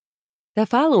The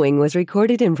following was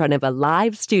recorded in front of a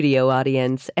live studio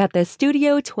audience at the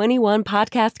Studio 21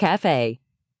 Podcast Cafe.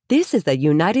 This is the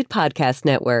United Podcast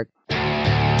Network.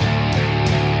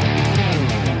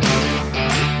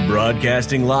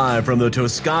 Broadcasting live from the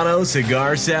Toscano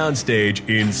Cigar Soundstage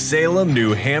in Salem,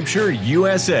 New Hampshire,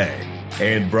 USA.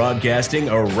 And broadcasting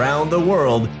around the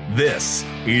world, this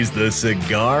is the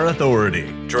Cigar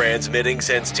Authority. Transmitting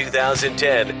since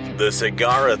 2010, the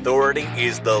Cigar Authority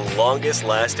is the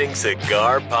longest-lasting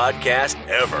cigar podcast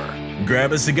ever.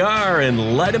 Grab a cigar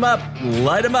and light 'em up,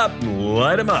 light 'em up,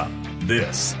 light 'em up.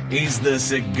 This is the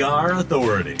Cigar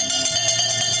Authority.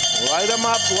 Light 'em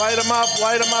up, light 'em up,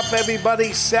 light 'em up,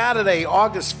 everybody. Saturday,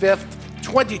 August 5th,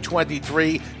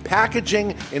 2023.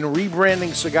 Packaging and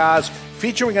rebranding cigars,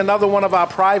 featuring another one of our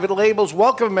private labels.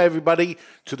 Welcome, everybody,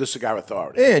 to the Cigar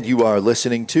Authority. And you are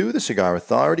listening to the Cigar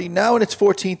Authority, now in its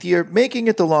 14th year, making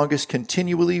it the longest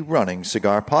continually running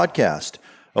cigar podcast.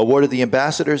 Awarded the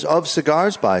Ambassadors of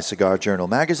Cigars by Cigar Journal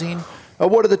magazine.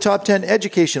 Awarded the Top 10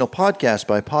 Educational Podcast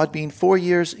by Podbean 4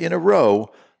 years in a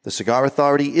row. The Cigar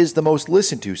Authority is the most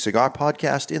listened to cigar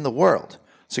podcast in the world.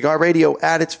 Cigar radio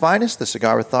at its finest. The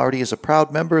Cigar Authority is a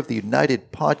proud member of the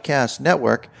United Podcast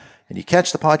Network, and you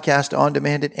catch the podcast on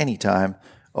demand at any time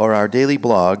or our daily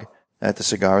blog at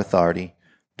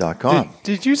thecigarauthority.com.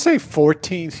 Did you say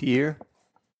 14th year?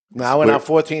 Now in our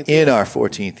 14th year? In our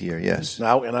 14th year, yes.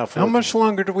 Now in our 14th. How much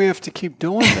longer do we have to keep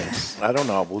doing this? I don't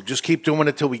know. We'll just keep doing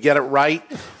it till we get it right.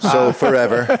 So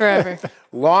forever. Forever.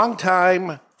 Long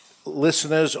time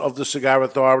listeners of the Cigar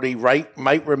Authority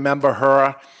might remember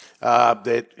her,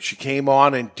 that she came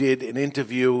on and did an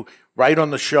interview right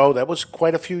on the show. That was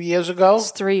quite a few years ago.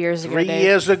 It's 3 years ago. 3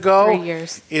 years ago. 3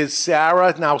 years. Is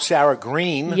Sarah, now Sarah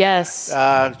Green. Yes.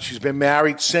 She's been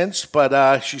married since,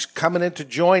 but she's coming in to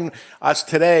join us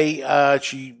today.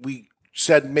 We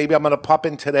said, maybe I'm going to pop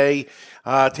in today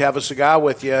to have a cigar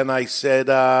with you. And I said,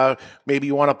 maybe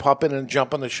you want to pop in and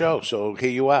jump on the show. So here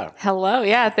you are. Hello.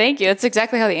 Yeah, thank you. That's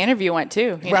exactly how the interview went,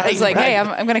 too. I was like, hey,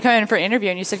 I'm going to come in for an interview.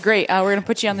 And you said, great, we're going to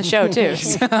put you on the show, too.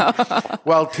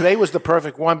 Well, today was the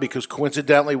perfect one because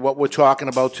coincidentally what we're talking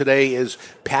about today is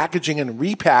packaging and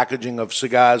repackaging of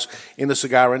cigars in the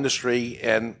cigar industry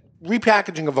and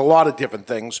repackaging of a lot of different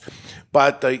things.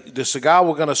 But the cigar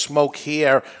we're going to smoke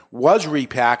here was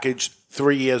repackaged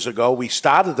 3 years ago. We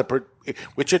started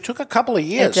which it took a couple of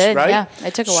years, it did, right? Yeah,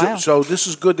 it took a while. So this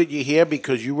is good that you're here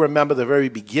because you remember the very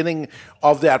beginning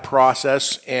of that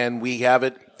process, and we have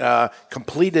it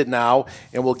completed now,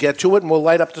 and we'll get to it, and we'll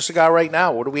light up the cigar right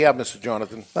now. What do we have, Mr.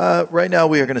 Jonathan? Right now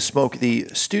we are going to smoke the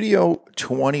Studio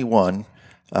 21.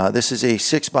 This is a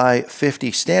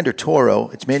 6x50 Standard Toro.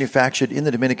 It's manufactured in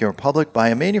the Dominican Republic by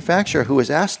a manufacturer who has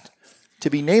asked to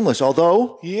be nameless,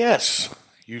 although Yes,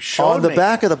 you showed on the me.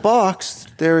 back of the box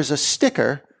there is a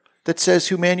sticker that says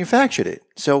who manufactured it.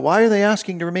 So why are they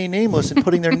asking to remain nameless and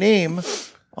putting their name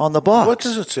on the box? What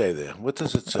does it say there? What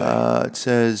does it say? It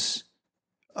says,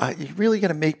 you're really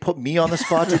going to put me on the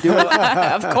spot to do it?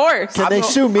 Of course. Can they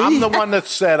sue me? I'm the one that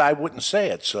said I wouldn't say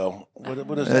it, so what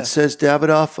is that? It says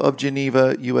Davidoff of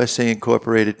Geneva, USA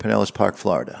Incorporated, Pinellas Park,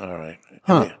 Florida. All right.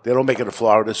 They don't make it in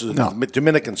Florida. This is a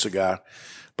Dominican cigar.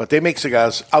 But they make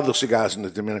cigars, other cigars in the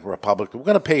Dominican Republic. We're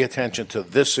going to pay attention to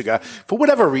this cigar. For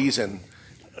whatever reason,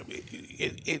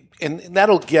 and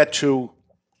that'll get to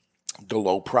the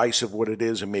low price of what it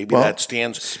is, and maybe that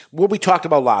stands what we talked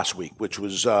about last week, which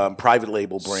was private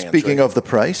label brands. Speaking of the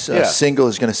price, Yeah. a single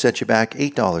is going to set you back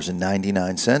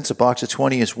 $8.99. A box of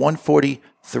 20 is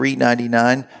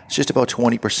 $143.99. It's just about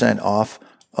 20% off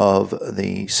of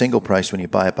the single price when you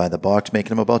buy it by the box, making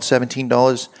them about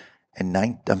 $7.19.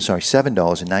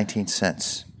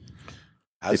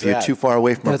 If you're too far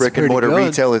away from a That's brick and mortar pretty good.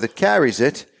 retailer that carries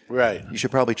it, Right. you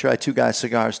should probably try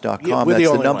twoguyscigars.com. Yeah, we're the That's the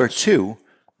only number ones. 2,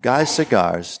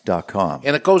 guyscigars.com.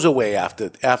 And it goes away after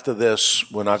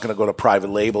this. We're not going to go to private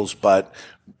labels, but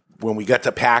when we got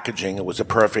to packaging, it was a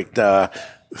perfect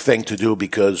thing to do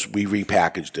because we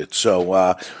repackaged it.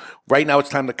 So right now it's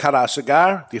time to cut our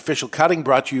cigar. The official cutting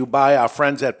brought to you by our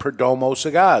friends at Perdomo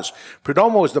Cigars.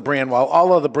 Perdomo is the brand. While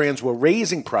all other brands were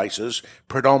raising prices,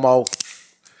 Perdomo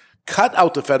cut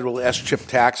out the federal S-chip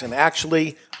tax and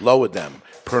actually lowered them.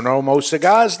 Perdomo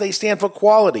Cigars, they stand for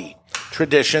quality,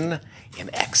 tradition, and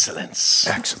excellence.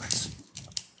 Excellence.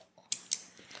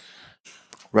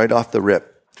 Right off the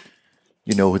rip,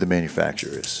 you know who the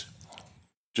manufacturer is.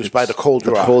 Just by the cold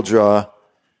draw. The cold draw.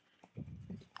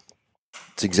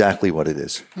 It's exactly what it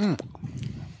is.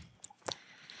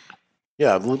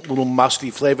 Yeah, a little musty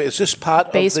flavor. Is this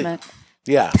part Basement. of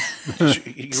the... Yeah.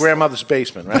 Your grandmother's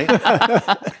basement, right?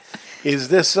 Is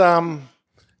this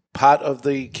part of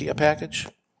the Kia package?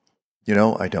 You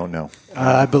know, I don't know.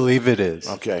 I believe it is.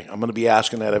 Okay, I'm going to be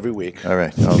asking that every week. All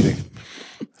right. I'll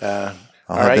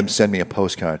have them send me a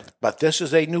postcard. But this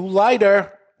is a new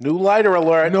lighter. New lighter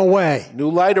alert. No way. New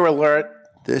lighter alert.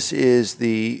 This is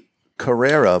the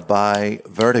Carrera by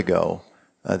Vertigo.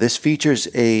 This features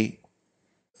a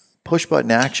push-button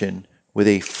action with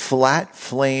a flat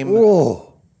flame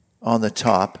on the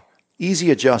top,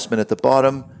 easy adjustment at the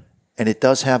bottom, and it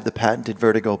does have the patented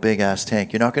Vertigo big-ass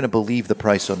tank. You're not going to believe the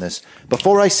price on this.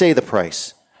 Before I say the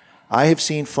price, I have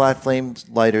seen flat flame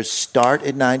lighters start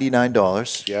at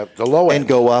 $99. Yeah, the low end. And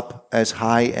go up as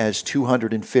high as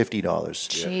 $250.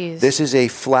 Jeez. This is a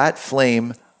flat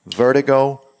flame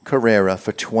Vertigo Carrera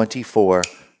for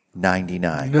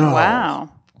 $24.99. No.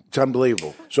 Wow. It's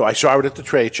unbelievable. So I saw it at the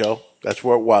trade show. That's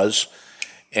where it was.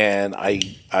 And I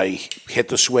hit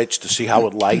the switch to see how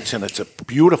it lights, and it's a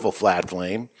beautiful flat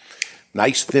flame.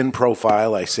 Nice thin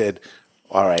profile. I said,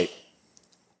 all right,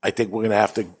 I think we're going to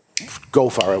have to go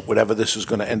for it, whatever this is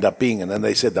going to end up being. And then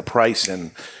they said the price,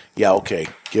 and yeah, okay,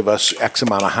 give us X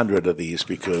amount, 100 of these,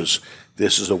 because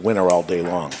this is a winner all day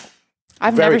long.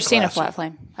 I've Very never seen a classy. flat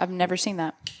flame. I've never seen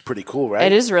that. Pretty cool, right?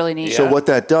 It is really neat. So what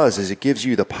that does is it gives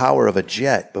you the power of a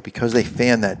jet, but because they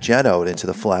fan that jet out into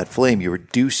the flat flame, you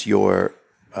reduce your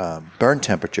burn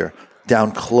temperature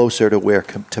down closer to where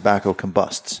tobacco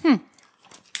combusts.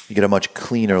 You get a much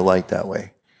cleaner light that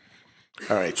way.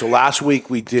 All right. So last week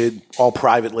we did all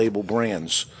private label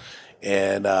brands,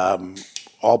 and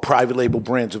all private label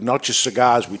brands of not just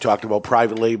cigars. We talked about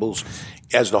private labels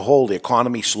as the whole. The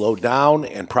economy slowed down,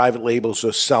 and private labels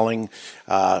are selling.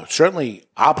 Certainly,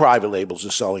 our private labels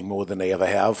are selling more than they ever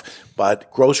have.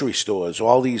 But grocery stores,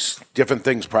 all these different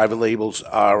things, private labels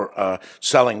are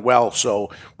selling well. So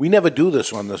we never do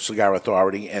this on the Cigar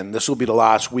Authority, and this will be the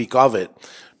last week of it.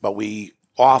 But we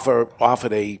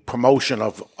offered a promotion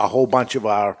of a whole bunch of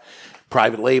our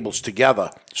private labels together.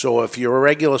 So if you're a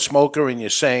regular smoker and you're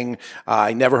saying,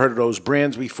 I never heard of those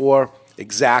brands before,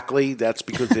 exactly, that's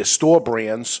because they're store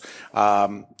brands.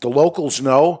 The locals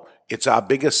know it's our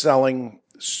biggest selling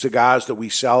cigars that we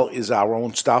sell is our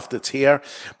own stuff that's here,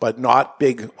 but not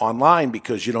big online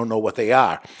because you don't know what they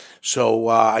are. So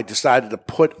I decided to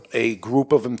put a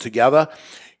group of them together.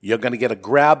 You're going to get a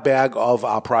grab bag of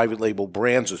our private label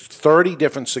brands. It's 30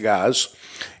 different cigars,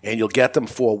 and you'll get them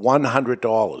for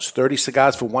 $100. 30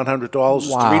 cigars for $100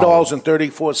 is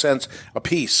 $3.34 a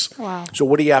piece. Wow. So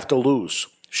what do you have to lose?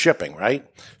 Shipping, right?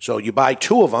 So you buy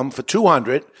two of them for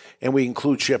 $200, and we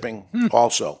include shipping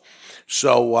also.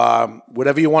 So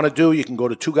whatever you want to do, you can go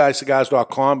to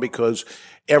twoguyscigars.com because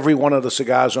every one of the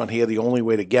cigars on here, the only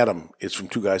way to get them is from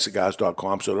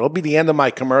twoguyscigars.com. So it'll be the end of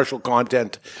my commercial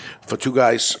content for Two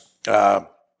Guys.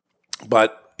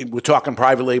 But we're talking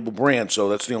private label brands, so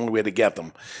that's the only way to get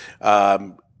them.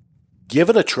 Give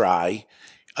it a try.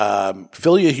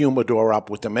 Fill your humidor up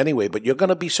with them anyway, but you're going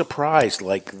to be surprised,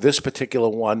 like this particular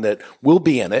one that will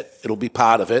be in it. It'll be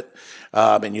part of it.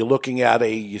 And you're looking at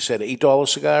you said $8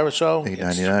 cigar or so?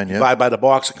 $8.99, yeah. Buy by the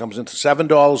box. It comes into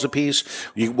 $7 a piece.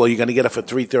 You're going to get it for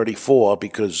 $3.34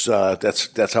 because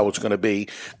that's how it's going to be.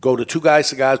 Go to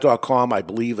twoguyscigars.com. I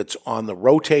believe it's on the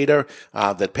rotator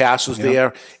that passes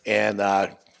there. And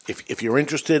if you're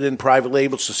interested in private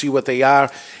labels to see what they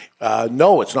are,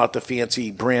 no, it's not the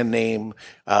fancy brand name,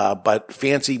 but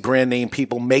fancy brand name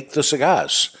people make the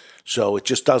cigars. So it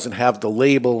just doesn't have the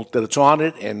label that it's on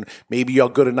it, and maybe you're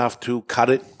good enough to cut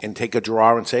it and take a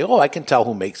drawer and say, oh, I can tell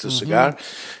who makes the cigar,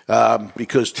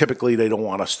 because typically they don't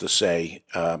want us to say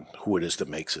who it is that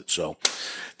makes it. So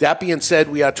that being said,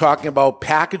 we are talking about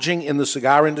packaging in the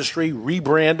cigar industry,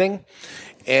 rebranding,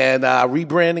 and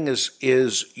rebranding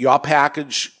is your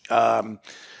package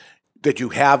that you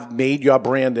have made your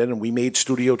brand in, and we made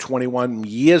Studio 21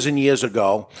 years and years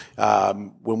ago.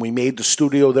 When we made the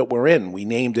studio that we're in, we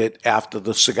named it after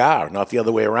the cigar, not the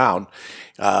other way around.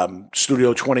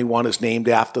 Studio 21 is named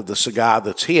after the cigar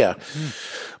that's here.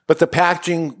 But the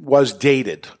packaging was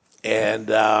dated. And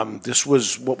this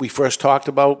was what we first talked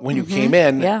about when you came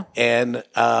in. Yeah. And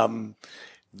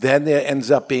then there ends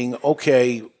up being,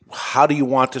 okay, how do you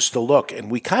want this to look?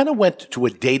 And we kind of went to a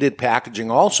dated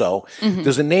packaging also.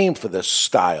 There's a name for this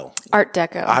style. Art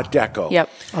Deco. Art Deco. Yep.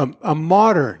 A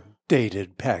modern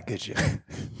dated packaging.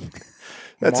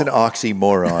 That's an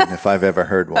oxymoron if I've ever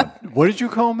heard one. What did you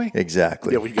call me?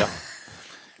 Exactly. There we go.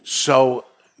 So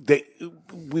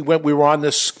we were on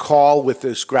this call with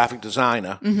this graphic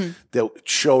designer that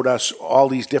showed us all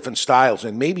these different styles,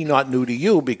 and maybe not new to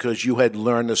you because you had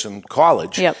learned this in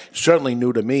college. Yep. Certainly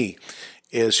new to me.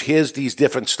 Here's these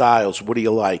different styles. What do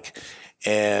you like?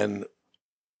 And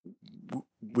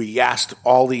we asked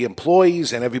all the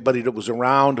employees and everybody that was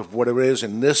around of what it is,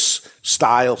 and this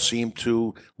style seemed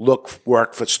to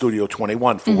work for Studio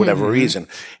 21 for whatever reason.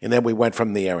 And then we went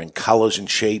from there in colors and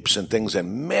shapes and things,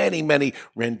 and many, many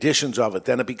renditions of it.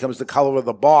 Then it becomes the color of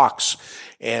the box,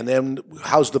 and then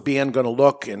how's the band going to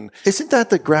look? And isn't that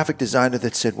the graphic designer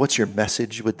that said, "What's your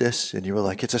message with this?" And you were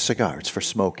like, "It's a cigar. It's for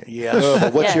smoking." Yeah.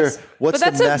 What's but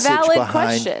that's the a message valid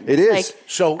behind question. it? Is Like,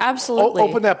 So absolutely.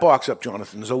 open that box up,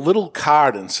 Jonathan. There's a little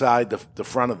card inside the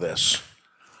front of this.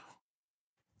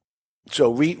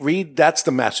 So read. That's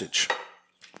the message.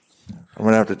 I'm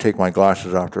gonna have to take my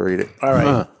glasses off to read it. All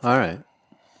right. All right.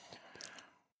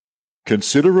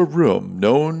 Consider a room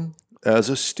known as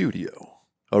a studio.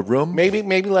 A room Maybe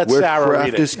let where Sarah craft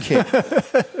read it. is king.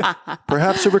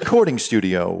 Perhaps a recording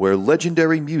studio where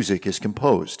legendary music is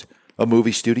composed. A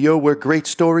movie studio where great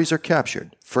stories are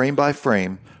captured, frame by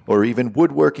frame, or even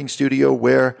woodworking studio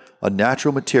where a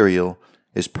natural material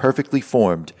is perfectly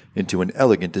formed into an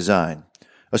elegant design.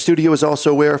 A studio is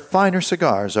also where finer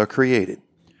cigars are created.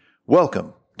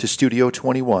 Welcome to Studio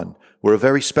 21, where a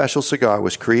very special cigar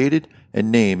was created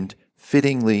and named,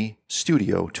 fittingly,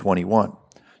 Studio 21.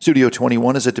 Studio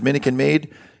 21 is a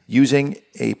Dominican-made using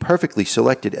a perfectly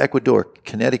selected Ecuador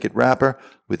Connecticut wrapper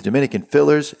with Dominican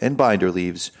fillers and binder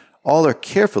leaves. All are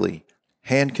carefully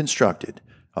hand-constructed.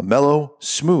 A mellow,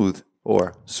 smooth,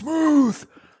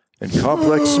 and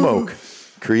complex smoke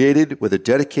created with a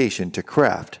dedication to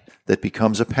craft that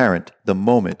becomes apparent the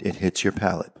moment it hits your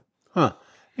palate. Huh.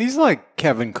 He's like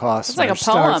Kevin Costner. It's like a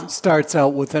poem. Starts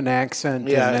out with an accent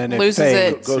Yeah. and then Loses it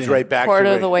it. fades. Goes right back quarter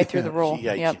to of the way through the roll.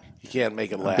 Yeah, Yep. you can't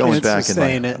make it last. Can't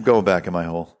sustain it. I'm going back in my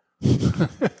hole.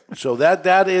 So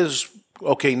that is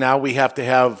okay. Now we have to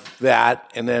have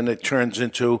that, and then it turns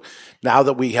into, now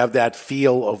that we have that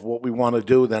feel of what we want to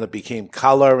do, then it became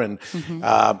color, and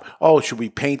should we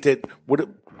paint it?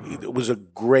 It was a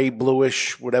gray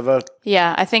bluish whatever.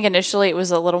 Yeah, I think initially it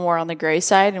was a little more on the gray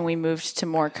side, and we moved to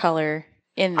more color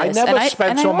in this. I never and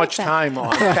spent I so like much that. time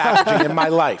on packaging in my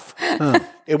life.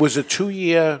 It was a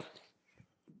 2-year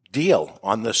deal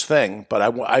on this thing, but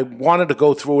I wanted to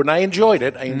go through it, and I enjoyed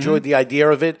it. I enjoyed the idea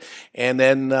of it, and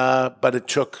then but it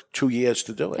took 2 years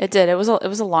to do it. It did. It was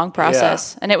a long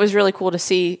process, and it was really cool to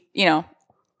see,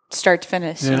 start to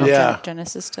finish. Yeah.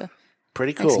 Genesis to.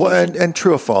 Pretty cool. Well, and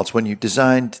true or false, when you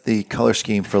designed the color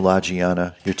scheme for La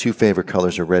Giana, your two favorite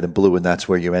colors are red and blue, and that's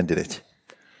where you ended it.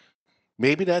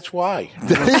 Maybe that's why.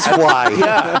 That is why.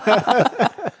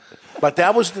 Yeah. But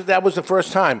that was the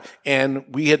first time, and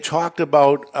we had talked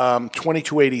about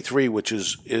 2283, which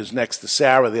is next to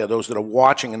Sarah there. Those that are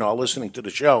watching and are listening to the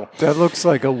show. That looks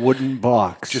like a wooden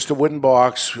box. Just a wooden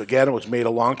box. Again, it was made a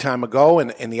long time ago,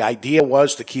 and the idea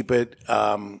was to keep it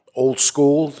old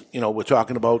school. We're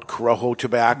talking about Corojo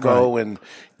tobacco, and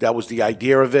that was the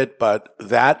idea of it. But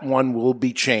that one will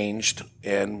be changed,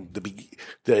 and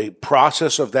the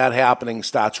process of that happening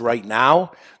starts right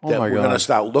now. That we're going to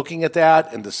start looking at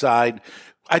that and decide.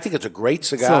 I think it's a great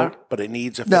cigar, but it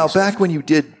needs a Now, facelift. back when you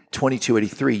did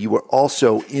 2283, you were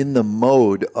also in the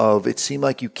mode of, it seemed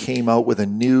like you came out with a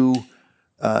new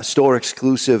store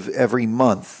exclusive every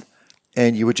month,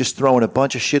 and you were just throwing a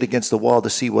bunch of shit against the wall to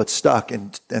see what stuck,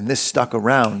 and this stuck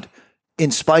around in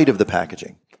spite of the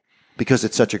packaging because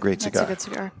it's such a great cigar. That's a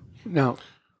good cigar. Now,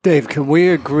 Dave, can we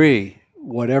agree,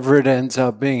 whatever it ends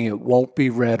up being, it won't be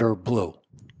red or blue?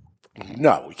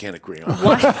 No, we can't agree on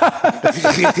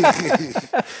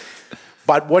that.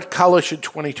 But what color should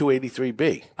 2283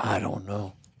 be? I don't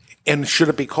know. And should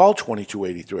it be called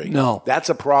 2283? No. That's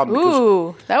a problem.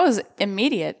 Ooh, that was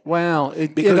immediate. Well,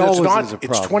 it Because always it's not. is a It's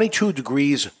problem. 22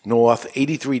 degrees north,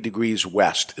 83 degrees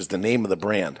west is the name of the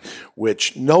brand,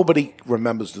 which nobody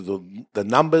remembers the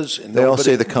numbers. And They all nobody-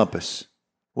 say the compass.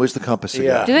 Where's the compass cigar?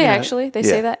 Yeah. Do they actually? They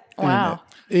say Yeah. that? Wow.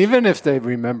 Even if they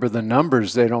remember the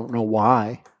numbers, they don't know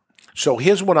why. So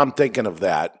here's what I'm thinking of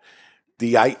that.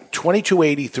 The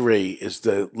 2283 is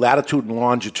the latitude and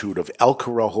longitude of El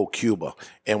Corojo, Cuba.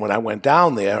 And when I went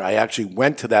down there, I actually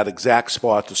went to that exact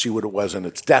spot to see what it was, and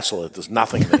it's desolate. There's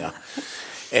nothing there.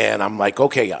 And I'm like,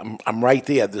 okay, I'm right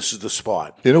there. This is the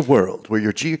spot. In a world where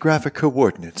your geographic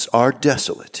coordinates are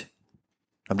desolate.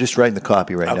 I'm just writing the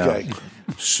copy right Okay. now.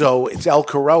 So it's El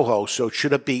Corojo. So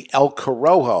should it be El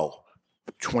Corojo,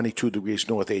 22 degrees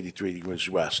north, 83 degrees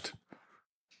west?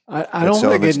 I don't think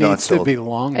Sullivan's it not needs to sold. be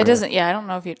longer. It doesn't. Yeah, I don't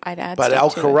know if I'd add. But stuff El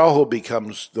to it. Corojo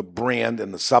becomes the brand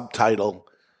and the subtitle.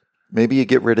 Maybe you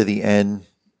get rid of the N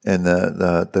and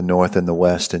the north and the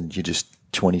west, and you just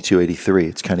 2283.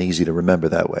 It's kind of easy to remember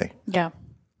that way. Yeah.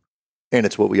 And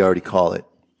it's what we already call it.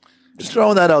 Just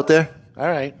throwing that out there. All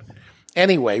right.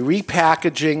 Anyway,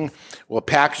 repackaging. Well,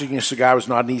 packaging a cigar is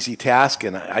not an easy task,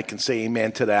 and I can say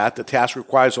amen to that. The task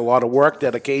requires a lot of work,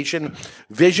 dedication,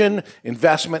 vision,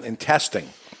 investment, and testing.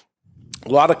 A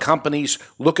lot of companies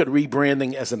look at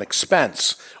rebranding as an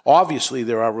expense. Obviously,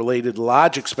 there are related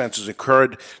large expenses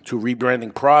incurred to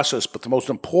rebranding process, but the most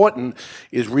important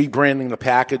is rebranding the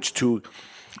package to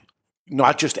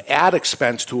not just add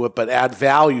expense to it, but add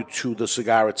value to the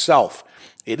cigar itself.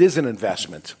 It is an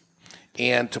investment.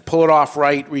 And to pull it off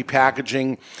right,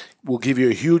 repackaging will give you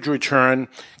a huge return,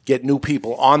 get new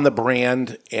people on the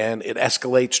brand, and it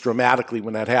escalates dramatically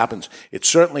when that happens. It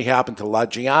certainly happened to La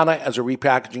Giana as a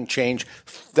repackaging change.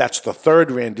 That's the third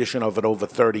rendition of it over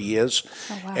 30 years.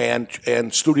 Oh, wow.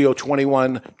 And Studio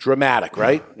 21, dramatic,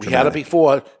 right? We had it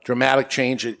before, dramatic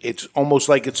change. It's almost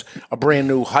like it's a brand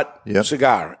new hot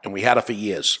cigar, and we had it for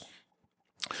years.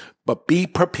 But be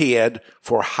prepared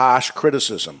for harsh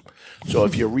criticism. So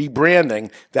if you're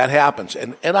rebranding, that happens.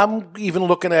 And I'm even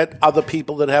looking at other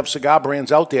people that have cigar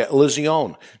brands out there.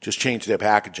 Elysione just changed their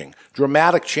packaging.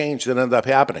 Dramatic change that ended up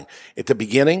happening. At the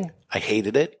beginning, I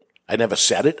hated it. I never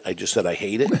said it. I just said I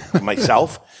hate it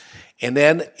myself. And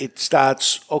then it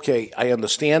starts, okay, I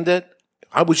understand it.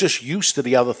 I was just used to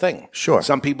the other thing. Sure.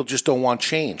 Some people just don't want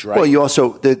change, right? Well, you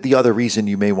also, the other reason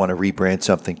you may want to rebrand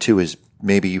something too is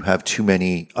maybe you have too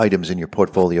many items in your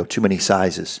portfolio, too many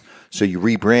sizes. So you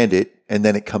rebrand it, and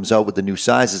then it comes out with the new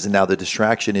sizes, and now the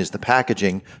distraction is the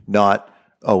packaging, not,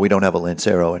 oh, we don't have a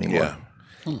Lancero anymore.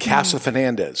 Yeah. Casa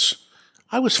Fernandez.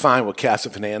 I was fine with Casa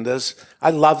Fernandez.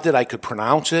 I loved it. I could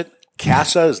pronounce it.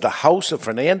 Casa is the house of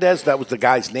Fernandez. That was the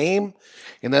guy's name.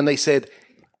 And then they said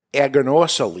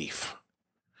Aganorsa leaf.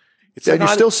 And you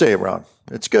still say it wrong.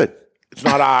 It's good. It's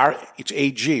not R, it's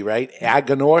AG, right?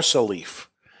 Aganorsa leaf.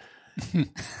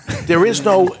 There is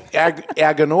no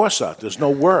Aganorsa. There's no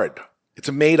word. It's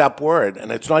a made-up word,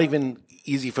 and it's not even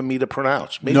easy for me to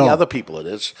pronounce. Maybe other people it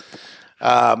is.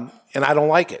 And I don't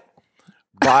like it.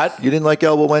 But you didn't like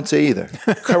El Buense either.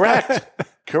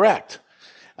 Correct.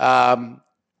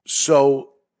 So,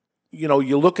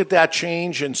 you look at that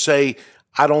change and say,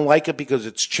 I don't like it because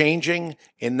it's changing,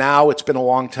 and now it's been a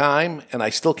long time, and I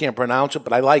still can't pronounce it,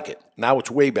 but I like it. Now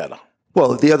it's way better.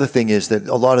 Well, the other thing is that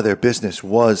a lot of their business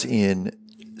was in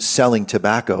selling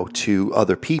tobacco to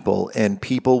other people, and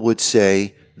people would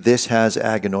say, this has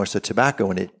Aganorsa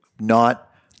tobacco in it, not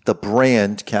the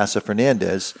brand Casa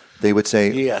Fernandez. They would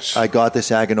say, yes, I got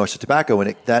this Aganorsa tobacco,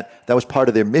 and that was part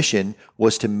of their mission,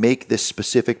 was to make this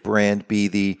specific brand be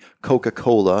the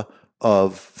Coca-Cola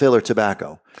of filler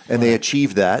tobacco. And they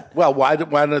achieved that. Well, why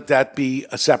don't that be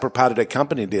a separate part of their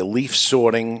company? Their leaf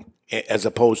sorting as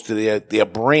opposed to their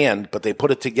brand, but they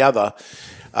put it together.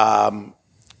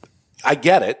 I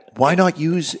get it. Why not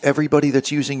use everybody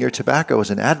that's using your tobacco as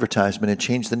an advertisement and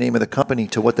change the name of the company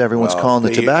to what everyone's calling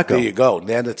the tobacco? There you go.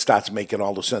 Then it starts making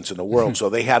all the sense in the world. So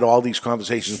they had all these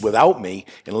conversations without me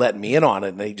and letting me in on it,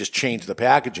 and they just changed the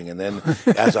packaging. And then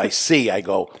as I see, I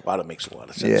go, wow, that makes a lot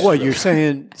of sense. Yeah. Well, you're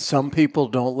saying some people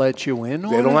don't let you in?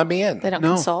 They don't let me in. They don't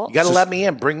consult? You got to let me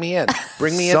in. Bring me in.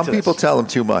 Bring me in. Some people tell them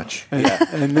too much.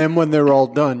 And then when they're all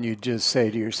done, you just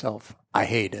say to yourself, I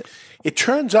hate it. It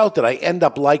turns out that I end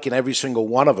up liking every single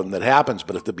one of them that happens,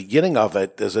 but at the beginning of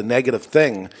it, there's a negative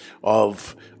thing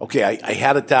of, okay, I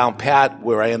had it down pat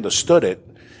where I understood it,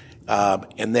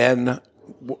 and then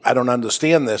I don't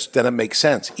understand this, then it makes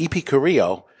sense. E.P.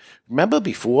 Carrillo, remember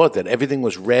before that everything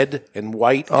was red and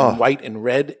white and white and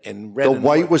red and red? The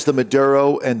white was the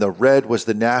Maduro and the red was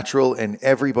the natural, and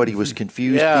everybody was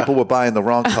confused. Yeah. People were buying the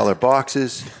wrong color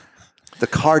boxes. The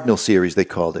Cardinal series, they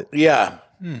called it. Yeah.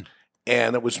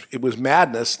 And it was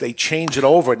madness. They changed it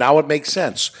over. Now it makes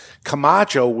sense.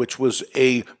 Camacho, which was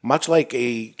much like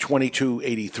a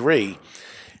 2283,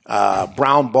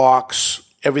 brown box,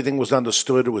 everything was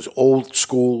understood. It was old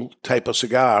school type of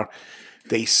cigar.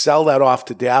 They sell that off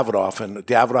to Davidoff, and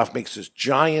Davidoff makes this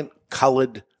giant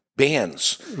colored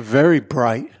bands. Very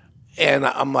bright. And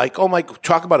I'm like, oh my,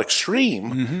 talk about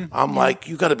extreme. Mm-hmm. I'm like,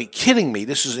 you got to be kidding me.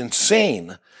 This is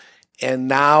insane. And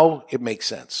now it makes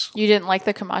sense. You didn't like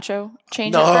the Camacho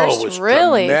change at first? It's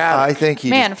really? Dramatic. I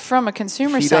think from a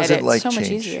consumer side, it's like so much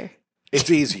easier.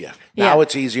 It's easier. Now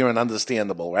it's easier and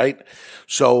understandable, right?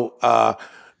 So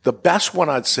the best one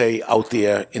I'd say out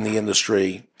there in the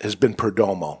industry has been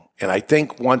Perdomo. And I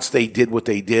think once they did what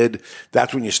they did,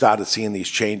 that's when you started seeing these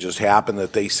changes happen,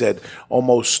 that they said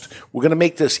almost, we're going to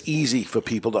make this easy for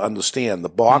people to understand. The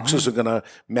boxes are going to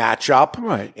match up,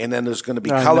 right? And then there's going to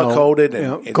be color-coded.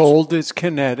 And gold is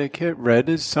Connecticut, red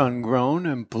is sun-grown,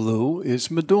 and blue is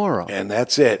Maduro. And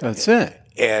that's it. That's it.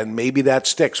 And maybe that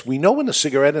sticks. We know in the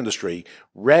cigarette industry,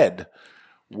 red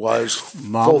was full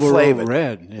Marlboro flavored,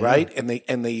 red, yeah. right? And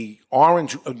the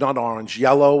orange, not orange,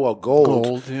 yellow or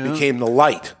gold yeah. became the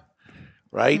light,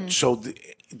 right? So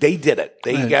they did it.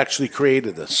 They actually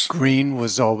created this. Green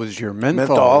was always your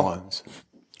menthol ones.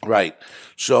 Right.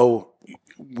 So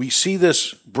we see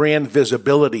this brand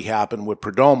visibility happen with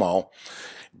Perdomo,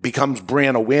 becomes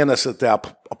brand awareness at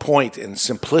that point and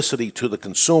simplicity to the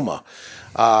consumer.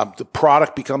 The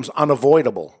product becomes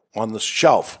unavoidable on the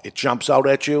shelf. It jumps out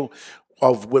at you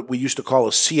of what we used to call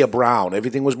a sea of brown.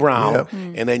 Everything was brown,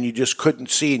 and then you just couldn't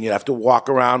see, and you have to walk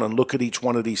around and look at each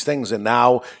one of these things. And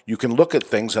now you can look at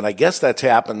things, and I guess that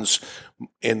happens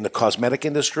in the cosmetic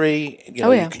industry. You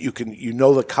know, you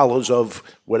know the colors of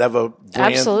whatever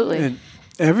brand. Absolutely. And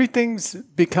everything's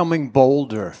becoming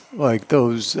bolder, like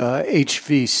those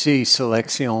HVC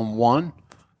Selection 1,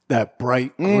 that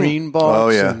bright green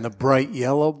box and the bright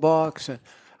yellow box. And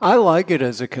I like it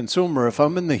as a consumer. If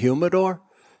I'm in the humidor,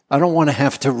 I don't want to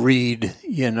have to read,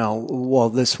 well,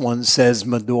 this one says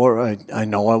Maduro. I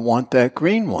know I want that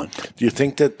green one. Do you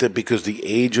think that because the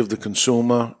age of the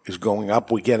consumer is going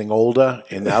up, we're getting older,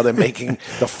 and now they're making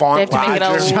the font they have to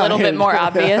larger? make it a little bit more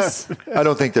obvious. I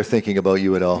don't think they're thinking about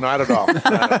you at all. Not at all.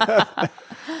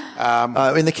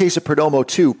 In the case of Perdomo,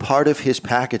 too, part of his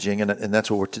packaging, and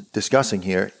that's what we're discussing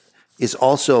here, is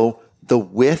also the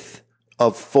width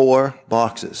of 4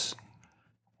 boxes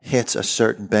hits a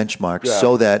certain benchmark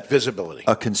so that visibility,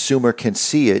 a consumer can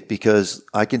see it, because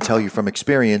I can tell you from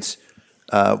experience,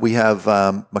 we have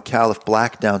McAuliffe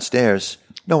Black downstairs.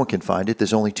 No one can find it.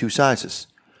 There's only 2 sizes.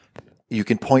 You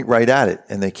can point right at it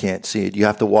and they can't see it. You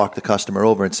have to walk the customer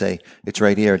over and say, it's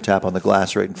right here, and tap on the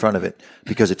glass right in front of it,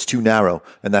 because it's too narrow.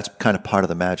 And that's kind of part of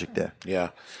the magic there. Yeah.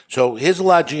 So here's a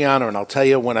La Giana, and I'll tell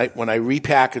you, when I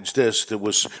repackaged this, there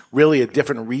was really a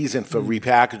different reason for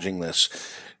repackaging this.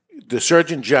 The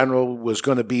Surgeon General was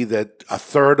going to be that a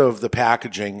third of the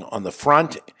packaging on the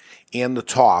front and the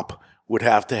top would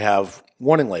have to have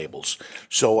warning labels.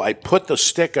 So I put the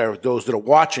sticker, those that are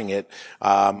watching it,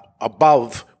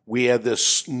 above where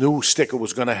this new sticker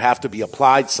was going to have to be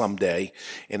applied someday,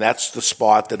 and that's the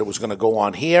spot that it was going to go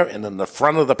on here, and then the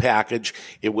front of the package,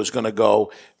 it was going to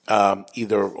go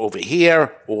either over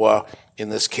here or, in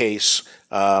this case,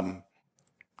 like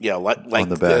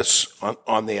this,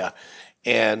 on there.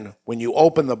 And when you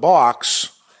open the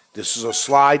box, this is a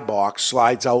slide box,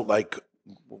 slides out like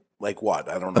what?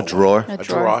 I don't know. A drawer? A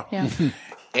drawer. Yeah.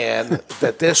 And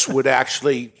that this would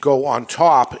actually go on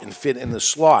top and fit in the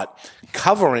slot,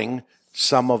 covering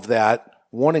some of that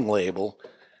warning label,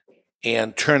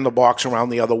 and turn the box around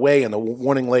the other way, and the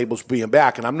warning labels being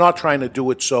back. And I'm not trying to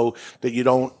do it so that you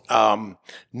don't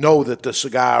know that the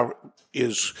cigar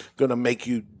is going to make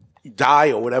you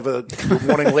die or whatever the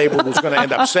warning label was going to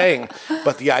end up saying.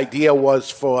 But the idea was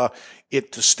for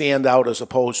it to stand out as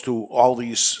opposed to all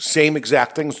these same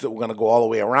exact things that were going to go all the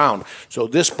way around. So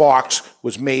this box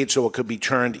was made so it could be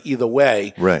turned either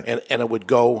way, right, and it would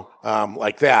go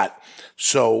like that.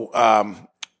 So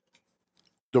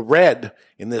the red,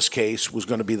 in this case, was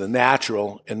going to be the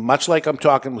natural, and much like I'm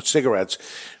talking with cigarettes,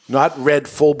 not red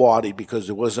full-bodied, because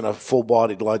there wasn't a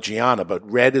full-bodied La Giana,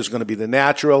 but red is going to be the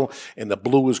natural, and the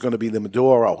blue is going to be the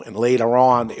Maduro, and later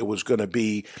on it was going to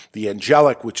be the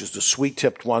Angelic, which is the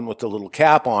sweet-tipped one with the little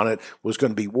cap on it, was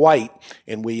going to be white,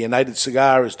 and where United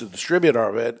Cigar is the distributor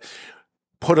of it,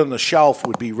 put on the shelf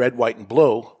would be red, white, and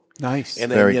blue. Nice.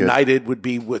 And then Very United would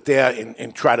be with there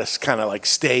and try to kind of like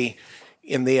stay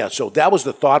in there. So that was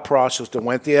the thought process that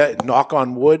went there. Knock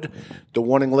on wood, the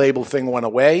warning label thing went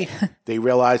away. They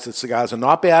realized that cigars are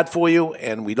not bad for you,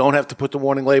 and we don't have to put the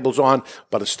warning labels on,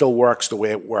 but it still works the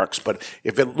way it works. But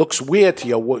if it looks weird to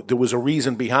you, there was a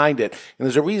reason behind it. And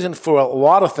there's a reason for a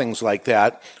lot of things like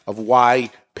that, of why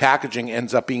packaging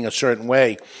ends up being a certain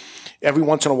way. Every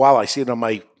once in a while, I see it on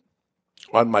my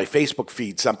Facebook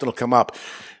feed. Something will come up.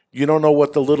 You don't know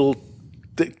what the little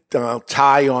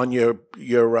tie on your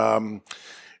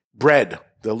bread,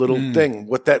 the little thing,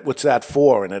 what's that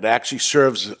for? And it actually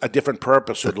serves a different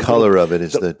purpose. The color of it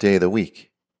is the day of the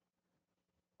week.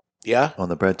 Yeah, on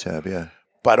the bread tab. Yeah,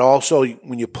 but also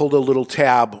when you pull the little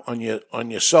tab on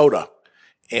your soda,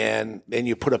 and then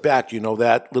you put it back,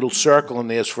 that little circle in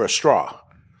there is for a straw.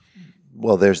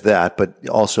 Well, there's that, but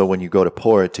also when you go to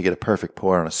pour it, to get a perfect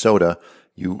pour on a soda,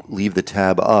 you leave the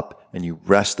tab up and you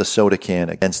rest the soda can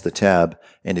against the tab,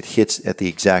 and it hits at the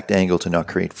exact angle to not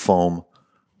create foam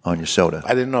on your soda.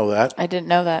 I didn't know that. I didn't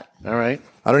know that. All right.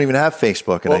 I don't even have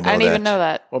Facebook, and I know that. I didn't even know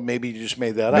that. Well, maybe you just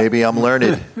made that up. Maybe I'm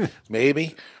learned.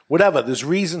 Maybe. Whatever. There's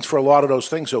reasons for a lot of those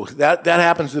things. So that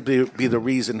happens to be the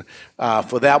reason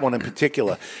for that one in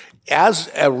particular.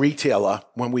 as a retailer,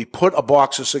 when we put a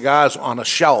box of cigars on a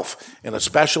shelf, and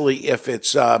especially if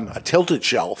it's a tilted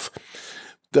shelf,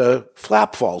 the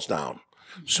flap falls down.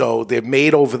 So they've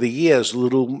made over the years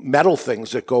little metal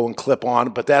things that go and clip on,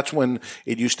 but that's when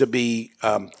it used to be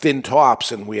thin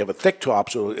tops, and we have a thick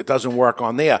top, so it doesn't work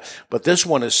on there. But this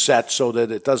one is set so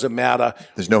that it doesn't matter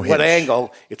There's no what hinge.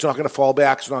 angle. It's not going to fall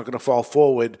back. It's not going to fall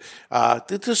forward.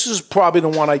 This is probably the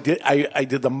one I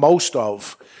did the most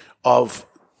of.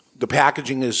 The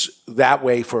packaging is that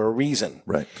way for a reason.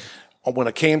 Right. When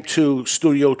it came to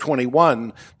Studio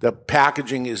 21, the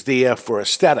packaging is there for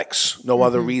aesthetics. No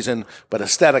other reason but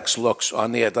aesthetics looks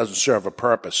on there. It doesn't serve a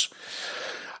purpose.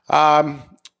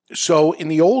 So in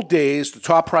the old days, the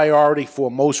top priority for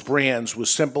most brands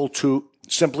was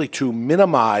simply to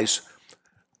minimize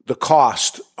the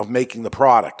cost of making the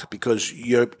product, because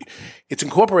it's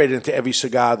incorporated into every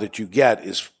cigar that you get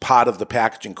is part of the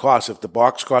packaging cost. If the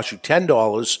box costs you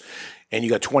 $10 and you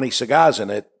got 20 cigars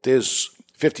in it, there's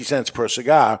 50 cents per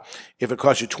cigar. If it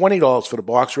costs you $20 for the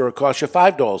box, or it costs you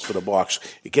 $5 for the box,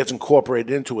 it gets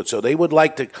incorporated into it. So they would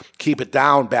like to keep it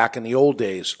down back in the old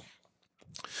days.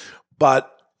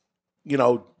 But,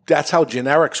 that's how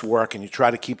generics work, and you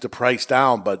try to keep the price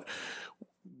down. But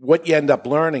what you end up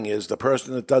learning is the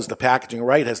person that does the packaging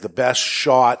right has the best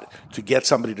shot to get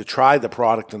somebody to try the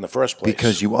product in the first place.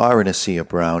 Because you are in a sea of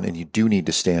brown, and you do need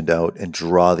to stand out and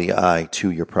draw the eye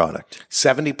to your product.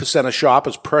 70% of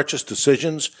shoppers' purchase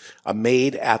decisions are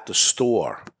made at the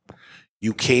store.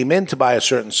 You came in to buy a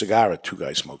certain cigar at Two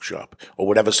Guys Smoke Shop or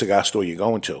whatever cigar store you're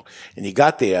going to, and you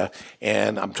got there,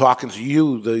 and I'm talking to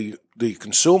you, the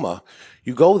consumer.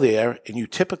 You go there, and you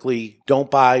typically don't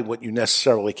buy what you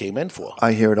necessarily came in for.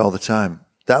 I hear it all the time.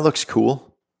 That looks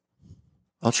cool.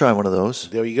 I'll try one of those.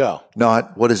 There you go.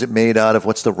 Not, what is it made out of?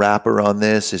 What's the wrapper on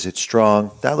this? Is it strong?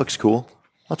 That looks cool.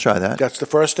 I'll try that. That's the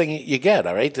first thing you get,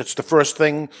 all right? That's the first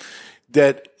thing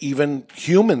that even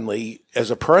humanly,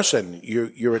 as a person,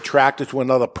 you're attracted to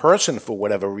another person for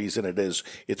whatever reason it is.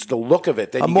 It's the look of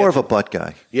it. Then I'm more of a butt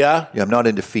guy. Yeah? Yeah, I'm not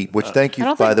into feet, which thank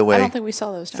you, by the way. I don't think we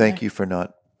saw those. Thank you for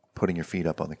not putting your feet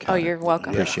up on the counter. Oh, you're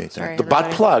welcome. Appreciate that. Sorry, The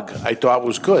butt plug, I thought,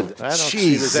 was good. I don't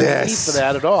see there's any need for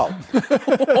that at all.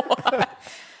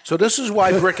 So this is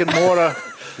why brick and mortar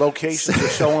locations are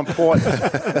so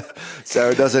important.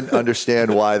 Sarah doesn't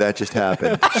understand why that just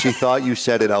happened. She thought you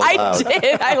said it out loud. I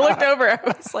did. I looked over. I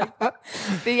was like,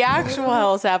 the actual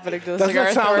hell is happening to the Doesn't Cigar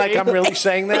it sound Authority? like I'm really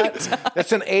saying that?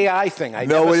 That's an AI thing.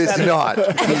 No, it is not.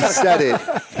 He said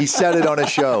it. He said it on a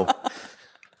show.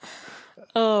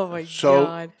 Oh my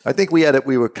God. I think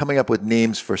we were coming up with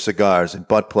names for cigars, and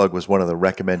butt plug was one of the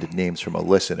recommended names from a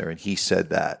listener, and he said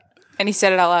that. And he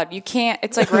said it out loud. You can't.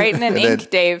 It's like writing in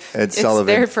ink, Dave. Ed Sullivan,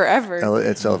 it's there forever.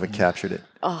 Ed Sullivan captured it.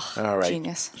 Oh, all right.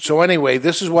 Genius. So anyway,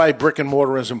 this is why brick and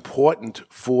mortar is important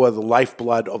for the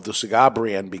lifeblood of the cigar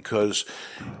brand, because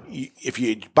if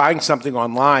you're buying something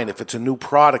online, if it's a new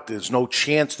product, there's no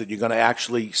chance that you're going to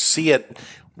actually see it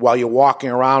while you're walking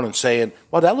around and saying,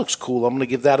 well, that looks cool. I'm going to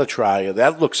give that a try. Or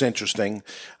that looks interesting.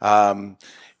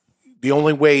 The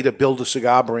only way to build a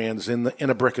cigar brand is in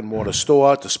a brick and mortar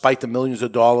store, despite the millions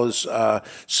of dollars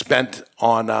spent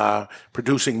on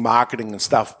producing marketing and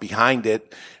stuff behind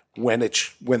it. When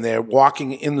they're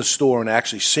walking in the store and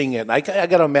actually seeing it, and I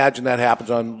got to imagine that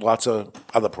happens on lots of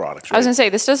other products. Right? I was going to say,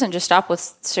 this doesn't just stop with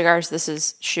cigars. This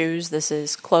is shoes. This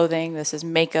is clothing. This is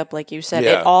makeup, like you said.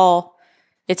 Yeah.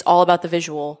 It's all about the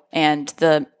visual and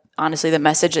honestly the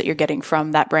message that you're getting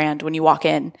from that brand when you walk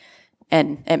in,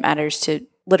 and it matters to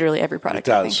literally every product.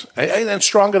 It does, and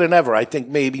stronger than ever. I think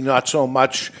maybe not so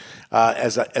much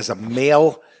as a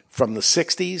male from the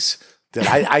 '60s that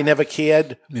I never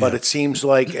cared, but it seems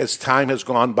like as time has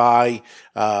gone by,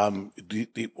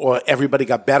 or everybody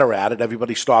got better at it.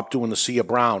 Everybody stopped doing the sea of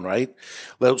brown, right?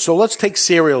 So let's take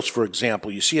cereals, for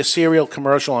example. You see a cereal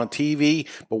commercial on TV,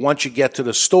 but once you get to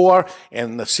the store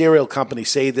and the cereal company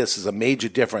say this is a major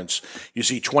difference, you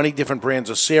see 20 different brands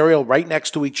of cereal right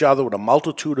next to each other with a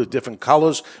multitude of different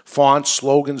colors, fonts,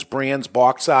 slogans, brands,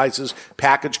 box sizes,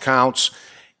 package counts,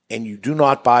 and you do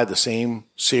not buy the same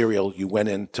cereal you went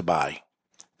in to buy.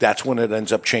 That's when it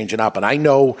ends up changing up. And I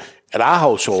know at our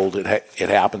household it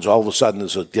happens. All of a sudden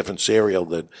there's a different cereal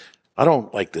that I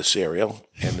don't like this cereal.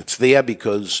 And it's there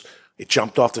because it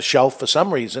jumped off the shelf for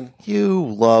some reason. You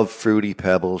love Fruity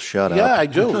Pebbles. Shut up. Yeah, I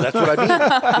do. That's what I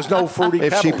mean. There's no Fruity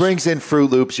Pebbles. If she brings in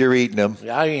Fruit Loops, you're eating them.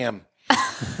 Yeah, I am.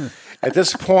 At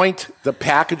this point, the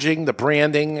packaging, the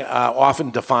branding often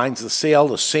defines the sale.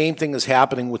 The same thing is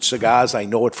happening with cigars. I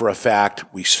know it for a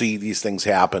fact. We see these things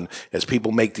happen. As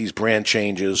people make these brand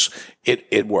changes,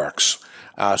 it works.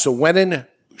 So when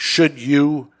should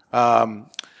you brand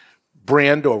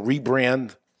or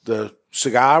rebrand the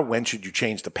cigar? When should you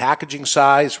change the packaging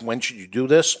size? When should you do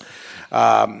this?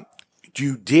 Do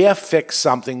you dare fix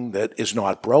something that is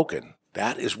not broken?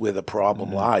 That is where the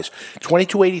problem lies.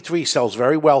 $22.83 sells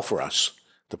very well for us.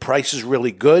 The price is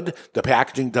really good. The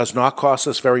packaging does not cost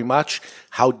us very much.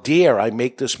 How dare I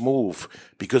make this move?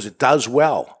 Because it does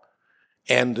well.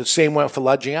 And the same went for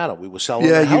La Giana. We were selling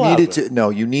the hell out of it.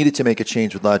 You needed to make a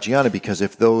change with La Giana, because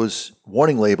if those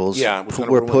warning labels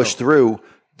were pushed through,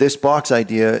 this box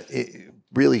idea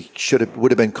really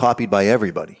would have been copied by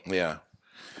everybody. Yeah.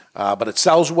 But it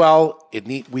sells well.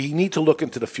 We need to look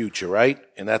into the future, right?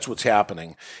 And that's what's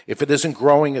happening. If it isn't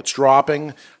growing, it's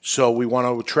dropping. So we want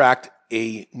to attract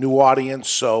a new audience.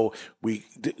 So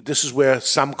this is where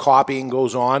some copying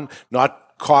goes on, not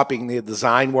copying the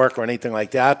design work or anything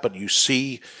like that, but you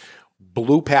see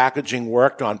blue packaging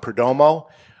worked on Perdomo.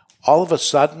 All of a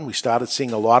sudden, we started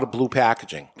seeing a lot of blue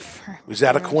packaging. Was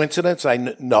that a coincidence?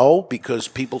 No, because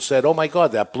people said, oh, my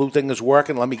God, that blue thing is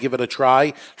working. Let me give it a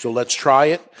try. So let's try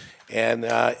it. And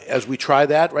as we try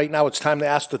that, right now it's time to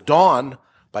ask the Dawn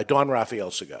by Don Rafael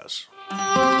Cigars.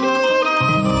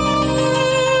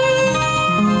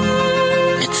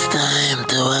 It's time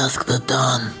to ask the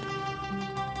Dawn.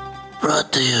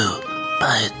 Brought to you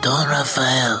by Don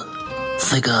Rafael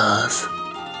Cigars.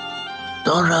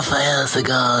 Don Rafael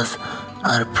cigars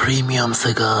are premium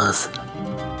cigars,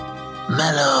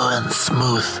 mellow and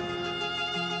smooth,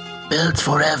 built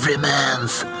for every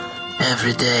man's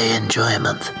everyday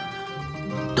enjoyment.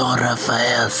 Don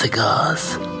Rafael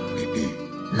cigars.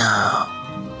 Now,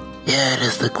 here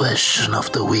is the question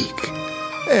of the week.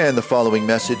 And the following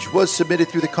message was submitted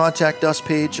through the Contact Us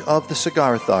page of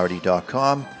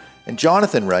thecigarauthority.com. And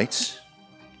Jonathan writes,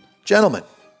 Gentlemen,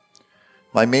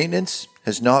 my maintenance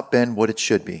has not been what it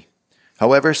should be.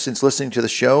 However, since listening to the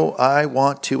show, I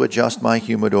want to adjust my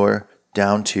humidor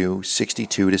down to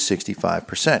 62 to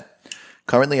 65%.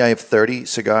 Currently, I have 30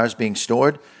 cigars being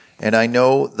stored, and I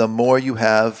know the more you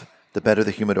have, the better the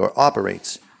humidor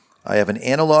operates. I have an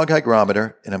analog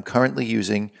hygrometer, and I'm currently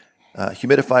using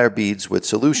humidifier beads with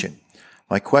solution.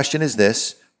 My question is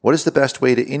this: what is the best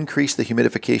way to increase the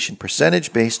humidification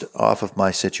percentage based off of my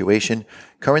situation?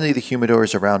 Currently, the humidor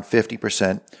is around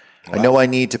 50%. Wow. I know I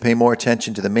need to pay more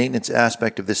attention to the maintenance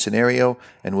aspect of this scenario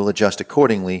and will adjust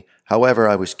accordingly. However,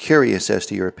 I was curious as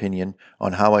to your opinion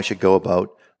on how I should go about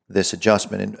this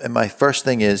adjustment. And my first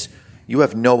thing is, you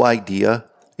have no idea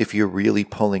if you're really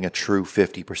pulling a true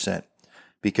 50%,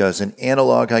 because an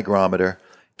analog hygrometer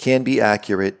can be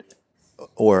accurate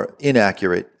or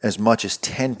inaccurate as much as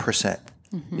 10%.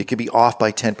 Mm-hmm. It could be off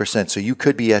by 10%. So you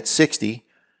could be at 60.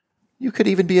 You could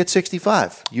even be at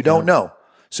 65. You don't know.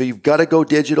 So you've got to go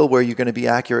digital, where you're going to be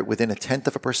accurate within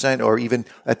 0.1%, or even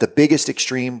at the biggest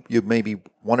extreme, you may be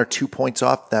 1 or 2 points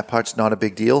off. That part's not a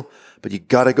big deal, but you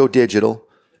got to go digital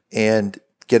and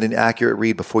get an accurate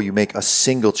read before you make a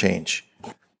single change.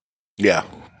 Yeah.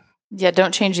 Yeah,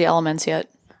 don't change the elements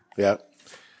yet. Yeah.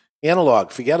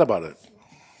 Analog, forget about it.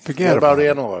 Forget about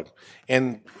analog.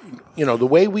 And, the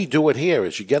way we do it here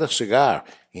is you get a cigar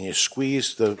and you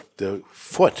squeeze the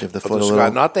foot of the cigar,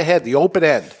 not the head, the open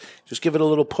end. Just give it a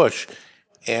little push.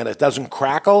 And it doesn't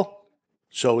crackle,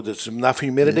 so there's enough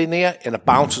humidity in there, and it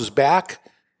bounces back.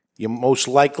 You're most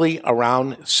likely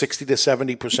around 60 to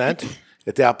 70%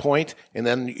 at that point. And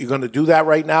then you're going to do that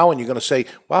right now, and you're going to say,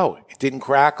 wow, it didn't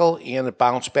crackle and it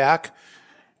bounced back.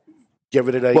 Give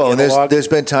it an analog. And there's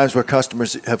been times where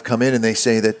customers have come in and they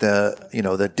say that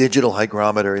the digital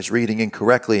hygrometer is reading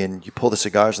incorrectly, and you pull the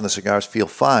cigars and the cigars feel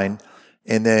fine,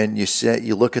 and then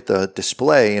you look at the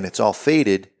display and it's all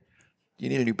faded. You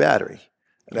need a new battery.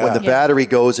 Yeah. When the battery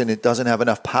goes and it doesn't have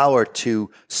enough power to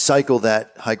cycle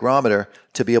that hygrometer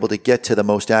to be able to get to the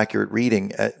most accurate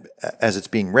reading as it's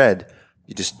being read,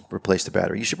 you just replace the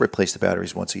battery. You should replace the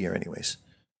batteries once a year anyways.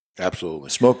 Absolutely.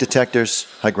 Smoke detectors,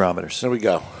 hygrometers. There we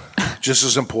go. Just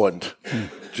as important.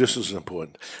 Just as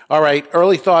important. All right.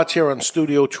 Early thoughts here on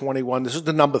Studio 21. This is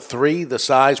the number 3, the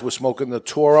size. We're smoking the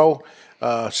Toro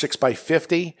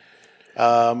 6x50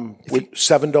 with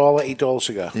 $7, $8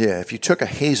 cigar. Yeah. If you took a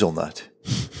hazelnut,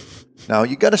 now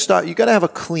you got to have a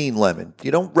clean lemon.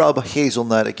 You don't rub a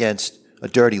hazelnut against a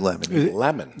dirty lemon.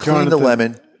 Lemon. Clean the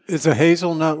lemon. Is a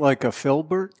hazelnut like a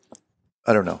filbert?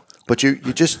 I don't know. But you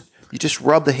just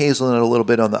rub the hazelnut a little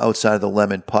bit on the outside of the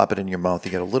lemon, pop it in your mouth.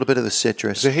 You get a little bit of the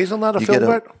citrus. Is a hazelnut a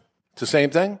filbert? It's the same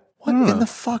thing? What in the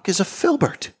fuck is a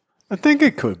filbert? I think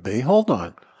it could be. Hold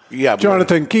on. Yeah,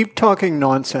 Jonathan, keep talking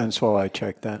nonsense while I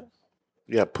check that.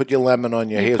 Yeah, put your lemon on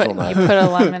your hazelnut. You put a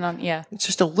lemon on, yeah. It's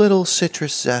just a little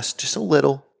citrus zest, just a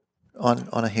little on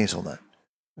a hazelnut.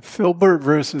 Filbert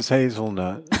versus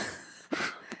hazelnut.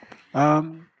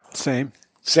 Same.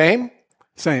 Same?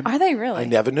 Same. Are they really? I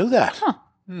never knew that.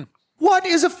 Huh. What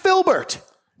is a filbert?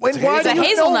 It's a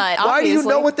hazelnut. Why do you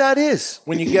know what that is?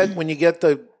 When you get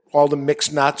all the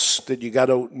mixed nuts that you got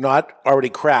to not already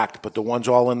cracked, but the ones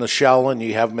all in the shell, and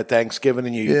you have them at Thanksgiving,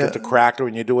 and you get the cracker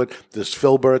and you do it. There's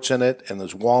filberts in it, and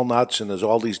there's walnuts, and there's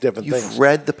all these different things. You've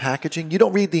read the packaging. You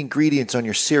don't read the ingredients on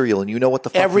your cereal, and you know what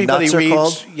the fuck nuts are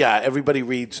called. Yeah, everybody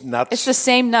reads nuts. It's the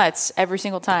same nuts every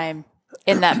single time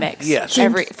in that mix. Yes,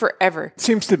 forever.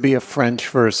 Seems to be a French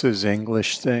versus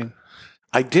English thing.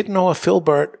 I didn't know a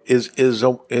filbert is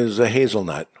a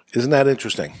hazelnut. Isn't that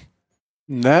interesting?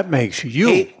 That makes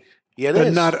you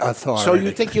the nut authority. So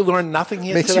you think you learned nothing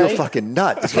here makes today? you a fucking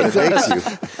nut. That's what it makes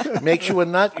you. Makes you a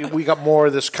nut. We got more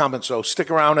of this coming, so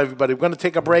stick around, everybody. We're going to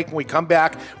take a break. When we come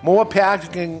back, more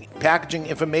packaging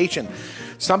information.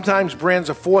 Sometimes brands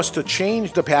are forced to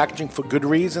change the packaging for good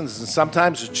reasons, and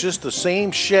sometimes it's just the same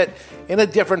shit in a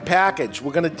different package.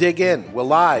 We're going to dig in. We're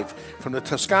live from the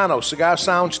Toscano Cigar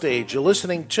Soundstage. You're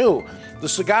listening to the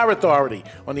Cigar Authority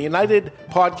on the United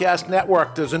Podcast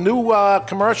Network. There's a new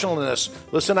commercial in this.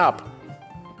 Listen up.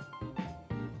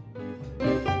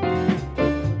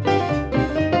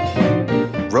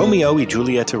 Romeo y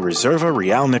Julieta Reserva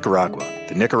Real Nicaragua,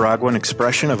 the Nicaraguan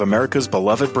expression of America's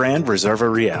beloved brand Reserva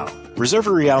Real.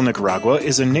 Reserva Real Nicaragua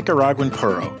is a Nicaraguan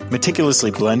puro, meticulously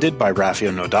blended by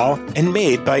Rafael Nodal and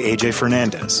made by AJ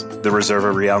Fernandez. The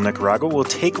Reserva Real Nicaragua will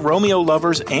take Romeo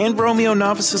lovers and Romeo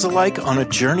novices alike on a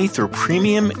journey through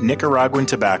premium Nicaraguan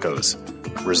tobaccos.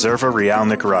 Reserva Real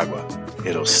Nicaragua.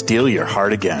 It'll steal your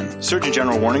heart again. Surgeon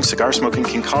General warning: cigar smoking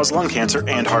can cause lung cancer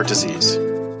and heart disease.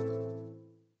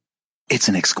 It's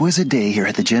an exquisite day here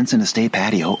at the Jensen Estate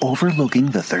patio overlooking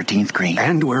the 13th green.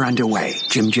 And we're underway.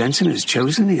 Jim Jensen has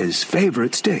chosen his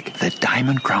favorite stick. The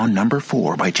Diamond Crown No.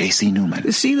 4 by J.C. Newman.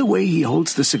 See the way he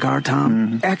holds the cigar,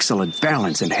 Tom? Excellent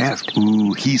balance and heft.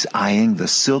 Ooh, he's eyeing the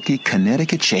silky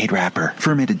Connecticut shade wrapper,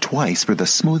 fermented twice for the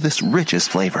smoothest, richest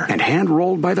flavor. And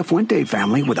hand-rolled by the Fuente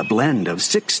family with a blend of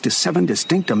 6 to 7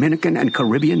 distinct Dominican and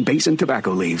Caribbean basin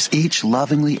tobacco leaves. Each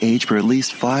lovingly aged for at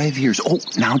least 5 years. Oh,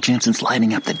 now Jensen's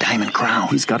lighting up the Diamond Crown.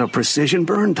 He's got a precision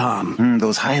burn, Tom.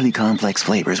 Those highly complex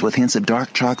flavors with hints of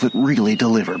dark chocolate really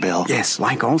deliver, Bill. Yes,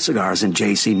 like all cigars in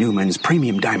J.C. Newman's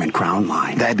premium Diamond Crown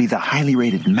line. That'd be the highly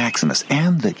rated Maximus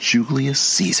and the Julius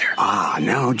Caesar. Ah,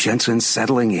 now Jensen's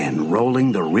settling in,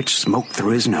 rolling the rich smoke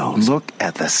through his nose. Look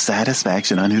at the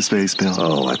satisfaction on his face, Bill.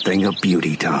 Oh, a thing of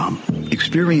beauty, Tom.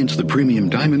 Experience the premium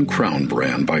Diamond Crown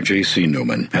brand by J.C.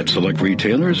 Newman at select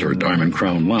retailers or Diamond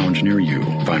Crown Lounge near you.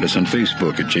 Find us on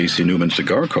Facebook at J.C. Newman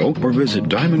Cigar Co. or visit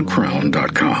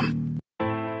diamondcrown.com.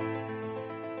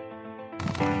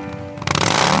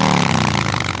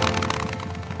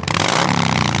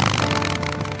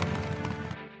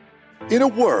 In a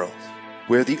world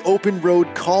where the open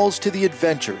road calls to the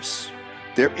adventurous,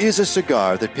 there is a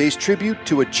cigar that pays tribute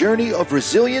to a journey of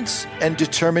resilience and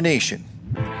determination.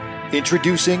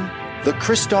 Introducing the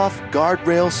Christoph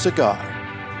Guardrail Cigar,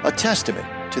 a testament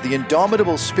to the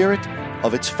indomitable spirit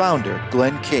of its founder,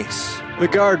 Glenn Case. The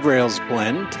Guardrails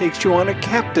blend takes you on a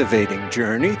captivating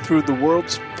journey through the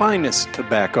world's finest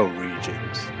tobacco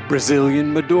regions.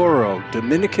 Brazilian Maduro,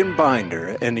 Dominican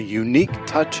binder, and a unique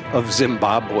touch of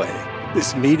Zimbabwe.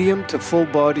 This medium to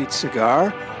full-bodied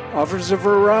cigar offers a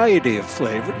variety of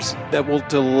flavors that will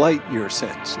delight your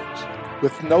senses.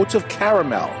 With notes of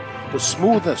caramel, the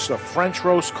smoothness of French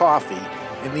roast coffee,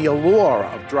 and the allure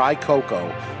of dry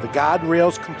cocoa, the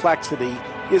Guardrail's complexity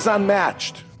is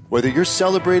unmatched. Whether you're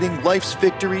celebrating life's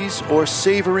victories or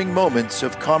savoring moments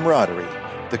of camaraderie,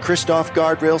 the Christoph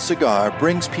Guardrail cigar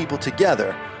brings people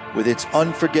together with its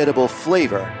unforgettable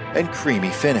flavor and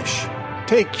creamy finish.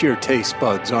 Take your taste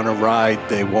buds on a ride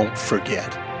they won't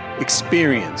forget.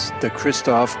 Experience the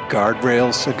Christoph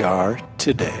Guardrail cigar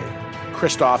today.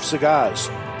 Christoph Cigars.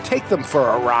 Take them for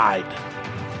a ride.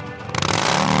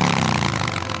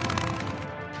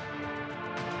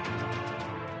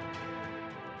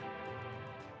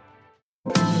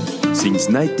 Since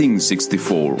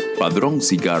 1964, Padron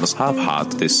Cigars have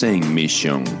had the same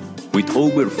mission, with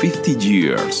over 50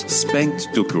 years spent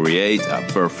to create a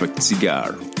perfect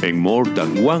cigar, and more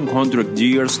than 100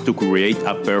 years to create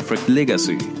a perfect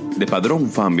legacy. The Padron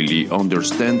family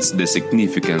understands the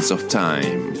significance of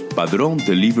time. Padron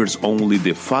delivers only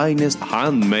the finest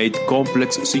handmade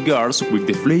complex cigars with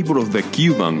the flavor of the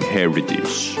Cuban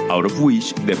heritage, out of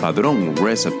which the Padron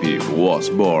recipe was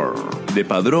born. The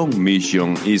Padron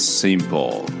mission is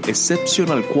simple: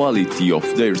 exceptional quality of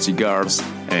their cigars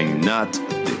and not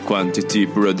the quantity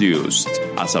produced.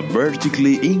 As a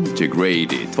vertically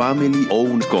integrated,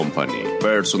 family-owned company,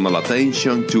 personal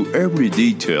attention to every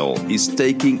detail is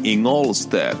taken in all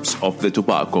steps of the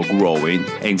tobacco growing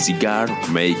and cigar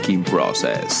making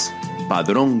process.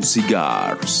 Padron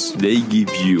Cigars. They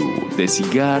give you, the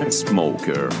cigar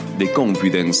smoker, the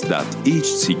confidence that each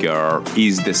cigar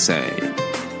is the same.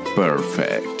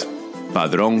 Perfect.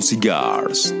 Padron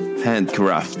Cigars.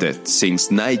 Handcrafted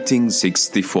since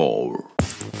 1964.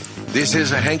 This is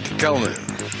Hank Kellner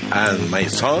and my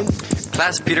son,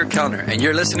 Class Peter Kellner, and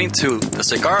you're listening to the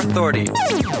Cigar Authority.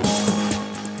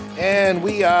 And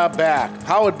we are back,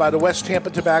 powered by the West Tampa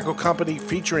Tobacco Company,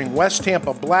 featuring West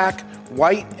Tampa Black,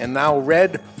 White, and now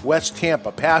Red West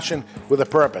Tampa, passion with a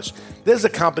purpose. This is a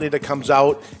company that comes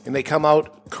out, and they come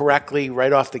out correctly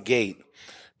right off the gate.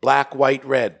 Black, white,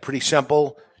 red. Pretty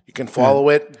simple. You can follow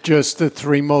it. Just the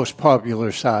three most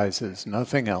popular sizes,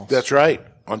 nothing else. That's right,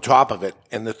 on top of it.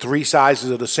 And the three sizes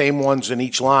are the same ones in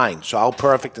each line. So how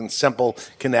perfect and simple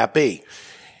can that be?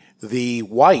 The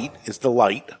white is the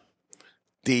light.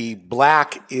 The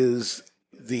black is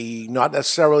the not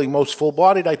necessarily most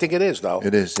full-bodied. I think it is, though.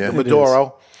 It is, yeah. The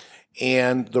Maduro.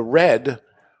 And the red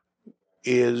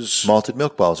is... malted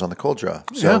milk balls on the cold draw.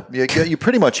 So you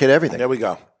pretty much hit everything. There we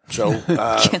go. So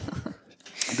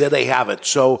there they have it.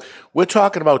 So we're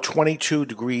talking about 22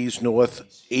 degrees north,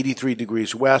 83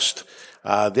 degrees west.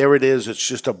 There it is. It's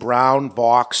just a brown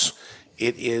box.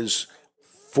 It is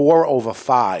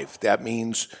 4/5. That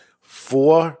means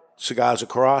 5 cigars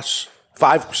across,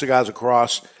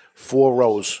 4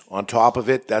 rows on top of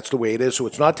it. That's the way it is. So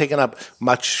it's not taking up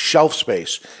much shelf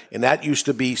space. And that used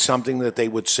to be something that they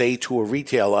would say to a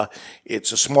retailer.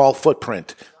 It's a small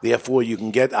footprint. Therefore, you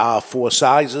can get 4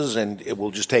 sizes, and it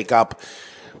will just take up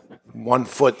 1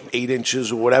 foot, 8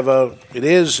 inches, or whatever it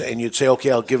is. And you'd say,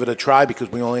 okay, I'll give it a try because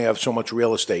we only have so much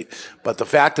real estate. But the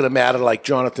fact of the matter, like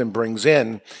Jonathan brings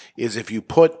in, is if you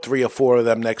put 3 or 4 of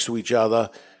them next to each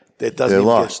other, it doesn't They're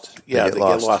lost. They get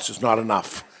lost. It's not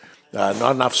enough.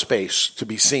 Not enough space to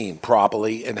be seen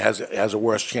properly, and has a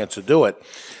worse chance to do it.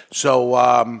 So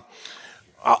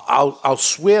I'll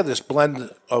swear this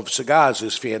blend of cigars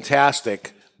is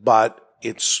fantastic, but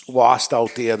it's lost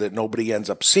out there that nobody ends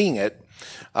up seeing it.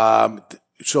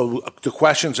 So the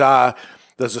questions are,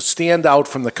 does it stand out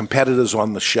from the competitors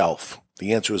on the shelf?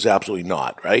 The answer is absolutely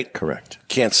not, right? Correct.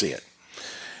 Can't see it.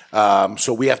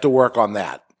 So we have to work on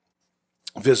that.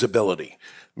 Visibility.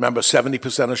 Remember,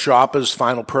 70% of shoppers'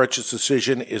 final purchase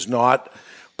decision is not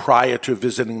prior to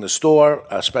visiting the store,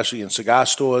 especially in cigar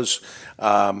stores.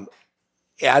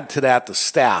 Add to that the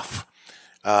staff.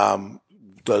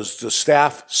 Does the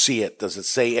staff see it? Does it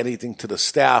say anything to the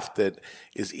staff that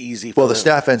is easy for Well, the them?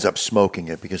 staff ends up smoking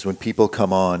it because when people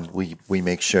come on, we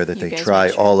make sure that they try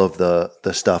all of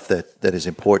the stuff that is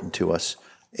important to us.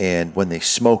 And when they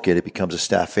smoke it, it becomes a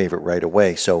staff favorite right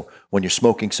away. So when you're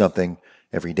smoking something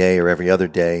every day or every other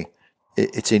day,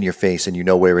 it's in your face and you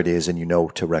know where it is and you know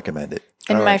to recommend it.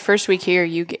 In my first week here,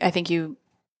 I think you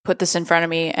put this in front of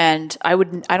me, and I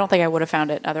don't think I would have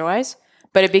found it otherwise.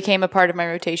 But it became a part of my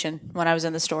rotation when I was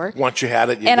in the store. Once you had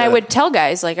it, I would tell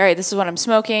guys like, "All right, this is what I'm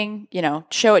smoking."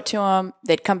 Show it to them.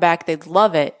 They'd come back, they'd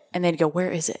love it, and they'd go,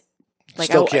 "Where is it?" Like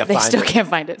they still can't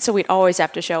find it. So we'd always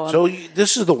have to show them. So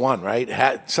this is the one, right?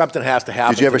 Something has to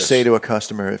happen. Did you ever say to a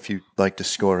customer, if you'd like to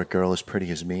score a girl as pretty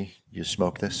as me, you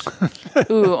smoke this?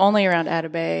 Ooh, only around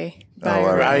Atabay.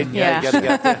 All right. Yeah. You gotta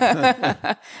get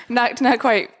there. Not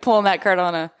quite pulling that card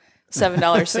on a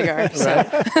 $7 cigar.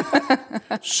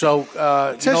 So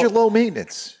it says you're low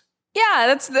maintenance. Yeah,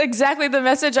 that's exactly the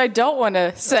message I don't want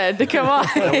to send. Come on,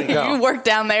 you work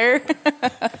down there.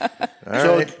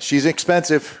 All right. She's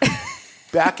expensive.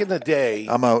 Back in the day,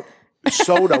 I'm out.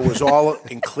 Soda was all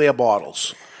in clear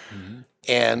bottles.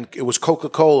 And it was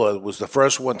Coca-Cola was the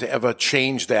first one to ever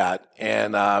change that.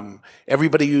 And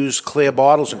everybody used clear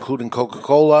bottles, including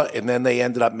Coca-Cola, and then they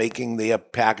ended up making their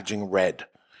packaging red.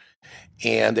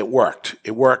 And it worked.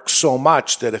 It worked so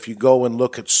much that if you go and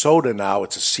look at soda now,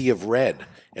 it's a sea of red.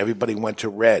 Everybody went to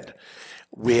red,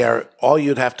 where all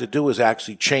you'd have to do is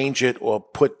actually change it or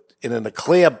put it in a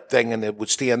clear thing, and it would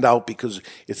stand out because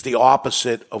it's the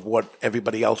opposite of what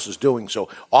everybody else is doing. So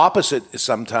opposite is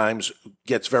sometimes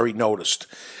gets very noticed.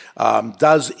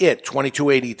 Does it,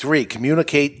 2283,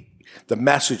 communicate the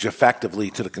message effectively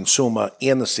to the consumer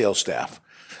and the sales staff?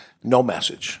 No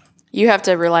message. You have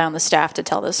to rely on the staff to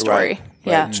tell this story. Right.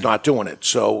 Yeah. It's not doing it.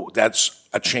 So that's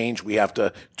a change we have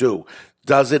to do.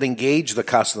 Does it engage the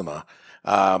customer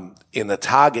in the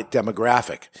target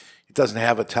demographic? It doesn't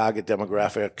have a target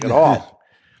demographic at all.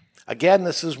 Again,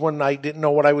 this is when I didn't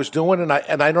know what I was doing, and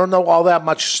I don't know all that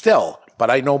much still, but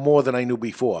I know more than I knew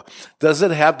before. Does it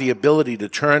have the ability to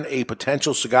turn a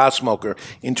potential cigar smoker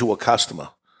into a customer?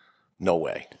 No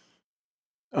way.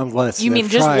 Unless you mean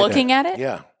just looking at it?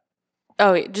 Yeah.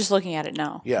 Oh, just looking at it,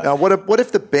 no. Yeah. Now, what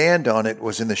if the band on it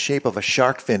was in the shape of a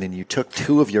shark fin and you took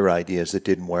two of your ideas that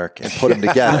didn't work and put them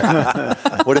together?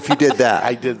 What if you did that?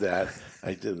 I did that.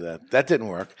 That didn't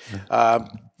work.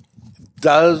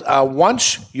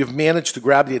 Once you've managed to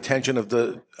grab the attention of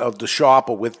the shop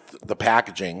or with the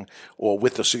packaging or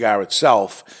with the cigar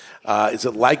itself, is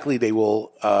it likely they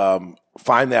will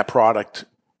find that product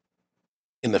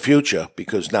in the future?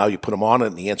 Because now you put them on it,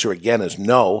 and the answer again is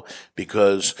no,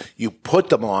 because you put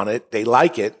them on it, they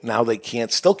like it, now they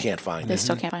still can't find it. They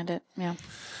still can't find it, yeah.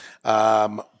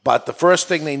 But the first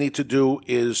thing they need to do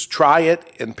is try it,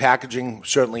 and packaging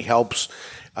certainly helps,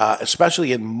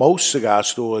 especially in most cigar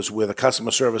stores where the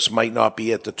customer service might not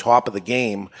be at the top of the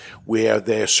game, where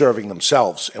they're serving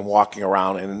themselves and walking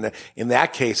around. And in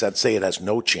that case, I'd say it has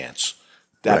no chance.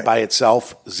 That by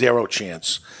itself, zero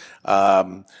chance.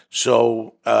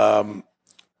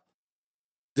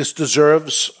 This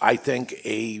deserves, I think,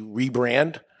 a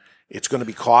rebrand. It's going to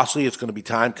be costly. It's going to be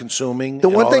time consuming. The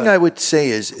one thing I would say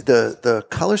is the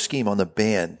color scheme on the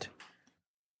band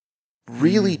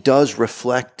really does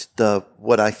reflect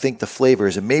what I think the flavor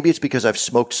is. And maybe it's because I've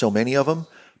smoked so many of them,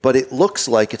 but it looks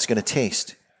like it's going to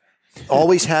taste.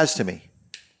 Always has to me.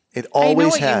 It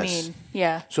always has. I know what you mean.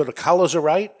 Yeah. So the colors are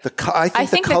right? I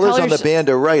think the colors on the band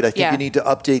are right. I think you need to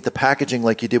update the packaging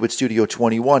like you did with Studio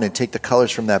 21 and take the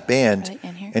colors from that band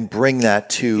and bring that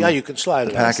to you can slide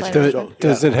the it packaging.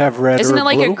 Does it have red Isn't or it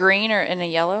like blue? a green or in a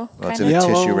yellow? It's in a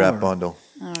tissue wrap bundle.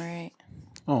 All right.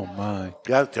 Oh my!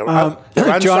 Yeah, they're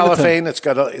on cellophane. It's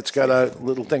got a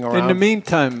little thing around. In the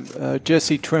meantime,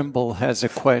 Jesse Trimble has a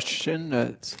question.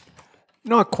 It's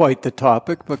not quite the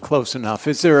topic, but close enough.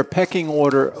 Is there a pecking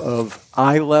order of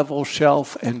eye level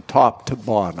shelf and top to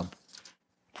bottom?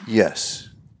 Yes,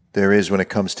 there is when it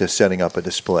comes to setting up a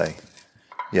display.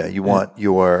 Yeah, you want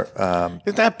your...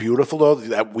 Isn't that beautiful, though?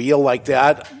 That wheel like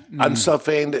that,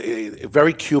 uncellophane,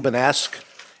 very Cuban-esque.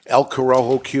 El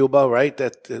Corojo, Cuba, right?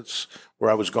 That's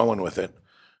where I was going with it.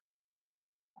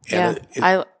 And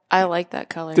I like that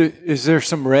color. Is there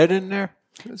some red in there?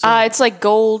 It's like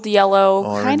gold, yellow,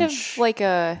 Orange. kind of like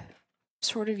a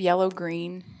sort of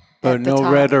yellow-green. But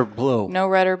no red or blue? No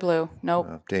red or blue.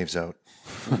 Nope. Dave's out.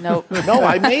 Nope. No,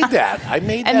 I made that.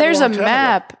 And there's a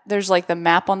map. There's like the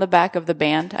map on the back of the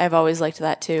band. I've always liked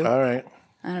that too. All right.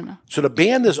 I don't know. So the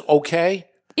band is okay?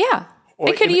 Yeah.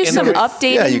 It could use some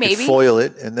updating, yeah, you maybe. could foil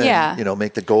it and then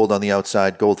make the gold on the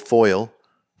outside gold foil.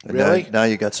 And really? Now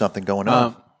you got something going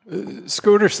on.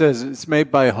 Scooter says it's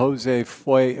made by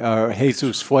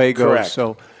Jesus Fuego. Correct.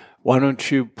 So why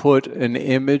don't you put an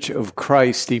image of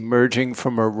Christ emerging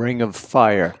from a ring of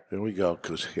fire? There we go.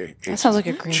 Because that sounds like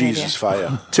a great Jesus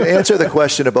fire. To answer the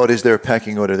question about is there a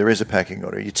pecking order, there is a pecking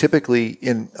order. You typically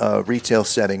in a retail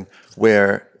setting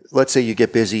where, let's say you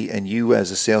get busy and you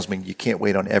as a salesman, you can't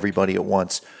wait on everybody at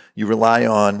once. You rely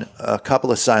on a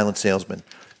couple of silent salesmen.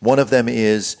 One of them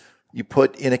is you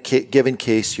put in a given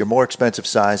case, your more expensive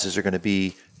sizes are going to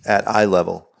be at eye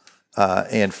level.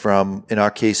 And in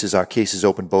our cases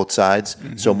open both sides.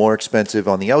 Mm-hmm. So more expensive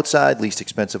on the outside, least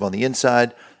expensive on the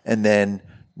inside. And then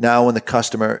now when the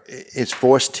customer is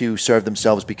forced to serve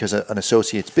themselves because an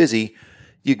associate's busy,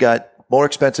 you got more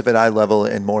expensive at eye level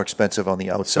and more expensive on the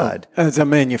outside. So as a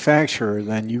manufacturer,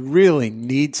 then you really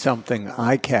need something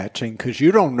eye-catching because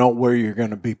you don't know where you're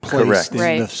going to be placed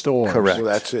in the store. Correct. So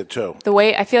that's it too. The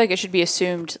way I feel like it should be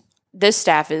assumed, this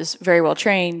staff is very well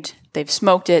trained. They've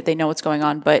smoked it. They know what's going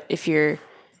on. But if you're,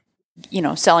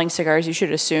 selling cigars, you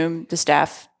should assume the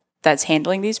staff that's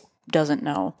handling these doesn't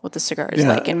know what the cigar is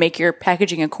like and make your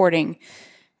packaging according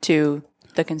to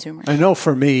the consumer. I know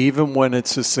for me, even when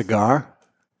it's a cigar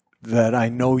that I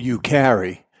know you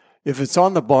carry, if it's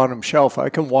on the bottom shelf, I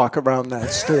can walk around that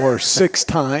store 6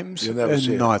 times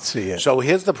and not see it. So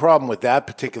here's the problem with that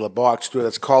particular box, too.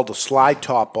 That's called a slide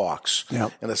top box.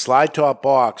 Yep. And a slide top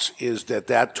box is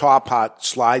that top part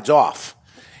slides off.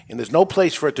 And there's no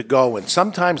place for it to go. And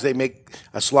sometimes they make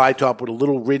a slide top with a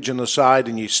little ridge on the side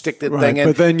and you stick the thing in.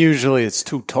 But then usually it's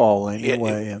too tall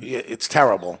anyway. It's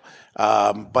terrible.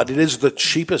 But it is the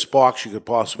cheapest box you could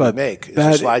possibly make. It's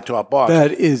a slide top box.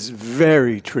 That is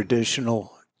very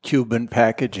traditional Cuban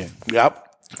packaging. Yep.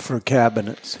 For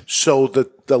cabinets. So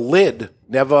the lid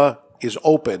never is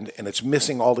opened and it's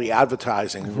missing all the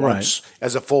advertising. Once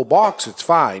as a full box, it's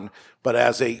fine. But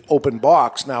as a open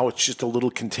box, now it's just a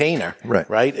little container.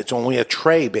 Right? It's only a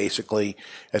tray basically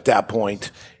at that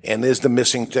point. And there's the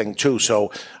missing thing too.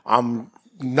 So I'm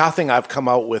nothing I've come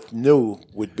out with new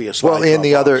would be a slide. Well, and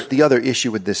the other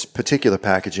issue with this particular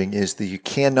packaging is that you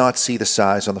cannot see the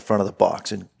size on the front of the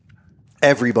box, and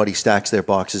everybody stacks their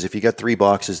boxes. If you got 3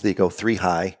 boxes, they go 3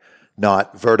 high,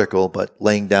 not vertical, but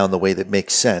laying down the way that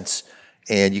makes sense.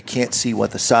 And you can't see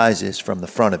what the size is from the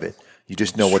front of it. You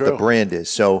just know what the brand is.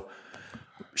 So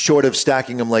short of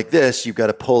stacking them like this, you've got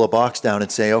to pull a box down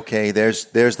and say, okay, there's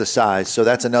the size. So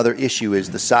that's another issue,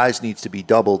 is the size needs to be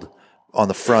doubled on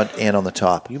the front and on the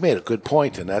top. You made a good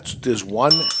point, and there's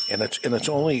one, and it's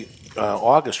only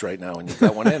August right now, and you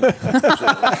got one in.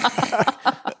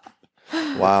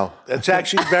 Wow, that's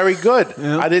actually very good.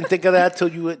 Yeah. I didn't think of that till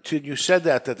you said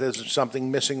that there's something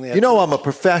missing there. You know, I'm a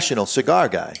professional cigar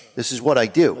guy. This is what I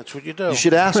do. That's what you do. You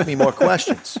should ask me more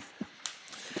questions.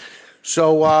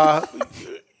 So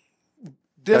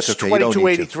this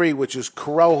 2283, which is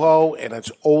Corojo, and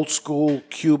it's old school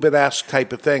Cuban-esque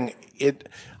type of thing.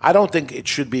 I don't think it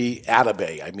should be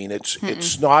Atabey. I mean,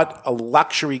 it's not a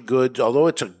luxury good, although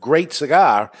it's a great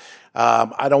cigar.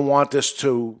 I don't want this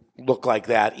to look like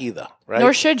that either, right?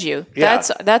 Nor should you. Yeah.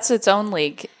 That's its own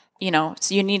league. You know,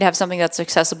 so you need to have something that's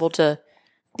accessible to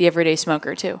the everyday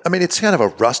smoker too. I mean, it's kind of a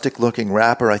rustic looking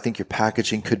wrapper. I think your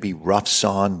packaging could be rough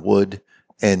sawn wood,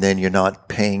 and then you're not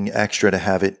paying extra to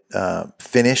have it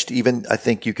finished. Even I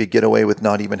think you could get away with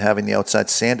not even having the outside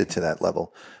sanded to that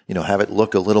level. You know, have it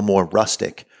look a little more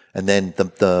rustic, and then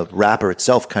the wrapper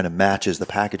itself kind of matches the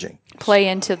packaging. Play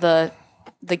into the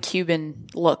Cuban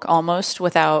look almost,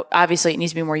 without, obviously it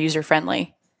needs to be more user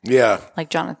friendly. Yeah. Like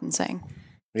Jonathan's saying.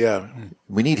 Yeah.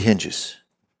 We need hinges.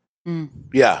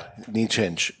 Yeah. Needs a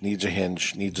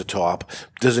hinge, needs a top.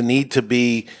 Does it need to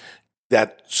be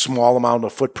that small amount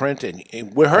of footprint?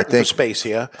 And we're hurting for space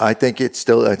here. I think it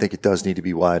does need to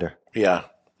be wider. Yeah.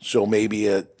 So maybe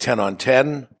a 10 on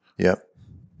 10. Yep.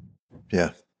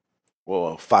 Yeah.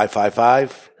 Well,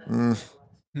 5.55.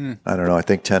 I don't know. I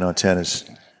think 10 on 10 is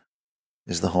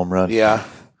the home run. Yeah.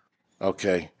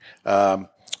 Okay. All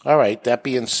right. That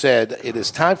being said, it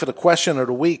is time for the question of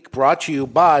the week, brought to you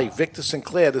by Victor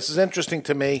Sinclair. This is interesting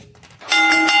to me.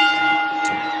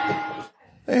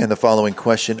 And the following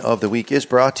question of the week is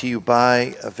brought to you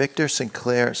by Victor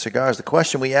Sinclair Cigars. The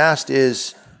question we asked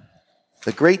is,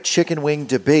 the great chicken wing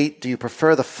debate, do you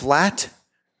prefer the flat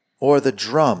or the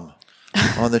drum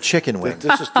on the chicken wing?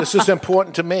 This is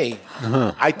important to me.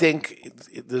 I think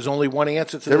there's only one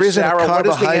answer to this. There isn't Sarah, a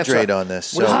carbohydrate on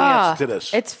this. What is the answer to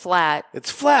this? It's flat.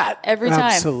 It's flat. Every time.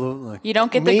 Absolutely. You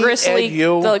don't get the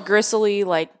gristly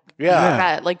like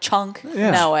chunk.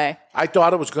 Yeah. No way. I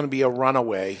thought it was going to be a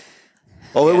runaway.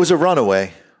 Oh, it was a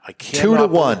runaway. I can't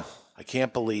 2-1. I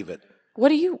can't believe it. What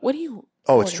do you?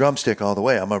 Oh, it's drumstick all the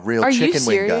way. I'm a real Are chicken you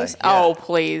wing guy. serious? Oh,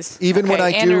 please. Even when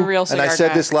I and do, a real and I cigar said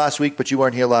guy. this last week, but you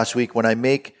weren't here last week, when I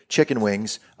make chicken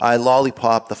wings, I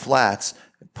lollipop the flats,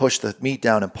 push the meat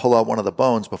down, and pull out one of the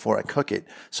bones before I cook it.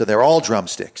 So they're all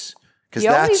drumsticks, because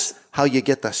that's how you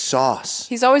get the sauce.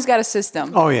 He's always got a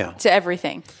system. Oh, yeah. To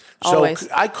everything. Always. So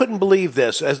I couldn't believe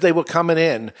this as they were coming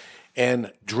in,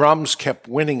 and drums kept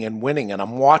winning and winning, and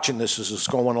I'm watching this as it's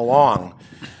going along.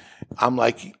 I'm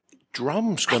like,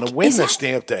 drum's going to win this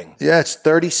damn thing. Yeah, it's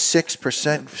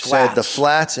 36% said the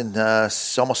flats, and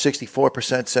almost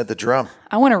 64% said the drum.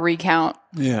 I want to recount.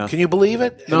 Yeah. Can you believe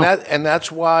it? No. And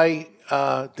that's why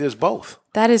there's both.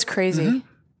 That is crazy. Mm-hmm.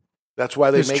 That's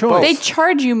why they There's make choice. both. They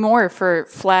charge you more for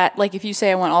flat. Like if you say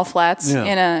I want all flats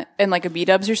in like a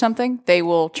B-dubs or something, they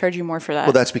will charge you more for that.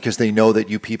 Well, that's because they know that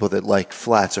you people that like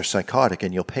flats are psychotic,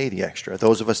 and you'll pay the extra.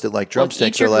 Those of us that like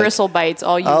drumsticks eat your are like, gristle bites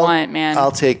all you want, man.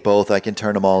 I'll take both. I can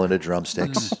turn them all into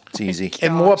drumsticks. It's easy.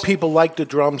 And more people like the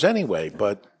drums anyway,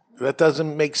 but that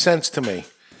doesn't make sense to me.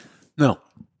 No.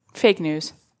 Fake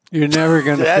news. You're never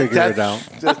going to figure it out.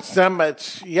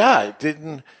 It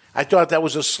didn't. I thought that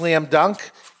was a slam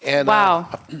dunk. And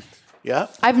wow. Yeah.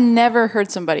 I've never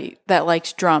heard somebody that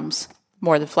likes drums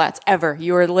more than flats ever.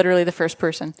 You are literally the first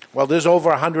person. Well, there's over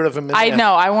 100 of them in I there.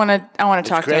 know. I want to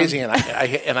talk to them. It's crazy,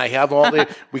 and I have all their.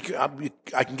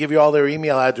 I can give you all their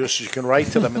email addresses. You can write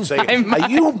to them and say, "Are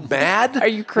you mad? Are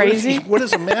you crazy? What is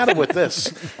the matter with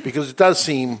this?" Because it does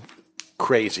seem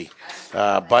crazy,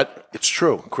 but it's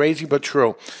true. Crazy, but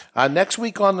true. Next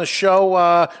week on the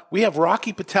show, we have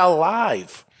Rocky Patel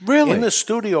live. Really? In the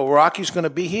studio. Rocky's going to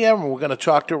be here, and we're going to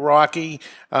talk to Rocky,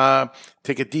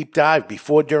 take a deep dive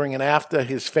before, during, and after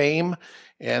his fame,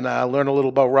 and learn a little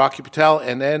about Rocky Patel.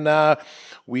 And then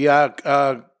we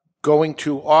are going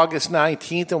to August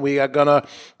 19th, and we are going to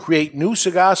create new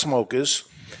cigar smokers,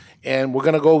 and we're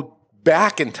going to go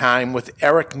back in time with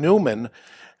Eric Newman.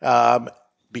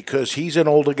 because he's an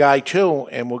older guy too,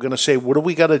 and we're going to say, what do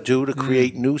we got to do to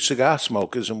create new cigar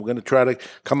smokers? And we're going to try to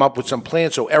come up with some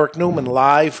plans. So Eric Newman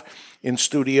live in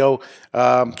studio.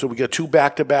 So we got 2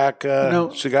 back-to-back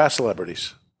cigar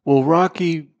celebrities. Will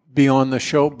Rocky be on the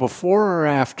show before or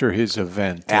after his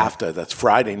event? After. That's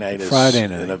Friday night.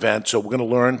 An event. So we're going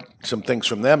to learn some things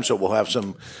from them. So we'll have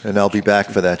some. And I'll be back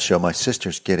for that show. My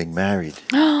sister's getting married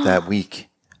that week.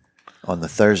 On the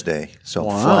Thursday. So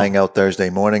I'm flying out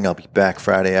Thursday morning. I'll be back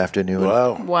Friday afternoon.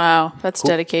 Wow. That's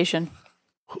dedication.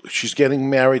 She's getting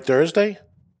married Thursday?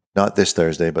 Not this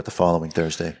Thursday, but the following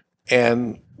Thursday.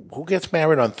 And who gets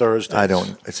married on Thursday? I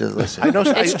don't. Listen. I know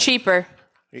it's cheaper.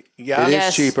 Yeah, it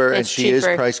is cheaper, and she is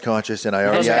price conscious. And I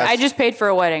already asked. I just paid for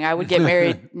a wedding. I would get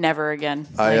married never again.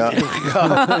 I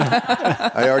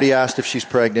already asked if she's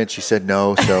pregnant. She said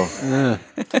no. So,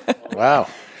 wow.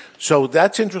 So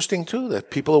that's interesting, too,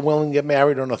 that people are willing to get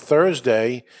married on a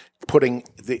Thursday, putting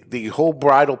the whole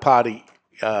bridal party,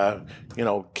 can't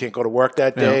go to work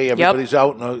that day. Yeah. Everybody's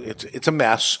out. No, it's a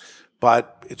mess,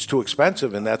 but it's too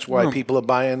expensive, and that's why people are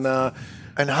buying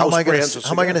and how am I going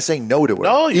to say no to her?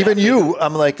 No, even you.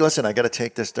 I'm like, listen, I got to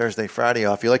take this Thursday, Friday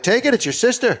off. You're like, take it. It's your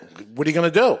sister. What are you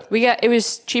going to do? It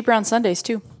was cheaper on Sundays,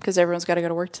 too, because everyone's got to go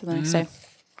to work till the next day.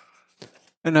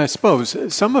 And I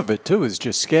suppose some of it, too, is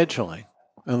just scheduling.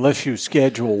 Unless you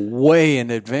schedule way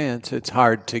in advance, it's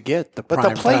hard to get the prime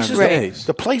time days.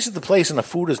 The place is the place, and the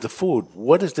food is the food.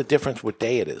 What is the difference what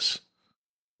day it is?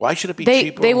 Why should it be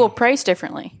cheaper? They will price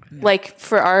differently. Like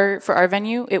for our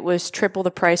venue, it was triple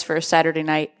the price for a Saturday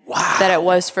night that it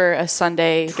was for a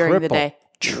Sunday during the day.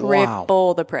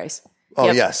 Triple the price.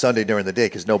 Oh yeah, Sunday during the day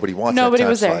because nobody wants. Nobody that time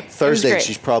was there. slot. Thursday,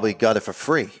 she's probably got it for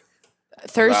free.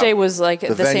 Thursday was like the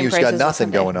same price. The venue's got nothing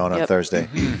going on Thursday.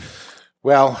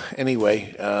 Well,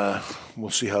 anyway, we'll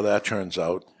see how that turns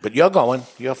out. But you're going.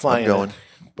 You're flying. I'm going.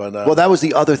 But well, that was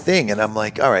the other thing, and I'm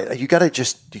like, all right, you got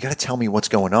to tell me what's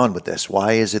going on with this.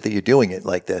 Why is it that you're doing it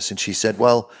like this? And she said,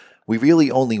 well, we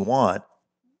really only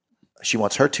she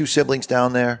wants her 2 siblings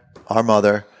down there, our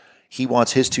mother. He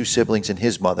wants his 2 siblings and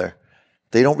his mother.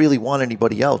 They don't really want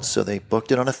anybody else, so they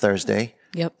booked it on a Thursday.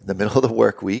 Yep. In the middle of the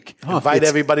work week. Invite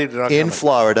everybody to in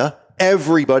Florida.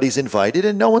 Everybody's invited,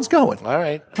 and no one's going. All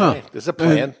right. There's a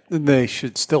plan. They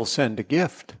should still send a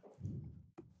gift.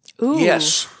 Ooh.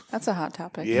 Yes. That's a hot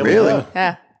topic. Yeah, really?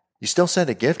 Yeah. You still send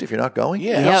a gift if you're not going?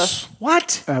 Yes.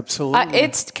 What? Absolutely.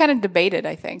 It's kind of debated,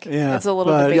 I think. Yeah. It's a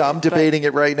little debated. Yeah, I'm debating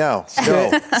it right now.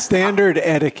 No. Standard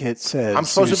etiquette says I'm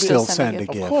supposed to still send a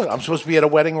gift. Of course. I'm supposed to be at a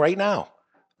wedding right now.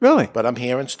 Really? But I'm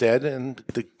here instead, and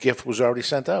the gift was already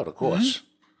sent out, of course. Mm-hmm.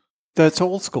 That's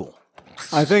old school.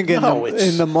 I think in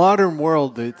the modern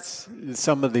world, it's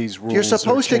some of these rules. You're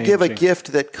supposed to give a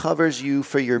gift that covers you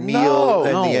for your meal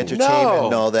and the entertainment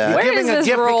and all that. You're Where giving is a this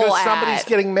gift rule because at? somebody's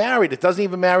getting married. It doesn't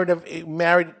even matter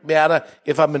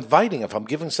if I'm inviting. If I'm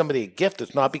giving somebody a gift,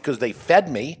 it's not because they fed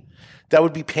me. That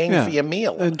would be paying for your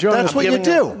meal. And Jonathan, that's what you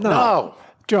do. No.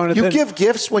 Jonathan, you give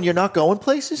gifts when you're not going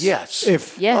places? Yes.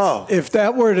 If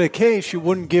that were the case, you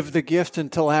wouldn't give the gift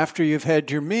until after you've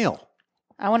had your meal.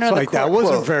 I want to know that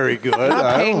wasn't very good. You're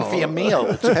not paying for your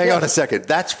meal. Hang on a second.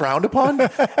 That's frowned upon?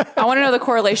 I want to know the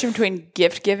correlation between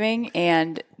gift giving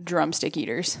and drumstick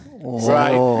eaters.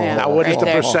 Right. Yeah, now, what is the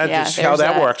there. percentage? Yeah, how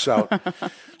that that works out.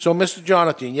 So, Mr.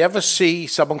 Jonathan, you ever see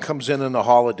someone comes in the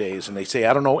holidays and they say,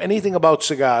 I don't know anything about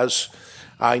cigars.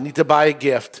 I need to buy a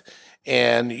gift.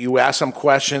 And you ask them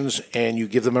questions and you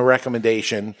give them a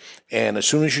recommendation. And as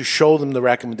soon as you show them the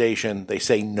recommendation, they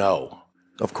say no.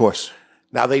 Of course.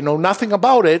 Now, they know nothing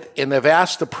about it, and they've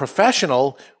asked a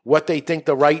professional what they think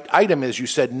the right item is. You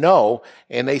said no,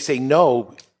 and they say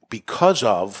no because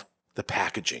of the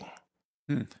packaging.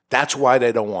 That's why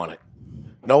they don't want it.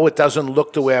 No, it doesn't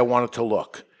look the way I want it to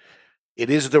look. It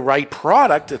is the right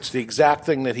product. It's the exact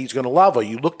thing that he's going to love. Or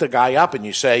you look the guy up and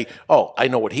you say, oh, I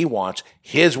know what he wants.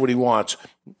 Here's what he wants.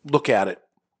 Look at it.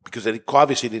 Because it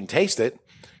obviously didn't taste it.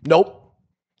 Nope.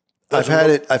 I've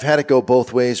had it go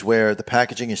both ways where the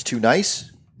packaging is too nice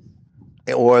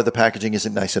or the packaging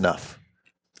isn't nice enough.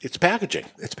 It's packaging.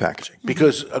 It's packaging.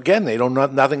 Because, again, they don't know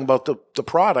nothing about the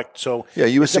product. So yeah,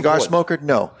 you a cigar smoker?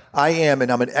 No. I am, and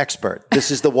I'm an expert.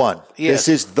 This is the one. Yes. This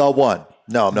is the one.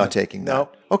 No, I'm not taking that. No.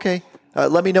 Okay.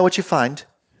 Let me know what you find.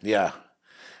 Yeah.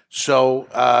 So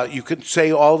you could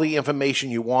say all the information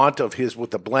you want of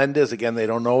what the blend is. Again, they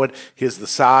don't know it. Here's the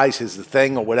size. Here's the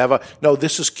thing or whatever. No,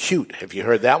 this is cute. Have you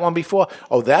heard that one before?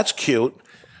 Oh, that's cute.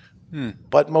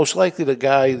 But most likely the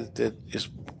guy that is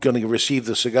going to receive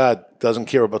the cigar doesn't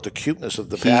care about the cuteness of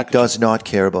the packaging. He does not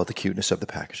care about the cuteness of the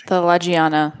packaging. The La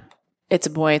Giana, it's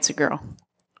a boy, it's a girl.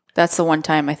 That's the one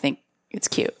time I think it's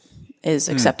cute, is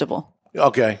acceptable.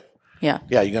 Okay. Yeah.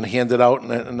 Yeah, you're going to hand it out,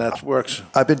 and that works.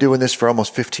 I've been doing this for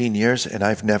almost 15 years, and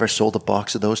I've never sold a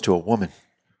box of those to a woman.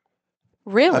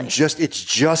 Really? It's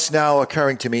just now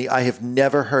occurring to me. I have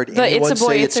never heard anyone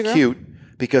say it's cute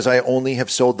because I only have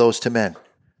sold those to men.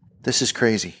 This is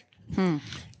crazy.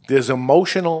 There's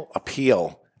emotional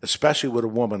appeal, especially with a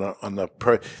woman on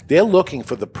they're looking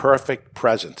for the perfect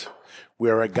present.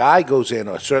 Where a guy goes in,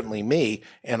 or certainly me,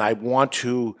 and I want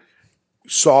to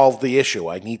solve the issue.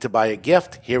 I need to buy a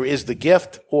gift. Here is the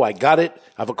gift. Oh, I got it.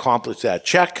 I've accomplished that.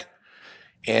 Check.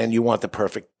 And you want the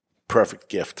perfect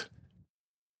gift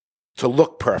to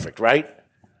look perfect, right?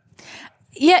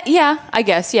 Yeah, I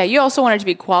guess. Yeah, you also want it to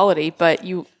be quality, but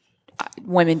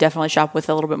women definitely shop with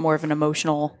a little bit more of an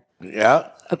emotional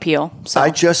appeal. So I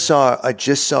just saw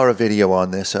a video on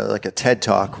this, like a TED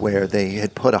Talk, where they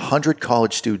had put 100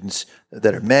 college students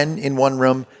that are men in one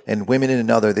room and women in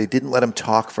another. They didn't let them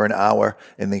talk for an hour,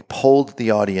 and they polled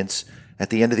the audience at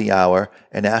the end of the hour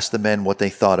and asked the men what they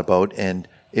thought about, and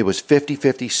it was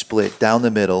 50-50 split down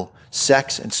the middle,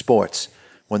 sex and sports.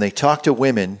 When they talked to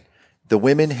women, the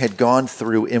women had gone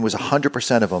through, and it was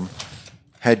 100% of them,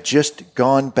 had just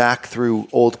gone back through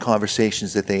old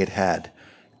conversations that they had had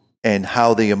and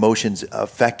how the emotions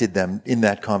affected them in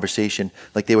that conversation,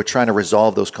 like they were trying to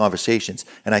resolve those conversations.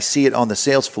 And I see it on the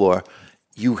sales floor.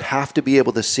 You have to be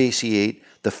able to satiate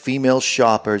the female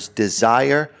shopper's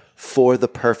desire for the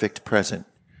perfect present.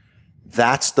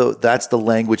 That's the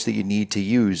language that you need to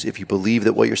use if you believe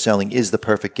that what you're selling is the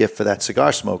perfect gift for that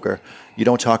cigar smoker. You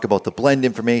don't talk about the blend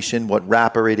information, what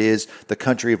wrapper it is, the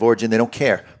country of origin. They don't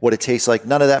care what it tastes like.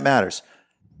 None of that matters.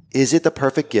 Is it the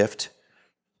perfect gift?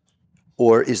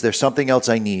 Or is there something else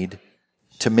I need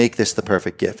to make this the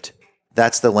perfect gift?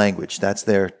 That's the language. That's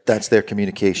their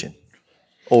communication,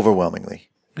 overwhelmingly.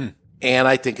 And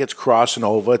I think it's crossing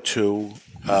over to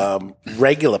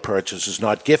regular purchases,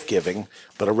 not gift giving,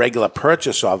 but a regular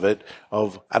purchase of it.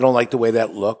 I don't like the way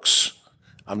that looks.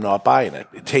 I'm not buying it.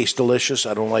 It tastes delicious.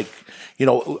 I don't like,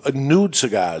 nude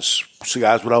cigars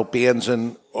without bands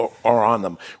or on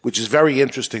them, which is very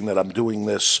interesting that I'm doing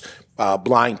this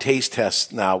blind taste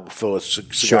test now for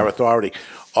Cigar Authority.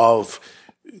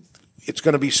 It's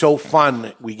going to be so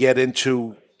fun. We get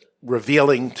into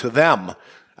revealing to them,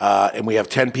 and we have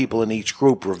 10 people in each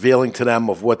group revealing to them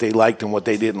of what they liked and what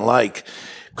they didn't like,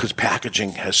 because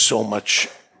packaging has so much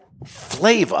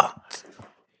flavor.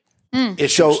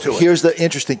 So here's the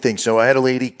interesting thing. So I had a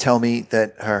lady tell me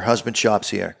that her husband shops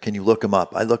here. Can you look him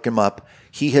up? I look him up.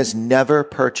 He has never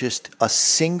purchased a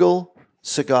single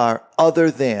cigar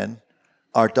other than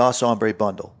our Dos Hombre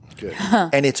bundle. Good.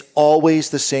 And it's always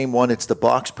the same one. It's the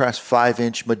box press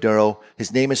 5-inch Maduro.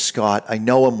 His name is Scott. I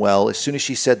know him well. As soon as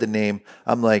she said the name,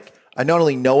 I'm like, I not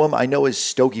only know him, I know his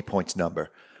Stogie Points number.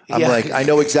 I'm like, I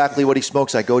know exactly what he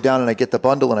smokes. I go down and I get the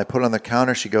bundle and I put it on the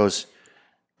counter. She goes,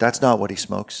 that's not what he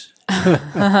smokes.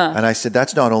 And I said,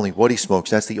 that's not only what he smokes,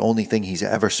 that's the only thing he's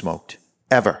ever smoked.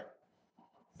 Ever.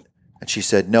 And she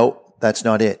said, no, that's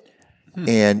not it.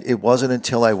 And it wasn't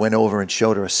until I went over and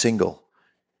showed her a single,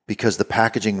 because the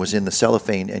packaging was in the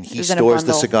cellophane and he stores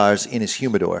the cigars in his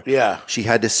humidor. Yeah. She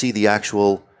had to see the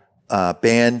actual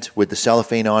band with the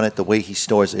cellophane on it, the way he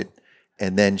stores it,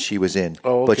 and then she was in.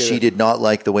 Oh, okay. But she did not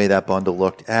like the way that bundle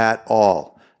looked at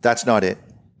all. That's not it.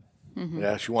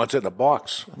 Yeah, she wants it in a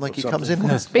box. I'm like, he comes in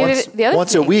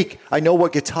once a week. I know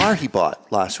what guitar he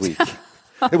bought last week.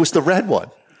 It was the red one.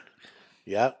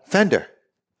 Yeah. Fender.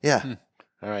 Yeah.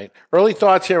 All right. Early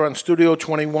thoughts here on Studio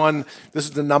 21. This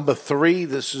is the number 3.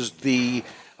 This is the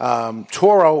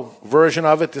Toro version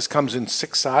of it. This comes in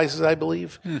 6 sizes, I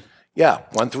believe. Yeah,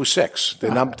 1 through 6.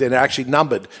 They're actually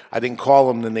numbered. I didn't call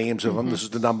them the names of them. This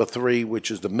is the number 3, which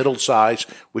is the middle size,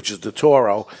 which is the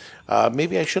Toro.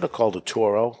 Maybe I should have called it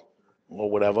Toro or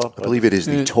whatever. I believe it is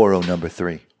the Toro number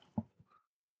 3.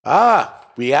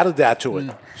 We added that to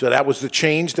it. So that was the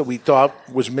change that we thought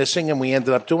was missing, and we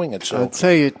ended up doing it. So I'd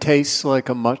say it tastes like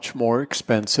a much more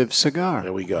expensive cigar.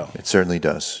 There we go. It certainly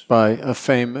does. By a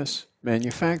famous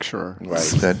manufacturer. Right.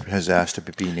 That has asked to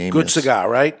be named. Good cigar,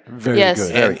 right? Very good.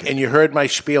 Very good. And you heard my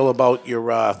spiel about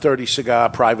your 30 cigar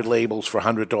private labels for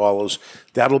 $100.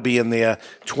 That'll be in there.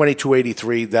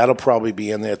 $22.83. That'll probably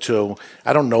be in there too.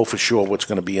 I don't know for sure what's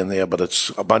going to be in there, but it's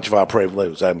a bunch of our private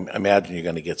labels. I imagine you're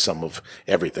going to get some of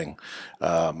everything.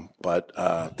 But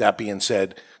that being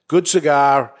said, good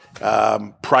cigar,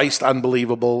 priced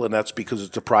unbelievable, and that's because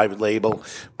it's a private label.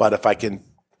 But if I can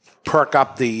perk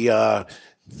up the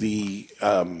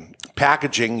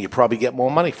packaging, you probably get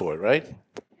more money for it, right?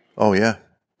 Oh, yeah.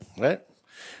 Right?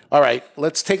 All right,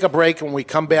 let's take a break. When we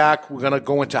come back, we're going to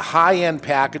go into high-end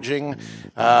packaging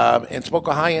and smoke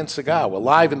a high-end cigar. We're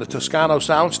live in the Toscano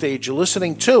soundstage. You're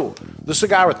listening to The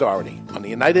Cigar Authority on the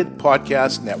United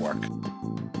Podcast Network.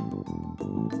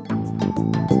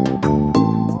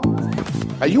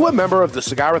 Are you a member of the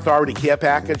Cigar Authority Care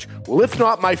Package? Well, if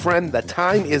not, my friend, the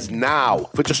time is now.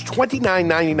 For just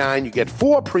 $29.99, you get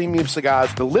 4 premium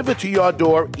cigars delivered to your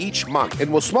door each month.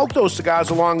 And we'll smoke those cigars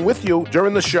along with you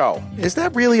during the show. Is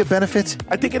that really a benefit?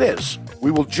 I think it is. We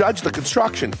will judge the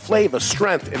construction, flavor,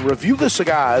 strength, and review the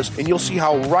cigars, and you'll see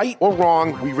how right or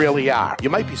wrong we really are. You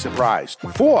might be surprised.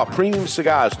 4 premium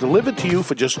cigars delivered to you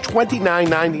for just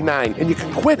 $29.99, and you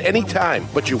can quit anytime,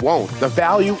 but you won't. The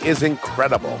value is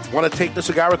incredible. Want to take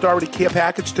the Cigar Authority Care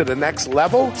Package to the next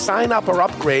level? Sign up or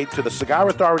upgrade to the Cigar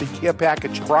Authority Care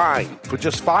Package Prime. For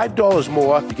just $5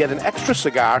 more, you get an extra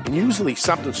cigar and usually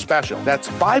something special. That's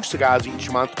 5 cigars each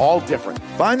month, all different.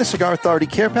 Find the Cigar Authority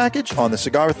Care Package on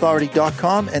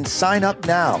thecigarauthority.com and sign up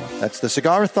now. That's the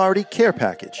Cigar Authority Care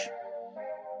Package.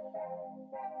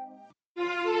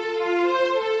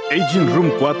 Aging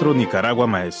Room 4 Nicaragua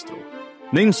Maestro.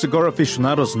 Named Cigar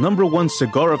Aficionado's #1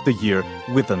 cigar of the year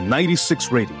with a 96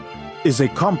 rating, is a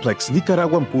complex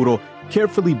Nicaraguan puro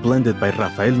carefully blended by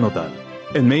Rafael Nodal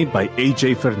and made by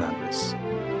A.J. Fernandez.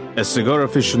 As Cigar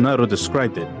Aficionado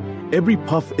described it, every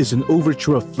puff is an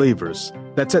overture of flavors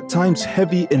that's at times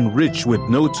heavy and rich with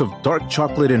notes of dark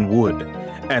chocolate and wood,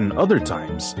 and other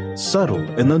times subtle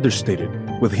and understated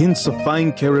with hints of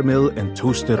fine caramel and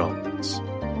toasted almonds.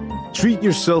 Treat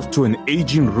yourself to an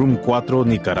Aging Room 4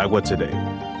 Nicaragua today.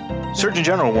 Surgeon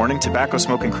General warning: tobacco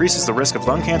smoke increases the risk of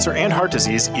lung cancer and heart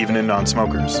disease even in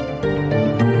non-smokers.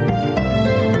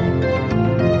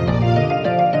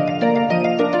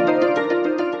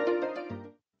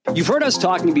 You've heard us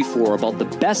talking before about the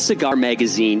best cigar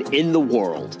magazine in the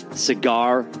world,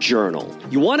 Cigar Journal.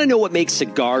 You want to know what makes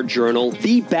Cigar Journal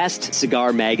the best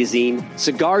cigar magazine?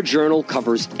 Cigar Journal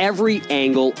covers every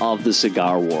angle of the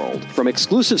cigar world, from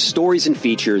exclusive stories and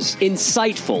features,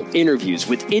 insightful interviews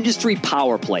with industry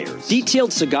power players,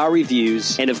 detailed cigar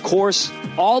reviews, and of course,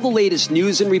 all the latest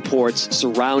news and reports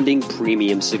surrounding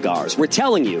premium cigars. We're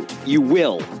telling you, you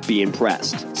will be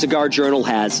impressed. Cigar Journal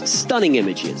has stunning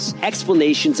images,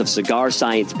 explanations of cigar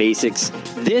science basics.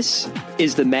 This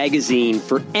is the magazine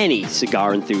for any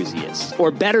cigar enthusiast,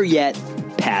 or better yet,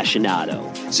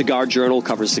 passionado. Cigar Journal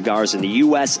covers cigars in the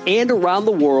U.S. and around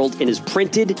the world and is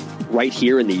printed right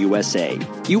here in the USA.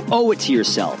 You owe it to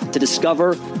yourself to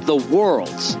discover the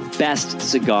world's best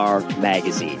cigar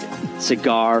magazine,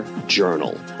 Cigar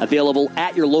Journal. Available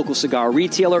at your local cigar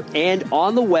retailer and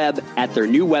on the web at their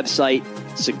new website,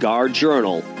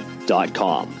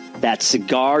 cigarjournal.com. That's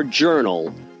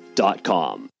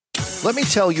cigarjournal.com. Let me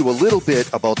tell you a little bit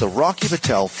about the Rocky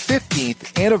Patel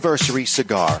 15th anniversary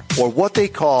cigar, or what they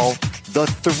call the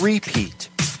three-peat.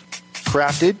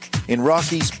 Crafted in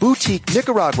Rocky's boutique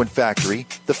Nicaraguan factory,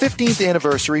 the 15th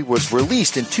anniversary was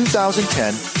released in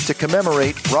 2010 to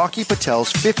commemorate Rocky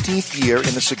Patel's 15th year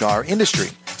in the cigar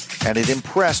industry, and it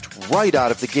impressed right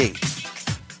out of the gate.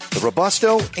 The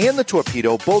Robusto and the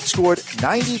Torpedo both scored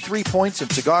 93 points in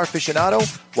Cigar Aficionado,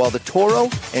 while the Toro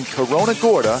and Corona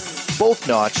Gorda both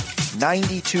notched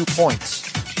 92 points.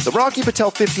 The Rocky Patel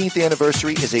 15th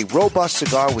anniversary is a robust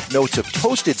cigar with notes of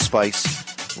toasted spice,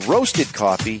 roasted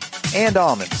coffee, and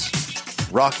almonds.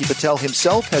 Rocky Patel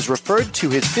himself has referred to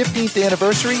his 15th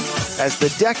anniversary as the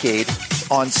decade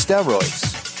on steroids.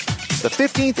 The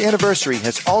 15th anniversary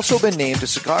has also been named to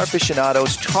Cigar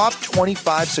Aficionado's top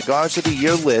 25 cigars of the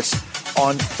year list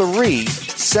on 3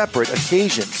 separate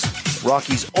occasions.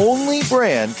 Rocky's only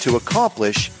brand to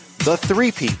accomplish the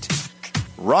three-peat.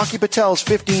 Rocky Patel's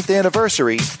 15th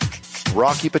anniversary,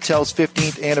 Rocky Patel's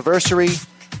 15th anniversary,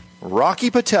 Rocky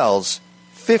Patel's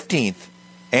 15th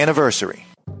anniversary.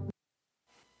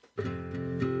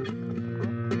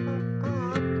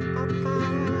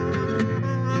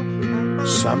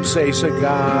 Some say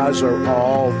cigars are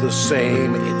all the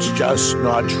same. It's just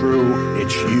not true.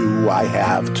 It's you I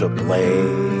have to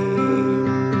blame.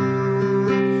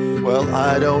 Well,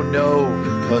 I don't know,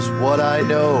 'cause what I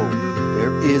know,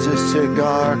 there is a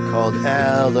cigar called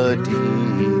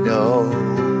Aladino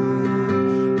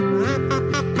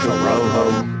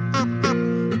Corojo.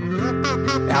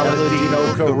 Aladino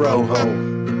Corojo.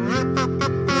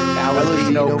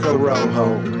 Aladino Corojo.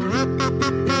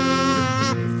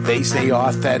 They say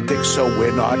authentic, so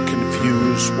we're not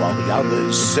confused, while the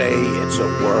others say it's a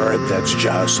word that's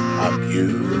just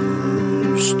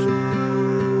abused.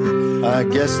 I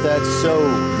guess that's so.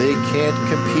 They can't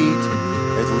compete.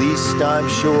 At least I'm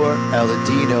sure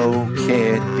Aladino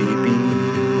can't be beat.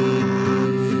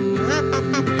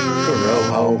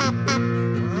 Corojo.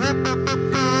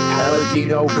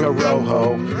 Aladino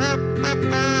Corojo.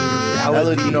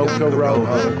 Aladino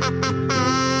Corojo.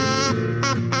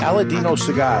 Aladino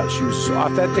Cigars uses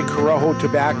authentic Corojo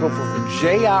tobacco from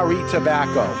JRE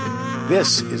Tobacco.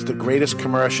 This is the greatest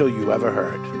commercial you ever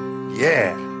heard.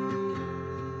 Yeah.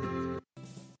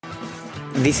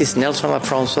 This is Nelson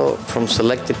Alfonso from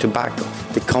Selected Tobacco,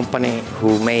 the company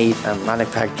who made and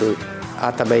manufactured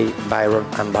Atabey, Byron,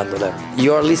 and Bandolero.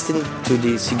 You are listening to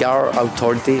the Cigar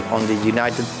Authority on the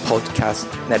United Podcast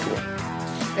Network.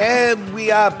 And we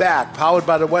are back, powered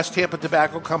by the West Tampa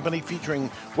Tobacco Company,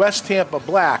 featuring West Tampa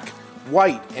Black,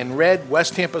 White, and Red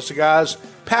West Tampa cigars,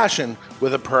 passion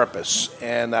with a purpose.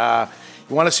 And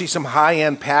you want to see some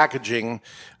high-end packaging.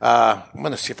 I'm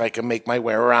going to see if I can make my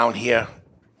way around here.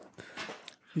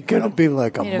 You're going to be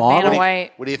like a Need a model. Vanna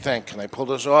White. What do you think? Can I pull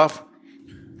this off?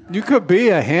 You could be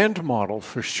a hand model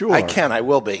for sure. I can. I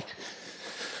will be.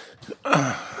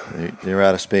 You're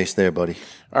out of space there, buddy.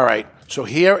 All right. So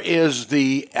here is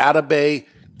the Atabey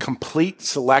Complete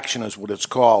Selection is what it's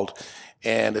called.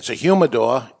 And it's a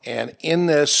humidor. And in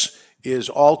this is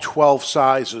all 12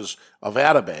 sizes of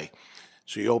Atabey.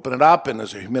 So you open it up, and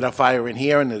there's a humidifier in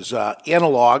here, and there's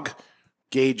analog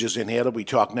gauges in here that we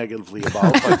talk negatively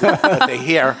about, but they're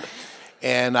here.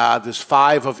 And there's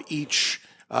 5 of each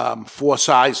 4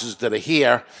 sizes that are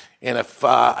here. And if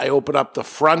I open up the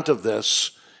front of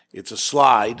this, it's a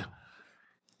slide.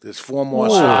 There's 4 more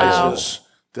sizes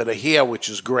that are here, which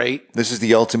is great. This is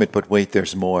the ultimate, but wait,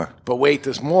 there's more. But wait,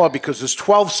 there's more because there's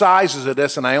 12 sizes of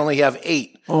this, and I only have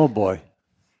 8. Oh, boy.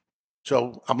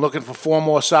 So I'm looking for 4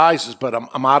 more sizes, but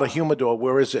I'm out of humidor.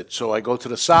 Where is it? So I go to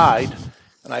the side,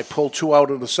 and I pull 2 out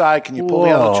of the side. Can you pull the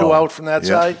other 2 out from that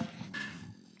side?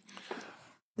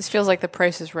 This feels like the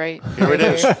Price is Right. Here it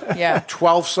is. Yeah.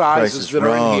 12 sizes that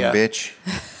are in here. Bitch.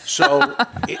 So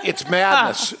it's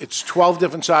madness. It's 12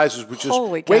 different sizes, which is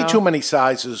Holy way cow. too many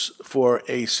sizes for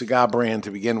a cigar brand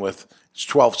to begin with. It's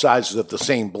 12 sizes of the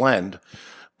same blend.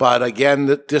 But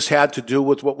again, this had to do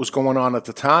with what was going on at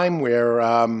the time where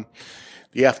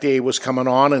the FDA was coming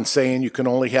on and saying you can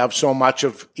only have so much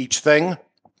of each thing.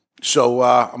 So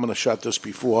I'm going to shut this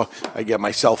before I get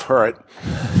myself hurt.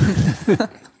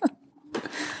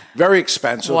 Very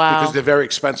expensive because they're very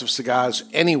expensive cigars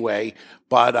anyway.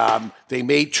 But they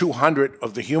made 200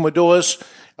 of the humidors.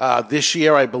 This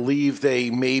year, I believe they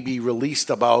maybe released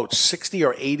about 60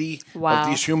 or 80 of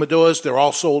these humidors. They're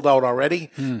all sold out already.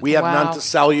 We have none to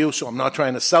sell you, so I'm not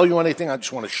trying to sell you anything. I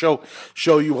just want to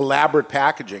show you elaborate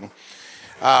packaging.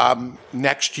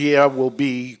 Next year will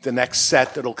be the next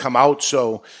set that'll come out.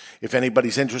 So if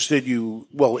anybody's interested,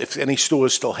 if any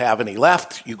stores still have any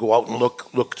left, you go out and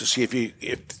look to see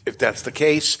if that's the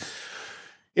case.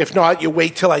 If not, you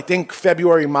wait till I think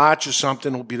February, March or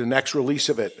something will be the next release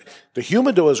of it. The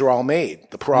humidors are all made.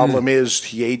 The problem is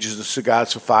he ages the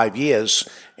cigars for 5 years,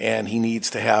 and he needs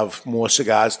to have more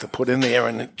cigars to put in there,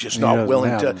 and just not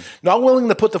willing to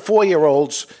put the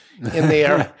 4-year-olds in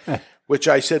there. Which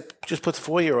I said, just put the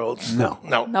 4-year-olds. No.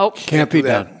 Nope. Can't be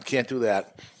done. Can't do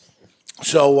that.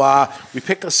 So we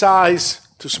picked a size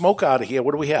to smoke out of here.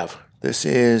 What do we have? This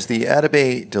is the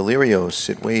Atabey Delirios.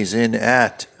 It weighs in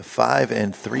at 5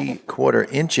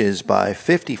 3/4 inches by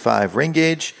 55 ring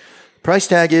gauge. Price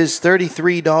tag is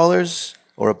 $33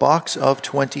 or a box of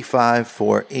 25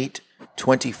 for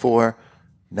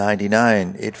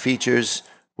 $824.99. It features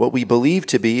what we believe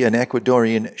to be an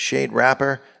Ecuadorian shade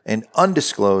wrapper, an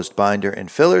undisclosed binder and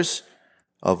fillers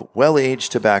of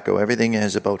well-aged tobacco. Everything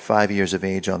has about 5 years of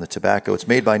age on the tobacco. It's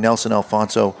made by Nelson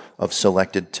Alfonso of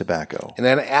Selected Tobacco. And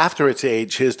then after its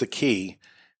age, here's the key.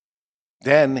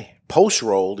 Then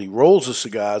post-rolled, he rolls the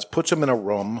cigars, puts them in a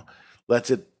room,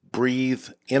 lets it breathe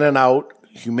in and out,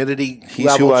 humidity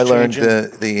He's who I learned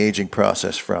the aging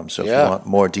process from. So if you want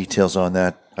more details on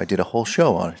that, I did a whole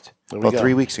show on it about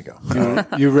 3 weeks ago.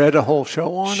 You read a whole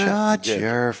show on it? Shut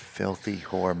your filthy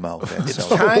whore mouth. It's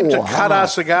time to cut our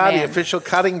cigar. The official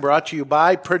cutting brought to you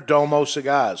by Perdomo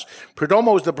Cigars.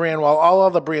 Perdomo is the brand. While all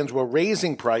other brands were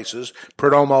raising prices,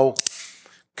 Perdomo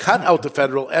cut out the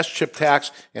federal S-chip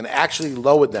tax and actually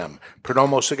lowered them.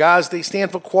 Perdomo Cigars, they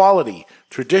stand for quality,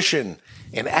 tradition,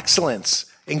 and excellence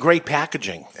in great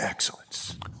packaging.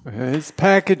 Excellence. His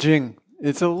packaging,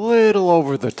 it's a little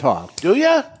over the top. Do you?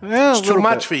 Yeah, it's too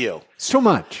much for you. It's too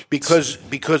much. Because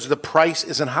the price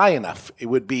isn't high enough. It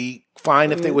would be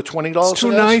fine if they were $20. It's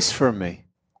too nice for me.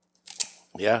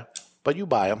 Yeah, but you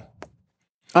buy them.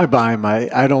 I buy them.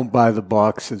 I don't buy the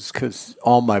boxes because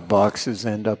all my boxes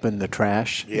end up in the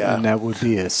trash. Yeah. And that would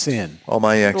be a sin. All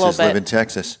my exes live in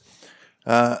Texas.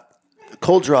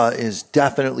 Cold draw is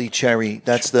definitely cherry.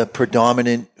 That's the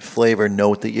predominant flavor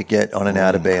note that you get on an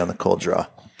Atabey on the cold draw.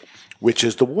 which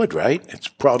is the wood, right? It's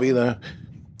probably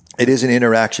It is an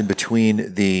interaction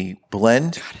between the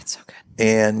blend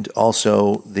and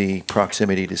also the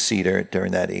proximity to cedar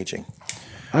during that aging.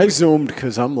 I zoomed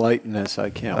because I'm lighting this. I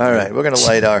can't. All right, we're going to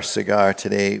light our cigar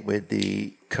today with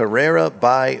the Carrera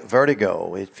by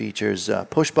Vertigo. It features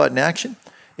push-button action,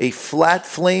 a flat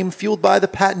flame fueled by the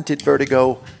patented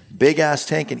Vertigo, big-ass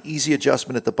tank, and easy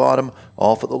adjustment at the bottom,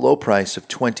 all for the low price of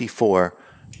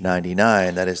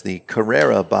 $24.99. That is the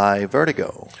Carrera by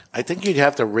Vertigo. I think you'd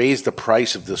have to raise the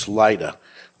price of this lighter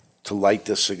to light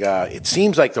this cigar. It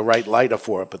seems like the right lighter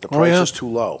for it, but the price is too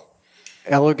low.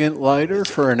 Elegant lighter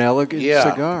for an elegant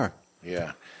cigar.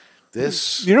 Yeah.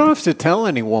 This. You don't have to tell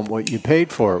anyone what you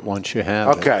paid for it once you have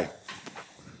it. Okay.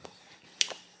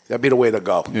 That'd be the way to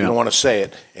go. Yeah. You don't want to say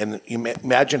it. And you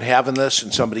imagine having this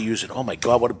and somebody use it. Oh, my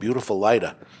God, what a beautiful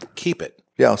lighter. Keep it.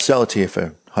 Yeah, I'll sell it to you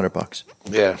for $100.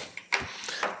 Yeah.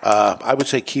 I would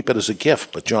say keep it as a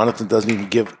gift, but Jonathan doesn't even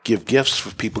give gifts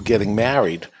for people getting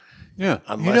married. Yeah,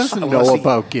 he doesn't know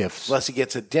about gifts. Unless he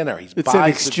gets a dinner. It's an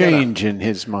exchange in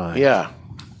his mind. Yeah.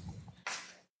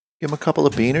 Give him a couple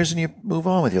of beaners and you move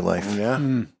on with your life. Yeah.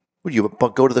 Would you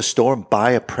go to the store and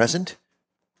buy a present?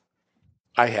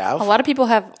 I have. A lot of people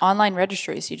have online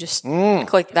registries. You just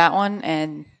click that one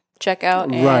and check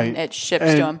out, and it ships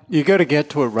to them. You got to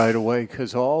get to it right away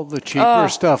because all the cheaper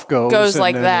stuff goes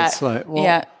like and that. It's like, well,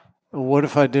 yeah. What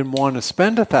if I didn't want to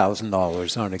spend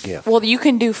 $1,000 on a gift? Well, you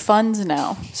can do funds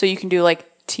now, so you can do like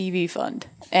TV fund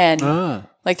and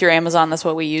like through Amazon. That's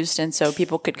what we used, and so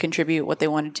people could contribute what they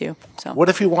wanted to. So, what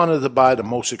if you wanted to buy the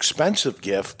most expensive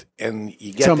gift and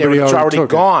you get Somebody there, it's already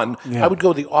gone? Yeah. I would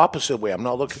go the opposite way. I'm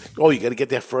not looking. Oh, you got to get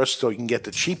there first so you can get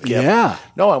the cheap gift. Yeah.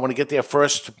 No, I want to get there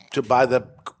first to buy the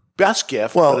best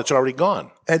gift, but it's already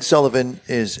gone. Ed Sullivan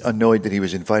is annoyed that he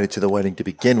was invited to the wedding to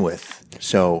begin with.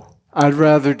 So I'd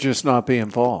rather just not be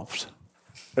involved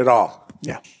at all.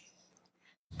 Yeah.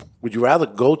 Would you rather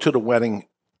go to the wedding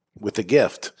with the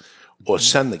gift or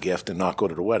send the gift and not go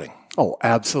to the wedding? Oh,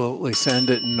 absolutely. Send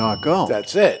it and not go.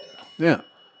 That's it. Yeah.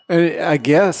 And I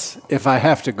guess if I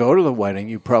have to go to the wedding,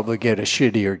 you probably get a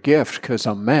shittier gift because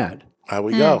I'm mad. How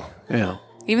we go. Yeah.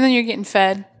 even though you're getting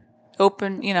fed,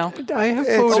 open, you know. I have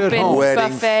food at home. Wedding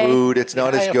buffet. food. It's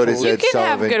not as good as You Ed can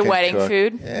Sullivan have good can wedding cook.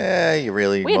 food. Yeah, you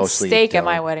really We had mostly steak at don't.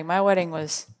 my wedding. My wedding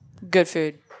was good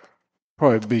food.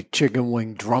 Probably be chicken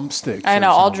wing drumsticks. I or know,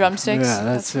 all something. drumsticks. Yeah,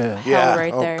 that's it. Hell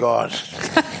right there. Oh, God.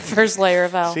 First layer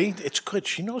of hell. See, it's good.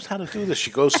 She knows how to do this. She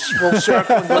goes full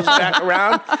circle and goes back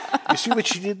around. You see what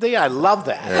she did there? I love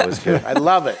that. That was good. I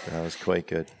love it. That was quite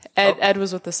good. Ed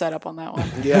was with the setup on that one.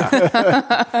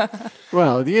 Yeah.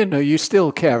 Well, you know, you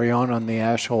still carry on the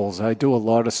ash holes. I do a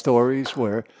lot of stories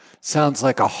where it sounds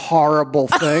like a horrible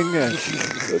thing, and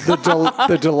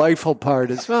the delightful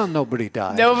part is, well, nobody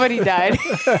died. Nobody died.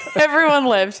 Everyone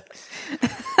lived.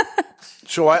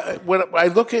 So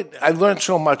I learned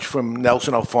so much from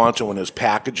Nelson Alfonso and his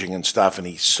packaging and stuff, and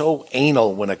he's so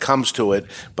anal when it comes to it.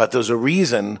 But there's a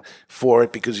reason for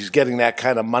it because he's getting that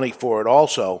kind of money for it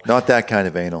also. Not that kind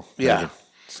of anal. Yeah.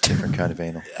 It's a different kind of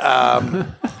anal.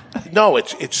 No,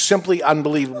 it's simply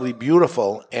unbelievably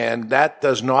beautiful, and that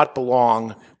does not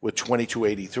belong with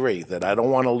 2283. That I don't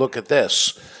want to look at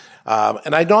this.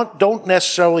 And I don't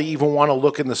necessarily even want to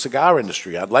look in the cigar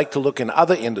industry. I'd like to look in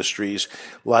other industries,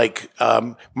 like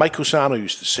Mike Cusano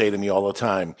used to say to me all the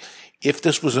time, if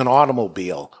this was an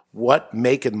automobile, what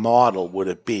make and model would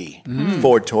it be?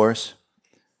 Ford Taurus.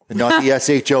 And not the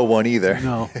SHO one either.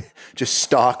 No. Just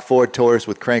stock Ford Taurus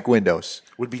with crank windows.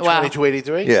 Would be Wow.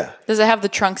 2283? Yeah. Does it have the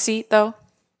trunk seat, though?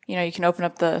 You know, you can open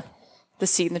up the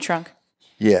seat in the trunk.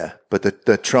 Yeah, but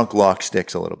the trunk lock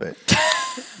sticks a little bit.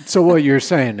 So what you're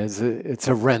saying is it's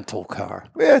a rental car.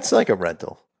 Yeah, it's like a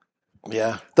rental.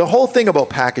 Yeah. The whole thing about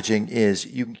packaging is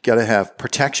you got to have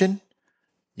protection.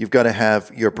 You've got to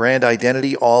have your brand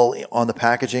identity all on the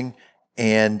packaging,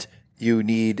 and you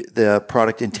need the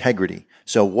product integrity.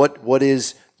 So what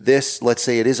is this? Let's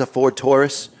say it is a Ford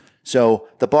Taurus. So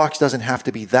the box doesn't have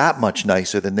to be that much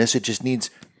nicer than this. It just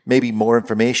needs maybe more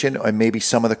information or maybe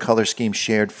some of the color scheme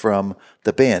shared from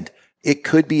the band. It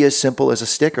could be as simple as a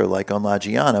sticker like on La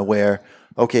Giana where,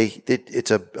 okay,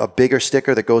 it's a bigger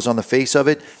sticker that goes on the face of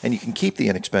it and you can keep the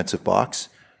inexpensive box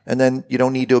and then you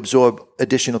don't need to absorb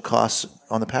additional costs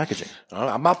on the packaging.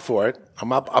 I'm up for it.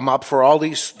 I'm up for all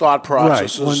these thought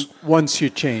processes. Right. Once you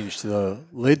change the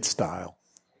lid style.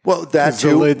 Well, that too.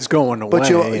 The lid's going away. But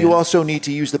you also need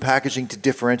to use the packaging to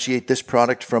differentiate this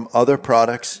product from other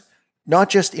products,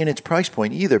 not just in its price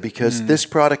point either, because this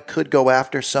product could go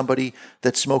after somebody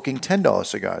that's smoking $10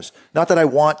 cigars. Not that I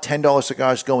want $10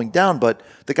 cigars going down, but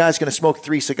the guy's going to smoke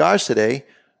 3 cigars today.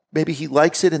 Maybe he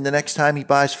likes it, and the next time he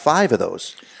buys 5 of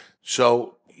those.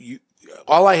 So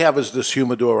all I have is this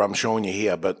humidor I'm showing you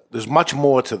here, but there's much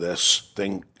more to this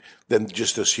thing than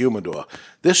just this humidor.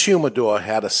 This humidor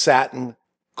had a satin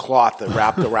cloth that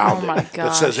wrapped around it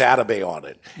that says Atabay on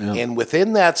it. Yeah. And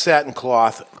within that satin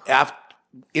cloth,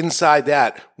 inside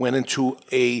that went into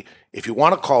if you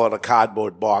want to call it a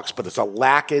cardboard box, but it's a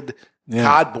lacquered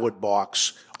cardboard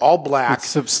box, all black. It's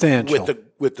substantial.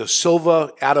 With the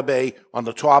silver Atabay on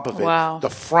the top of it. Wow. The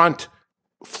front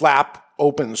flap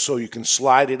opens so you can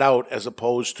slide it out as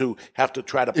opposed to have to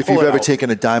try to pull it out. If you've ever taken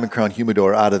a Diamond Crown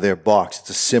humidor out of their box, it's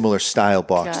a similar style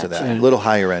box to that. A little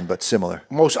higher end, but similar.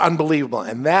 Most unbelievable.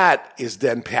 And that is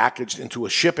then packaged into a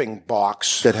shipping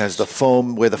box. That has the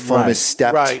foam, where the foam is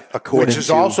stepped according which is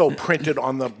also printed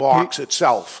on the box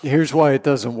itself. Here's why it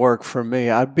doesn't work for me.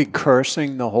 I'd be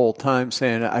cursing the whole time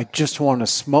saying, I just want to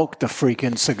smoke the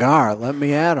freaking cigar. Let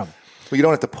me at them. Well, you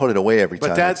don't have to put it away every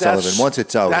time, Sullivan. Once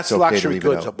it's out, it's okay to leave it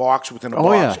out. That's luxury goods, a box within a box.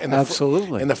 Oh, yeah,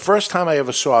 absolutely. And the first time I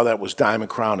ever saw that was Diamond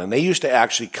Crown, and they used to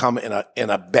actually come in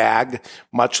a bag,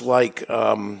 much like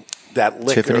that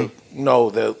liquor. Tiffany? No,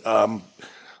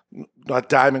 not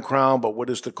Diamond Crown, but what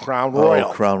is the Crown Royal?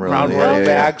 Oh, Crown Royal. Crown Royal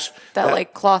bags. That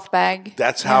like cloth bag.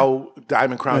 That's how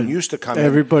Diamond Crown used to come in.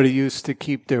 Everybody used to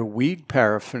keep their weed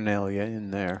paraphernalia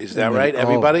in there. Is that right?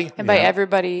 Everybody? And by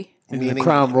everybody... In the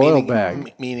Crown Royal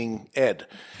bag. Meaning Ed.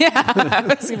 Yeah, I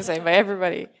was going to say by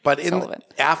everybody. But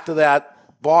after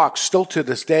that box, still to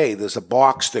this day, there's a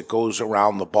box that goes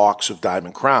around the box of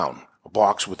Diamond Crown, a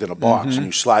box within a box, and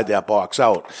you slide that box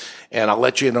out. And I'll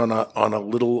let you in on a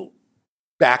little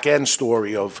back end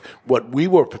story of what we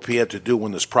were prepared to do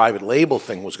when this private label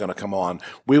thing was going to come on.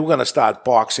 We were going to start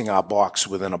boxing our box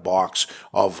within a box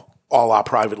of all our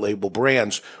private label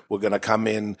brands. We're going to come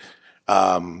in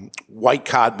white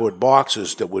cardboard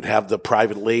boxes that would have the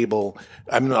private label,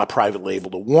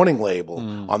 the warning label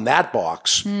on that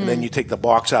box. And then you take the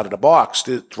box out of the box,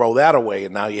 throw that away,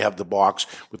 and now you have the box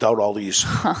without all these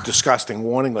disgusting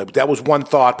warning labels. That was one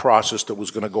thought process that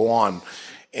was going to go on.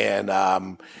 And,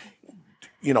 I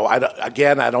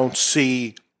don't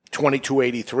see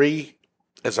 2283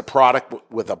 as a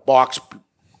product with a box,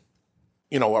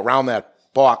 around that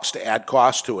box to add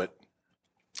cost to it.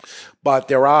 But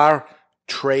there are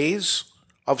trays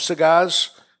of cigars.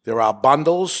 There are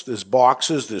bundles. There's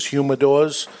boxes. There's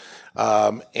humidors.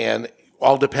 And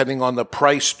all depending on the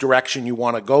price direction you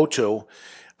want to go to.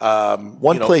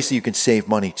 One place that you can save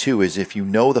money, too, is if you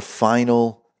know the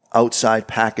final outside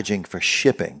packaging for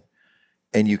shipping,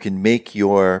 and you can make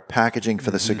your packaging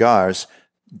for the cigars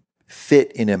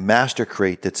fit in a master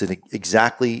crate that's in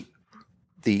exactly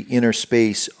the inner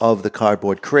space of the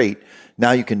cardboard crate.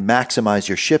 Now you can maximize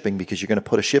your shipping because you're going to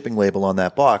put a shipping label on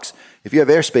that box. If you have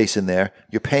airspace in there,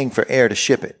 you're paying for air to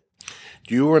ship it.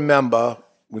 Do you remember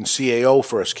when CAO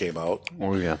first came out?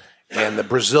 Oh, yeah. And the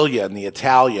Brasilia and the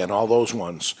Italia and all those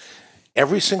ones.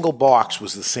 Every single box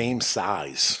was the same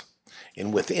size.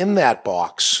 And within that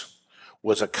box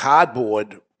was a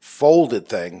cardboard folded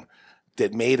thing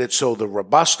that made it so the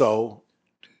Robusto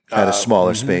had a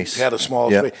smaller space. Had a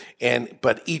smaller space.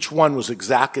 But each one was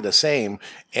exactly the same.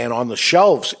 And on the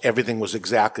shelves, everything was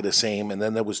exactly the same. And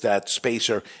then there was that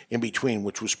spacer in between,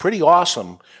 which was pretty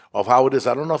awesome of how it is.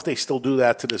 I don't know if they still do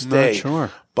that to this day.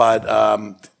 Sure. But,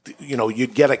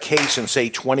 you'd get a case and say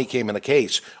 20 came in a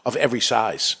case of every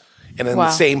size. And in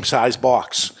the same size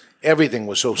box. Everything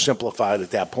was so simplified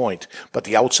at that point. But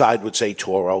the outside would say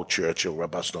Toro, Churchill,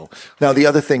 Robusto. Now, the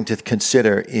other thing to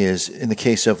consider is, in the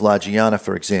case of La Giana,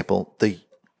 for example, the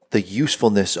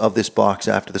usefulness of this box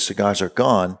after the cigars are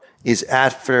gone is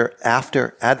after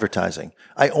advertising.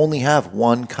 I only have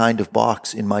one kind of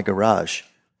box in my garage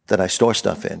that I store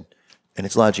stuff in, and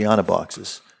it's La Giana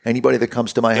boxes. Anybody that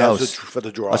comes to my house for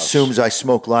the draws. Assumes I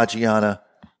smoke La Giana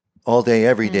all day,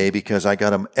 every day, because I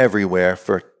got them everywhere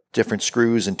for different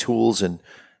screws and tools, and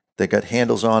they got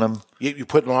handles on them. You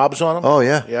put knobs on them? Oh,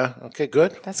 yeah. Yeah. Okay,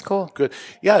 good. That's cool. Good.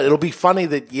 Yeah, it'll be funny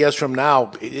that years from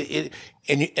now, it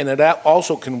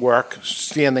also can work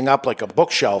standing up like a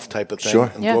bookshelf type of thing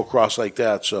and go across like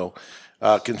that. So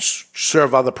can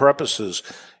serve other purposes.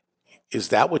 Is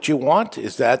that what you want?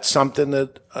 Is that something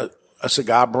that a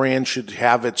cigar brand should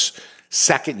have its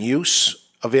second use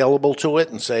available to it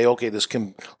and say, okay, this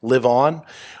can live on?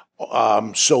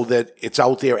 So that it's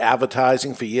out there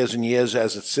advertising for years and years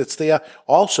as it sits there.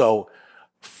 Also,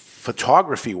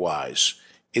 photography-wise,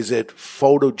 is it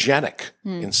photogenic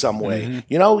in some way?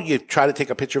 You try to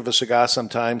take a picture of a cigar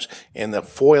sometimes, and the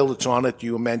foil that's on it,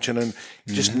 you were mentioning,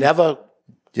 just never...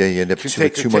 Yeah, you end up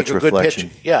with too much reflection.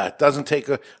 Yeah, it doesn't take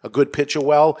a good picture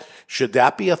well. Should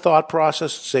that be a thought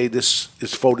process? Say this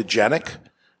is photogenic?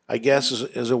 I guess,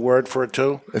 is a word for it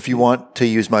too. If you want to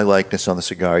use my likeness on the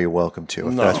cigar, you're welcome to,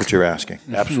 if that's what you're asking.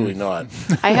 Absolutely not.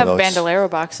 I have Bandolero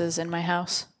boxes in my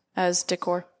house as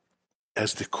decor.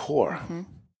 As decor? Mm-hmm.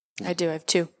 I do. I have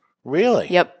 2. Really?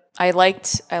 Yep. I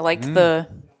liked the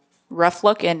rough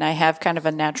look, and I have kind of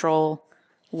a natural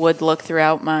wood look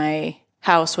throughout my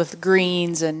house with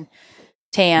greens and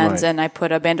tans, and I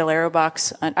put a Bandolero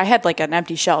box. I had like an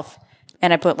empty shelf,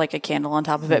 and I put like a candle on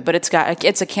top of it, but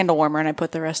it's a candle warmer, and I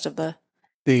put the rest of the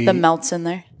melts in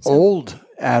there. So. Old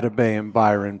Atabey and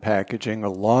Byron packaging,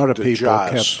 a lot of people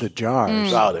kept the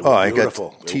jars. I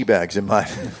got tea bags in mine.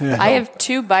 I have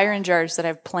 2 Byron jars that I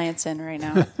have plants in right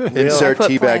now. Insert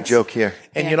tea bag joke here.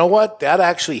 And you know what? That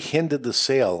actually hindered the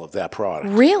sale of that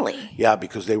product. Really? Yeah,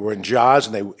 because they were in jars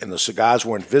and the cigars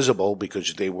weren't visible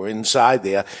because they were inside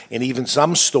there. And even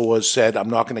some stores said, I'm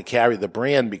not going to carry the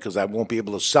brand because I won't be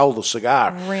able to sell the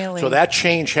cigar. Really? So that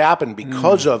change happened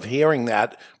because of hearing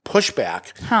that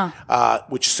pushback,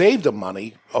 which saved them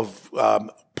money of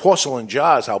porcelain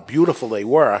jars, how beautiful they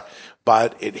were,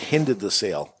 but it hindered the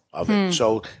sale of it.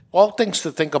 So all things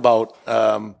to think about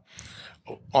on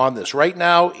this. Right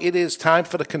now, it is time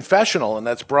for the confessional, and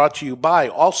that's brought to you by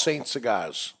All Saints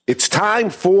Cigars. It's time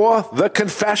for the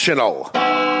confessional.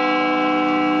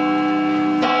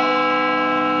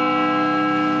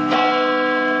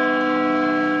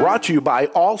 Brought to you by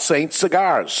All Saints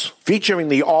Cigars, featuring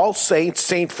the All Saints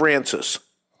St. Francis.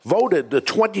 Voted the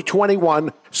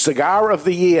 2021 Cigar of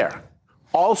the Year.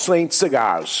 All Saints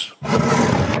Cigars.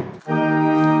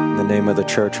 In the name of the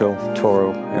Churchill,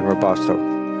 Toro, and Robusto.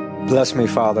 Bless me,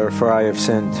 Father, for I have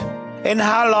sinned. And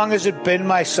how long has it been,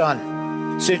 my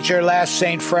son, since your last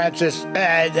St. Francis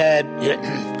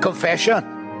confession?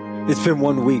 It's been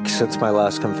 1 week since my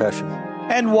last confession.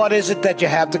 And what is it that you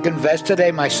have to confess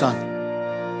today, my son?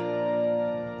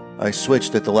 I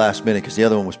switched at the last minute because the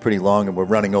other one was pretty long and we're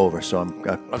running over, so I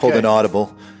pulled an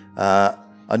audible.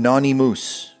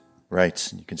 Anonymous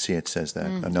writes, you can see it says that,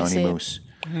 Anonymous,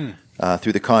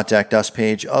 through the Contact Us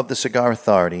page of the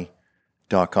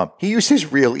cigarauthority.com. He used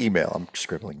his real email. I'm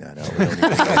scribbling that out. We don't need to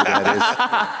know what that is.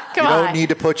 Come you on. don't need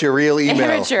to put your real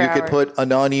email. Amateur You could hour. put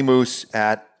Anonymous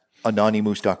at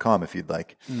anonymous.com if you'd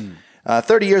like.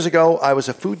 30 years ago, I was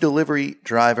a food delivery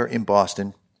driver in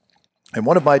Boston, and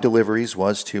one of my deliveries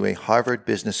was to a Harvard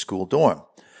Business School dorm.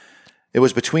 It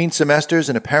was between semesters,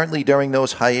 and apparently during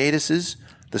those hiatuses,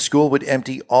 the school would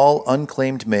empty all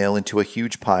unclaimed mail into a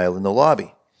huge pile in the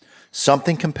lobby.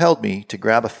 Something compelled me to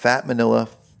grab a fat manila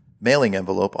mailing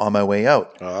envelope on my way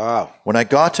out. When I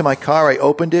got to my car, I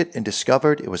opened it and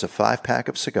discovered it was a 5-pack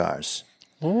of cigars,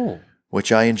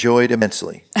 which I enjoyed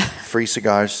immensely. Free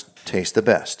cigars taste the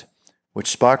best, which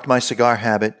sparked my cigar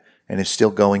habit and is still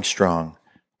going strong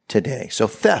today. So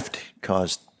theft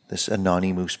caused this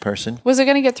anonymous person. Was it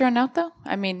going to get thrown out, though?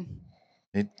 I mean,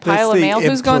 That's pile of the mail?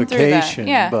 Who's going through that? implication,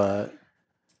 Yeah. But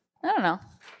I don't know.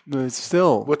 it's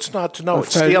still... What's not to know? a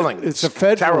It's stealing. It's a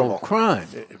federal terrible crime.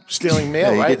 Stealing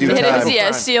mail, Yeah, you right? could do It time. is,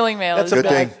 yeah, stealing mail. That's is a Good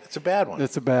bad. thing. It's a bad one.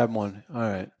 That's a bad one. All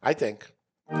right. I think.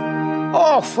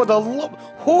 Oh, for the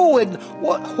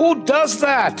who does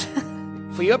that?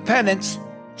 For your penance,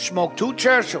 smoke 2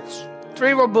 Churchills,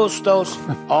 3 Robustos,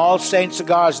 All Saint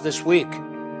Cigars this week.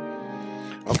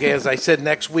 Okay, as I said,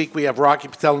 next week we have Rocky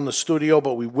Patel in the studio,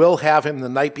 but we will have him the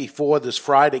night before this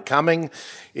Friday coming.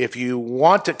 If you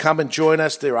want to come and join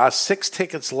us, there are 6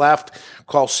 tickets left.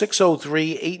 Call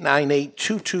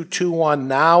 603-898-2221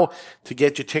 now to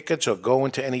get your tickets, or go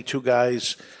into any Two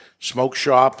Guys smoke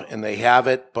shop and they have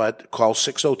it, but call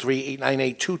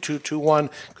 603-898-2221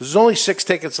 because there's only 6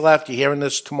 tickets left. You're hearing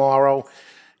this tomorrow.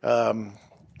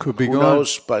 Could be Who gone.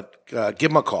 knows, but give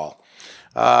them a call.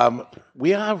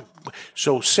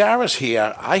 So Sarah's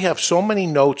here. I have so many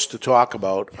notes to talk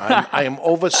about. I am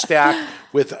overstacked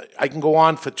with. I can go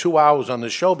on for 2 hours on the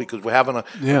show because we're having a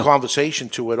conversation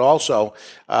to it also.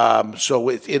 So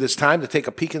it is time to take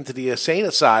a peek into the Insane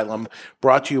Asylum,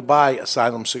 brought to you by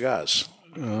Asylum Cigars.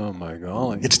 Oh, my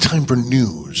golly. It's time for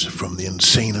news from the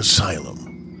Insane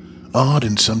Asylum. Odd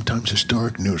and sometimes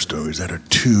historic news stories that are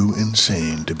too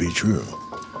insane to be true.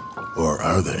 Or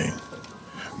are they?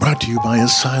 Brought to you by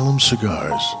Asylum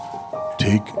Cigars.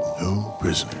 Take no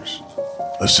prisoners.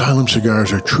 Asylum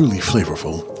Cigars are truly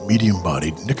flavorful,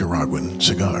 medium-bodied Nicaraguan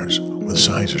cigars with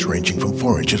sizes ranging from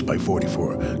 4 inches by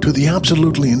 44 to the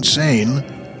absolutely insane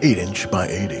 8 inch by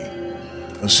 80.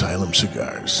 Asylum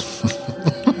Cigars.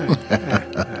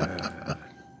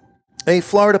 A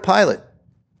Florida pilot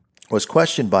was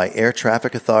questioned by air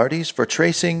traffic authorities for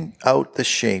tracing out the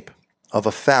shape of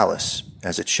a phallus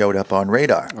as it showed up on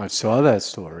radar. I saw that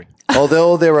story.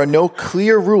 Although there are no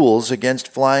clear rules against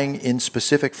flying in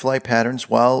specific flight patterns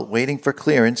while waiting for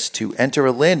clearance to enter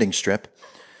a landing strip,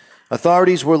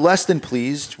 authorities were less than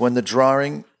pleased with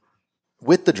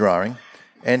the drawing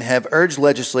and have urged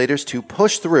legislators to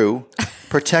push through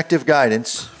protective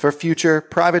guidance for future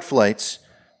private flights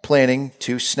planning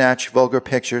to snatch vulgar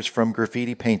pictures from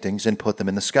graffiti paintings and put them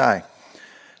in the sky.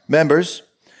 Members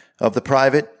of the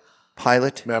private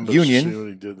pilot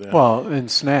union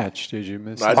and snatch, did you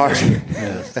miss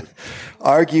that?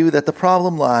 Argue that the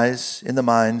problem lies in the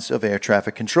minds of air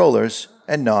traffic controllers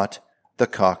and not the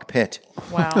cockpit.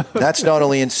 Wow. That's not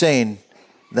only insane,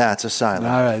 that's asylum.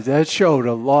 All right, that showed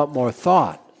a lot more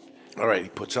thought. All right, he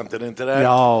put something into that?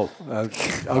 No, I'll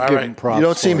give him props. You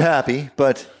don't seem happy,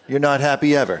 but you're not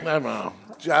happy ever. I don't know.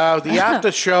 The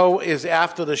after show is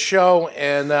after the show,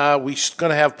 and we're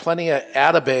going to have plenty of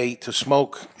Atabay to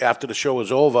smoke after the show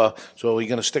is over. So are you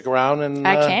going to stick around? And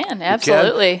I can,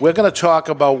 absolutely. We're going to talk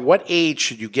about what age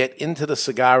should you get into the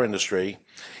cigar industry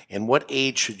and what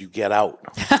age should you get out.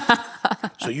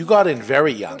 So you got in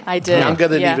very young. I did. Younger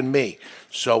than even me.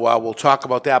 So we'll talk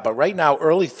about that. But right now,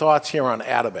 early thoughts here on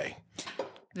Atabay.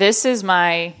 This is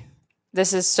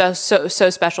so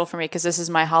special for me because this is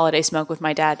my holiday smoke with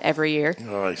my dad every year.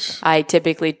 Nice. I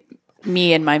typically,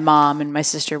 me and my mom and my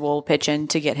sister will pitch in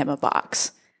to get him a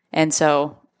box. And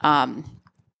so I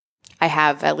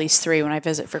have at least 3 when I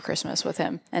visit for Christmas with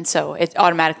him. And so it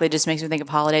automatically just makes me think of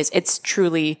holidays. It's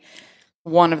truly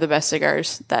one of the best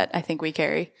cigars that I think we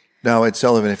carry. Now, Ed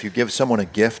Sullivan, if you give someone a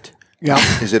gift,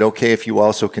 is it okay if you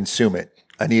also consume it?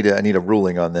 I need a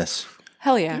ruling on this.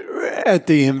 Hell yeah. At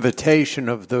the invitation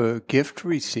of the gift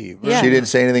receiver. Yeah. She didn't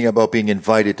say anything about being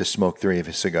invited to smoke 3 of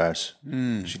his cigars.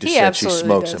 She just said she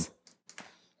smokes them.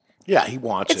 Yeah, he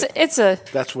wants it.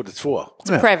 That's what it's for. It's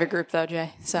a private group, though,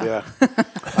 Jay. So. Yeah.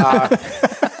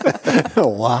 Oh,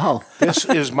 wow. This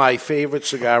is my favorite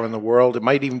cigar in the world. It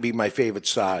might even be my favorite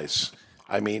size.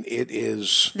 I mean, it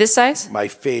is... This size? My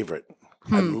favorite.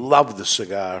 I love the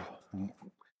cigar.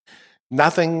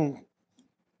 Nothing...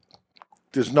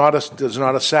 There's not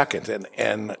a second.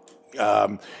 And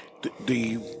I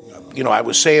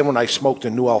was saying when I smoked the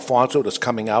New Alfonso that's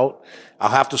coming out, I'll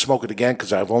have to smoke it again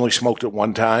because I've only smoked it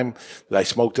one time. That I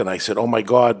smoked it and I said, oh my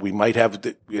God, we might have,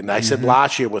 and I said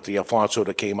last year with the Alfonso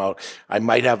that came out, I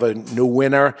might have a new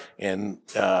winner. And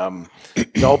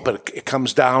no, but it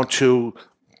comes down to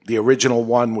the original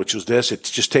one, which is this. It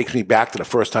just takes me back to the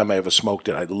first time I ever smoked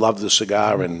it. I love the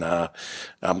cigar, and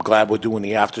I'm glad we're doing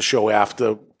the after show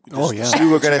after. We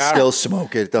were going to still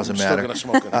smoke it. It doesn't matter. Still gonna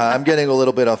smoke it. I'm getting a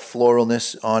little bit of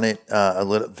floralness on it, a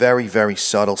little very, very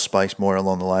subtle spice, more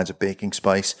along the lines of baking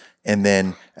spice. And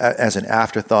then as an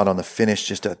afterthought on the finish,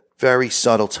 just a very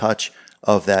subtle touch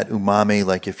of that umami,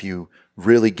 like if you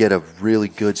really get a really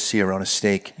good sear on a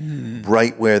steak,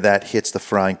 right where that hits the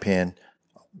frying pan.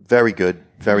 Very good,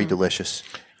 very delicious.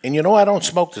 And I don't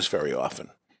smoke this very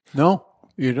often. No.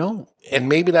 You don't. And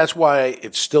maybe that's why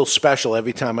it's still special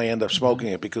every time I end up smoking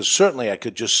it, because certainly I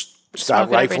could just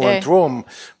start rifling through them,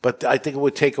 but I think it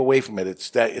would take away from it. It's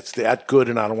that good,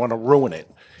 and I don't want to ruin it.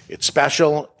 It's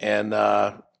special, and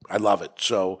I love it.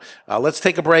 So let's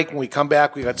take a break. When we come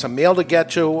back, we got some mail to get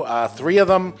to, 3 of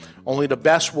them. Only the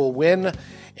best will win,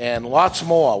 and lots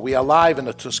more. We are live in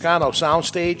the Toscano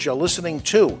soundstage. You're listening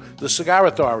to the Cigar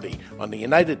Authority on the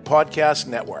United Podcast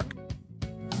Network.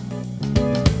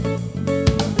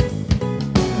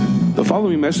 The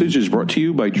following message is brought to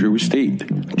you by Drew Estate.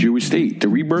 Drew Estate, the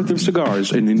rebirth of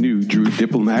cigars in the new Drew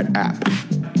Diplomat app.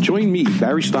 Join me,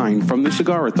 Barry Stein, from the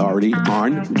Cigar Authority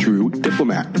on Drew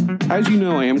Diplomat. As you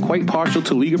know, I am quite partial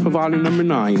to Liga Privada number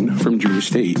 9 from Drew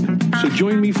Estate. So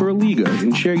join me for a Liga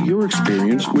and share your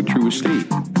experience with Drew Estate.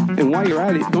 And while you're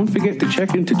at it, don't forget to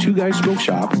check into Two Guys Smoke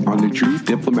Shop on the Drew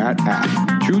Diplomat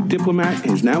app. Drew Diplomat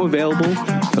is now available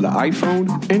for the iPhone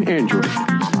and Android.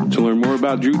 To learn more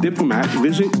about Drew Diplomat,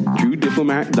 visit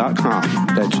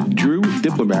drewdiplomat.com. That's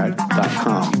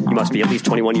drewdiplomat.com. You must be at least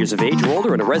 21 years of age or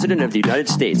older and a resident of the United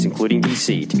States, including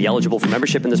D.C. To be eligible for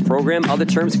membership in this program, other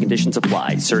terms and conditions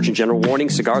apply. Surgeon General warning,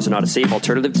 cigars are not a safe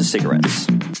alternative to cigarettes.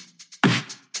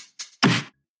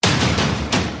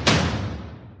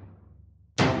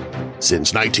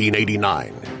 Since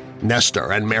 1989,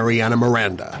 Nestor and Mariana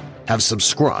Miranda have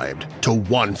subscribed to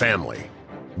one family,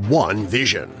 one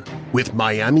vision, with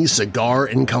Miami Cigar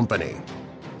and Company.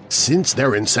 Since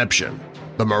their inception,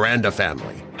 the Miranda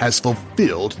family has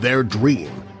fulfilled their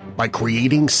dream by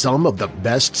creating some of the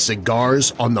best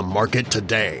cigars on the market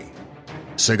today.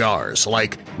 Cigars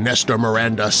like Nestor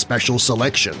Miranda Special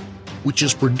Selection, which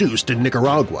is produced in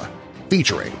Nicaragua,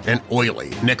 featuring an oily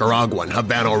Nicaraguan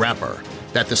Habano wrapper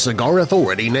that the Cigar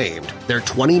Authority named their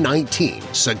 2019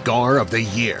 Cigar of the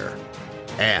Year,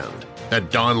 and the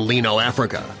Don Lino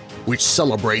Africa, which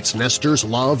celebrates Nestor's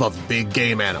love of big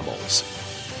game animals.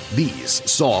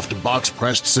 These soft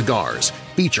box-pressed cigars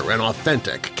feature an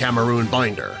authentic Cameroon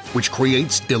binder, which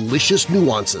creates delicious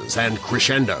nuances and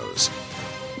crescendos.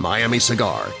 Miami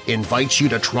Cigar invites you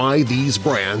to try these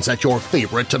brands at your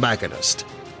favorite tobacconist.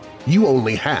 You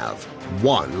only have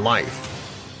one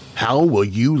life. How will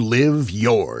you live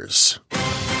yours?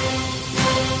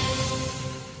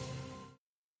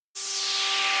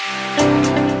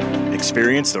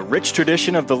 Experience the rich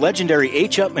tradition of the legendary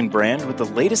H. Upmann brand with the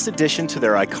latest addition to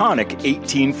their iconic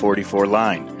 1844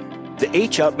 line. The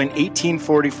H. Upmann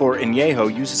 1844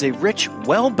 Añejo uses a rich,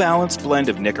 well-balanced blend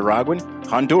of Nicaraguan,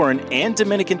 Honduran, and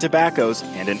Dominican tobaccos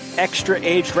and an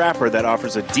extra-aged wrapper that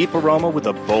offers a deep aroma with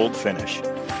a bold finish.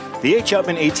 The H.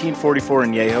 Upmann 1844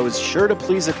 Añejo is sure to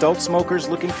please adult smokers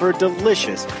looking for a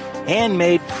delicious,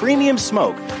 handmade, premium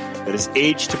smoke that is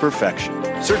aged to perfection.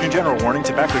 Surgeon General warning: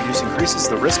 tobacco use increases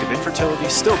the risk of infertility,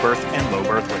 stillbirth, and low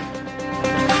birth weight.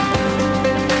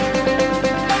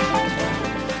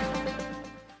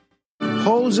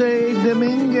 Jose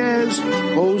Dominguez,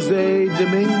 Jose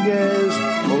Dominguez,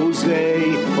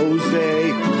 Jose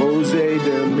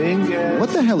Dominguez. What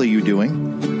the hell are you doing?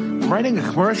 I'm writing a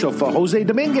commercial for Jose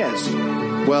Dominguez.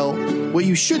 Well, what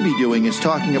you should be doing is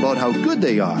talking about how good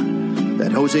they are.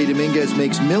 That Jose Dominguez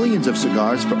makes millions of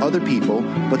cigars for other people,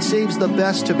 but saves the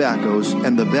best tobaccos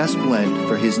and the best blend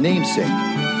for his namesake,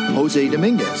 Jose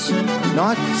Dominguez.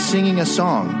 Not singing a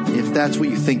song, if that's what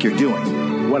you think you're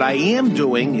doing. What I am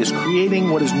doing is creating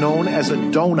what is known as a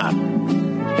donut.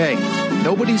 Hey,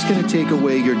 nobody's going to take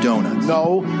away your donuts.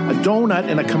 No, a donut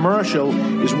in a commercial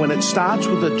is when it starts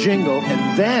with a jingle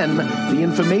and then the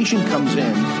information comes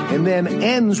in and then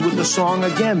ends with the song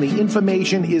again. The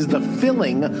information is the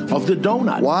filling of the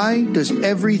donut. Why does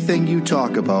everything you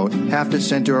talk about have to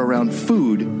center around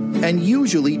food and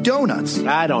usually donuts?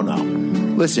 I don't know.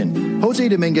 Listen, Jose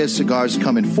Dominguez cigars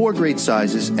come in 4 great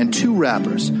sizes and 2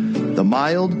 wrappers. The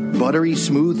mild, buttery,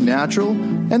 smooth natural,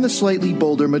 and the slightly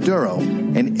bolder Maduro,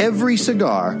 and every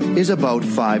cigar is about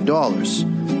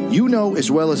 $5. You know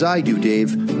as well as I do,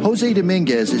 Dave, Jose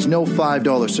Dominguez is no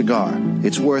 $5 cigar.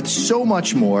 It's worth so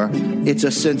much more, it's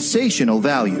a sensational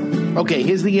value. Okay,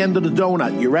 here's the end of the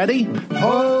donut. You ready?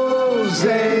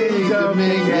 Jose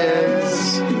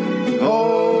Dominguez,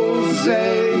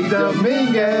 Jose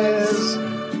Dominguez,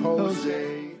 Jose.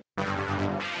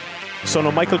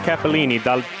 Sono Michael Cappellini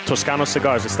dal Toscano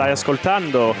Cigars e stai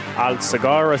ascoltando al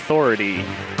Cigar Authority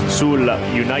sul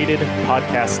United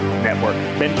Podcast Network.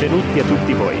 Benvenuti a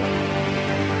tutti voi.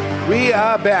 We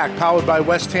are back, powered by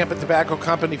West Tampa Tobacco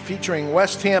Company, featuring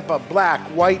West Tampa black,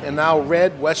 white, and now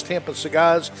red West Tampa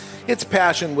cigars. It's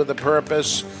passion with a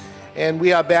purpose. And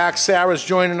we are back. Sarah's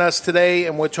joining us today,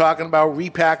 and we're talking about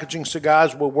repackaging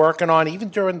cigars. We're working on, even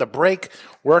during the break,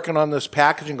 working on this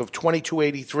packaging of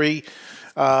 2283.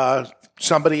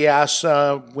 Somebody asked,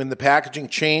 when the packaging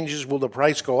changes, will the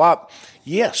price go up?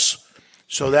 Yes.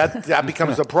 So that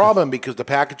becomes the problem because the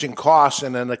packaging costs,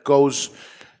 and then it goes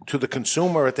to the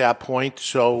consumer at that point.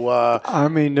 So, I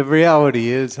mean, the reality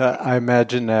is, I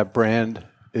imagine that brand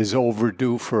is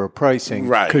overdue for a pricing,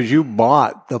 right? Because you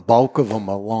bought the bulk of them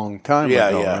a long time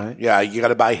ago, right? Yeah. You got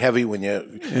to buy heavy when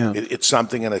it's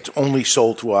something, and it's only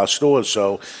sold through our stores.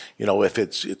 So, if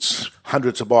it's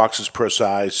hundreds of boxes per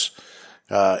size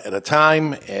at a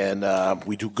time, and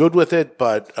we do good with it,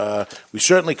 but we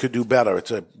certainly could do better.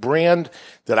 It's a brand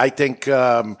that I think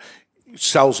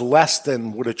sells less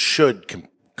than what it should,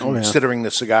 considering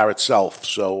the cigar itself.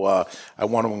 So I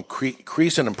want to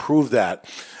increase and improve that.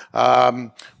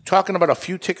 Talking about a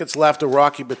few tickets left of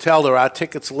Rocky Patel, there are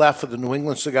tickets left for the New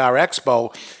England Cigar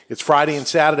Expo. It's Friday and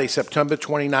Saturday, September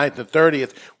 29th and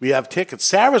 30th. We have tickets.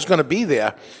 Sarah's going to be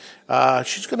there.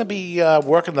 She's going to be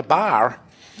working the bar.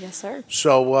 Yes, sir.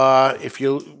 So if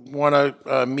you want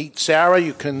to meet Sarah,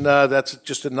 you can. That's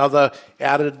just another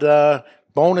added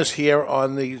bonus here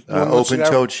on the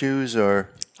open-toed shoes, or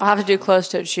I'll have to do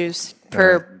closed-toed shoes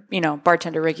per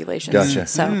bartender regulations. Gotcha.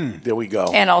 So there we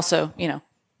go. And also,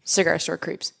 cigar store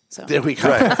creeps. So there we go.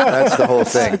 Right. That's the whole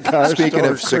thing. Speaking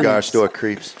of cigar store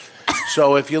creeps.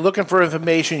 So if you're looking for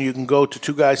information, you can go to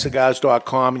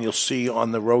twoguyscigars.com, and you'll see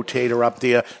on the rotator up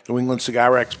there, New England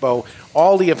Cigar Expo.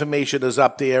 All the information is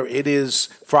up there. It is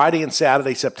Friday and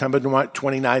Saturday, September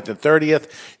 29th and 30th.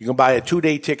 You can buy a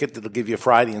 2-day ticket that'll give you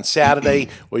Friday and Saturday,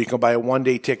 or you can buy a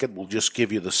 1-day ticket. We'll just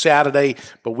give you the Saturday.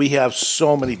 But we have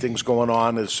so many things going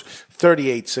on. There's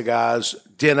 38 cigars,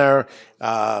 dinner,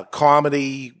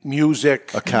 comedy,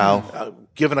 music. A cow.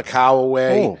 giving a cow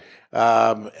away.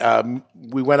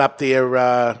 We went up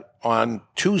there on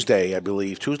Tuesday, I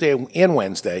believe, Tuesday and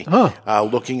Wednesday,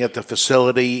 looking at the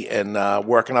facility and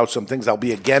working out some things. I'll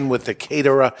be again with the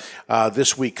caterer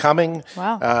this week coming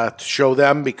to show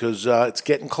them because it's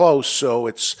getting close. So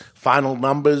it's final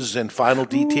numbers and final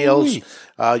details.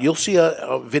 You'll see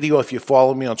a video if you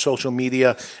follow me on social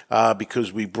media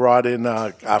because we brought in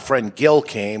our friend Gil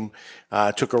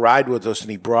took a ride with us,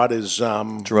 and he brought his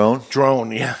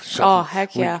drone, yeah. So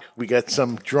heck yeah! We got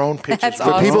some drone pictures. That's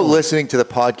For awesome. people listening to the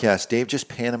podcast, Dave just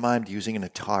pantomimed using an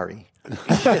Atari,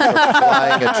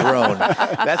 flying a drone.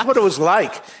 That's what it was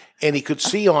like, and he could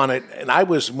see on it. And I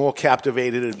was more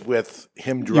captivated with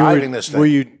him driving this thing. Were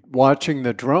you watching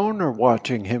the drone or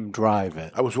watching him drive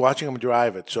it? I was watching him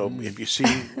drive it. So if you see,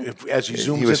 as he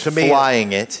zooms He was into me,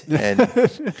 flying it, and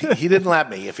he didn't let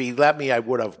me. If he let me, I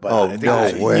would have. But Oh, I think no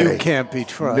it was- way. You can't be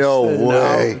trusted. no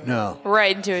way. No.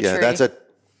 Right into a Yeah, tree. that's a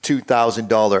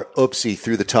 $2,000 oopsie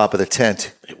through the top of the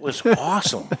tent. It was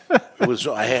awesome. It was.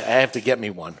 I have to get me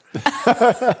one.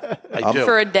 I do.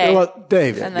 For a day. Well,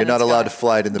 Dave, And then You're not it's allowed gone. to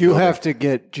fly it in the you building. have to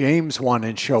get James one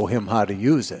and show him how to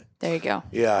use it. There you go.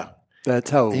 Yeah.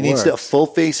 That's how it He works. needs a full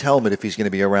face helmet if he's going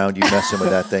to be around you messing with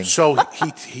that thing. So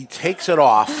he takes it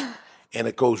off, and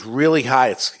it goes really high.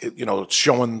 It's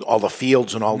showing all the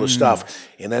fields and all the stuff,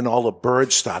 and then all the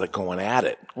birds started going at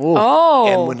it. Oh.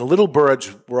 And when the little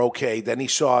birds were okay, then he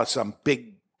saw some big,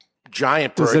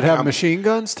 giant bird. Does it have come. machine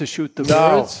guns to shoot the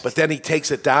No, birds? but then he takes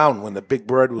it down when the big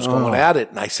bird was going at it,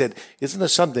 and I said, "Isn't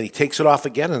this something?" He takes it off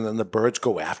again, and then the birds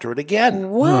go after it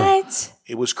again. What?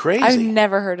 It was crazy. I've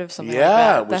never heard of something like Yeah,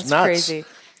 that. it was That's nuts. crazy.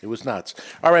 It was nuts.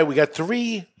 All right, we got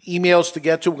 3 emails to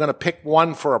get to. We're going to pick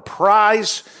one for a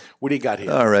prize. What do you got here?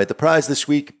 All right. The prize this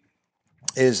week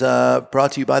is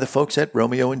brought to you by the folks at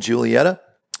Romeo and Julieta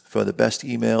for the best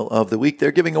email of the week.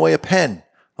 They're giving away a pen,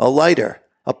 a lighter,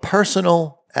 a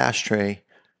personal ashtray,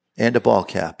 and a ball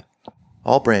cap,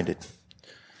 all branded.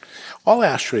 All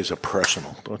ashtrays are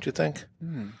personal, don't you think?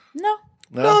 No,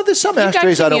 there's some You got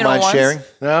ashtrays I don't communal mind ones. sharing.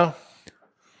 No?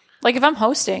 Like if I'm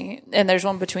hosting and there's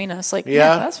one between us, like, Yeah.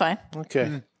 yeah, that's fine.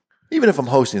 Okay. Even if I'm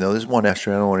hosting, though, there's one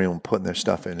ashtray I don't want anyone putting their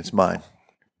stuff in. It's mine.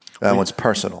 That one's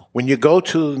personal. When you go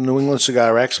to the New England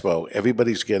Cigar Expo,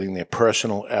 everybody's getting their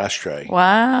personal ashtray,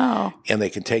 Wow. and they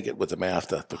can take it with them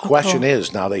after. The question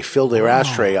is, now they fill their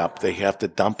ashtray up, they have to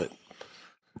dump it.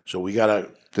 So we got to...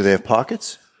 Do they have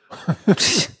pockets? Do You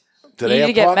they need have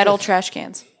to get pockets? metal trash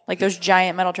cans, like those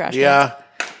giant metal trash cans. Yeah,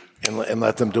 and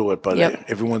let them do it. But Yep.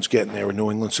 everyone's getting their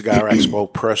New England Cigar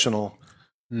Expo personal.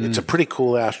 It's a pretty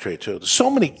cool ashtray, too. There's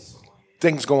so many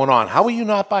things going on. How are you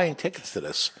not buying tickets to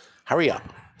this? Hurry up.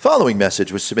 Following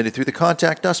message was submitted through the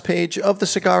Contact Us page of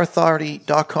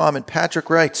thecigarauthority.com, and Patrick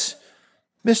writes,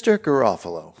 Mr.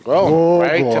 Garofalo. Oh,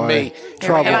 right to boy. me.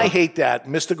 Trouble. And I hate that.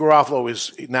 Mr. Garofalo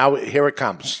is now, here it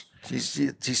comes.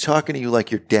 He's talking to you like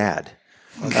your dad.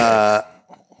 I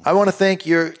want to thank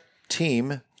your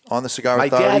team on the Cigar My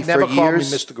Authority dad never for called me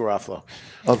years Mr. Garofalo.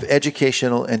 of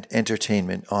educational and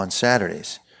entertainment on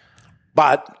Saturdays.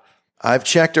 But I've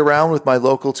checked around with my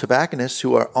local tobacconists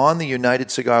who are on the United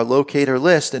Cigar Locator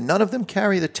list, and none of them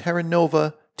carry the Terra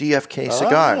Nova DFK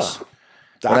cigars.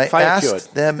 When I Fire asked cured.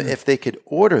 them if they could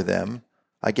order them,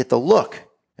 I get the look,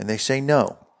 and they say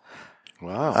no.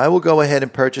 Wow. I will go ahead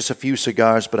and purchase a few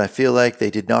cigars, but I feel like they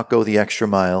did not go the extra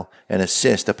mile and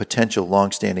assist a potential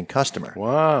long-standing customer.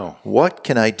 Wow. What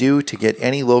can I do to get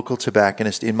any local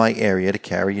tobacconist in my area to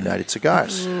carry United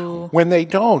Cigars? When they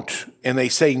don't and they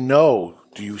say no,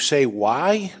 do you say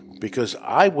why? Because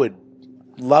I would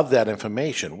love that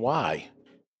information. Why?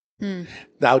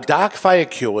 Now, dark fire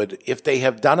cured, if they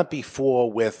have done it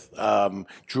before with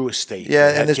Drew Estate. Yeah,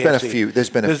 they had and there's been a KFC, few. There's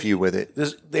been a few with it.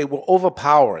 They were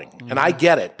overpowering, and I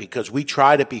get it because we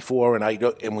tried it before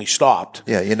and we stopped.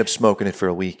 Yeah, you end up smoking it for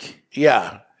a week.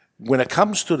 Yeah. When it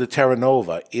comes to the Terra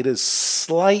Nova, it is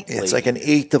slightly... It's like an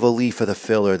eighth of a leaf of the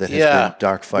filler that has been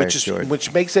dark fire cured.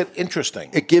 Which makes it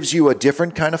interesting. It gives you a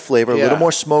different kind of flavor, a little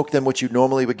more smoke than what you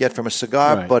normally would get from a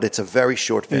cigar, Right. but it's a very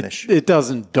short finish. It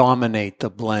doesn't dominate the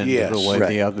blend Yes. the way Right.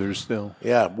 the others do.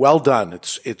 Yeah, well done.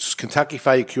 It's Kentucky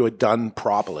Fire Cured done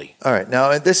properly. All right,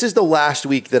 now this is the last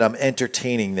week that I'm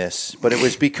entertaining this, but it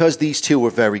was because these two were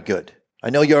very good.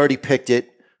 I know you already picked it,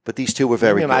 but these two were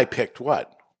very And good. I picked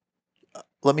what?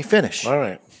 Let me finish. All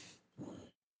right.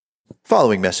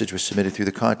 Following message was submitted through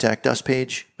the Contact Us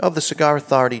page of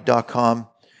thecigarauthority.com,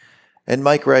 and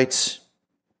Mike writes,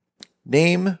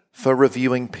 name for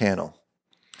reviewing panel.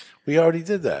 We already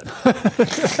did that.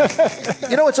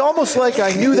 You know, it's almost like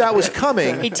I knew that was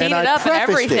coming. He teed and it I up and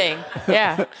prefaced it. everything.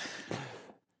 Yeah.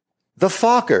 The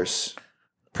Fockers,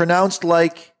 pronounced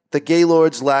like the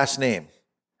Gaylord's last name.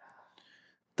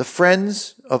 the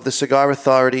friends of the Cigar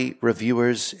Authority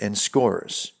reviewers and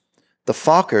scorers. The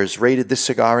Fockers rated this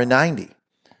cigar a 90.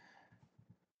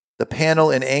 The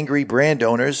panel and angry brand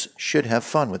owners should have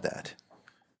fun with that.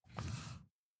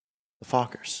 The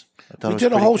Fockers. We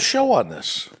did a whole show on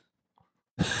this.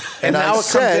 And now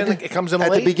it comes in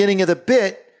at late? the beginning of the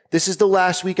bit, this is the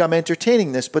last week I'm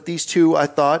entertaining this, but these two I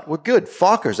thought were good.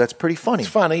 Fockers, that's pretty funny.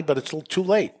 It's funny, but it's too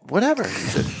late. Whatever.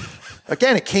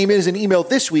 Again, it came in as an email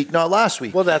this week, not last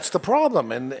week. Well, that's the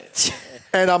problem.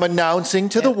 And I'm announcing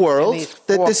to the world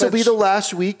that this will be the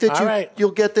last week that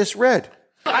you'll get this read.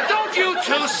 Now, don't you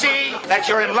two see that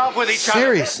you're in love with each other?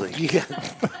 Seriously.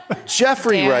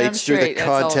 Jeffrey writes through the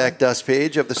Contact Us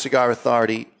page of the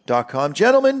cigarauthority.com.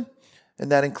 Gentlemen,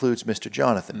 and that includes Mr.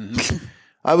 Jonathan.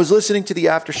 I was listening to the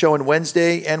after show on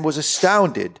Wednesday and was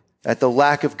astounded at the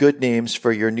lack of good names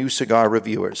for your new cigar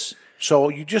reviewers. So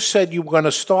you just said you were going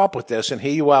to stop with this, and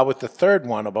here you are with the third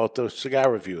one about the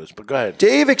cigar reviewers. But go ahead.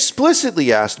 Dave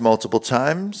explicitly asked multiple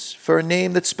times for a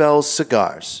name that spells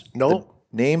cigars. No.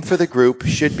 The name for the group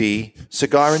should be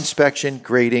Cigar Inspection,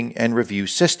 Grading, and Review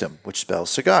System, which spells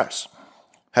cigars.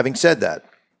 Having said that,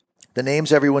 the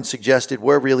names everyone suggested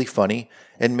were really funny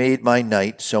and made my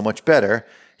night so much better.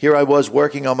 Here I was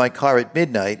working on my car at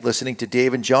midnight, listening to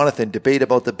Dave and Jonathan debate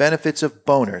about the benefits of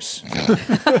boners.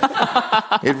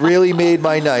 It really made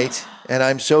my night, and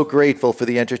I'm so grateful for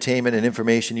the entertainment and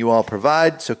information you all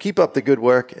provide. So keep up the good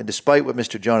work, and despite what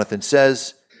Mr. Jonathan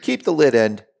says, keep the lid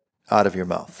end out of your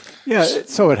mouth. Yeah,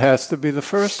 so it has to be the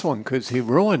first one because he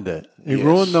ruined it. He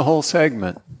ruined the whole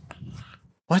segment.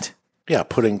 What? Yeah,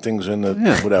 putting things in the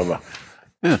whatever.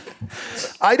 Yeah.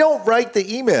 I don't write the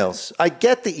emails. I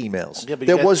get the emails. Yeah,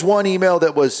 there was one email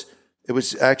that was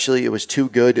too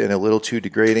good and a little too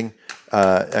degrading.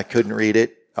 I couldn't read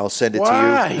it. I'll send it to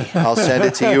you. I'll send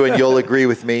it to you and you'll agree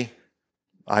with me.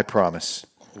 I promise.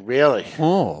 Really?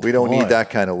 Oh, we don't need that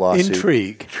kind of lawsuit.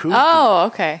 Intrigue. Oh,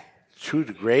 okay. Too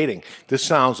degrading. This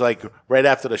sounds like right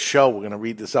after the show, we're going to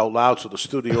read this out loud, so the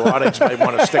studio audience might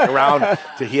want to stick around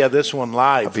to hear this one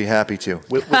live. I'll be happy to.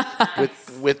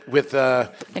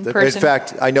 In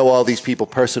fact, I know all these people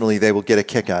personally. They will get a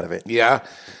kick out of it. Yeah.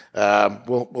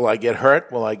 Will I get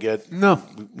hurt? Will I get no?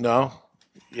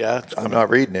 Yeah. I'm not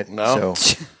reading it. No.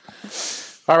 So.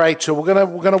 All right, so we're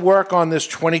gonna work on this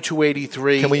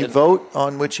 2283. Can we vote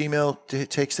on which email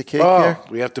takes the cake here?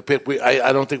 We have to pick.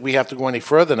 I don't think we have to go any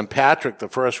further than Patrick, the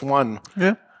first one.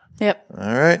 Yeah. Yep.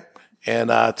 All right. And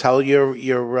tell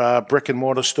your brick and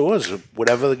mortar stores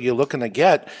whatever you're looking to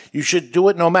get. You should do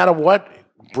it no matter what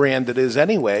brand it is.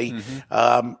 Anyway,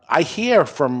 I hear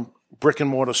from brick and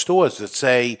mortar stores that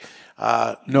say.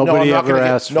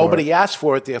 Nobody asked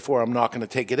for it, therefore I'm not going to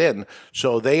take it in.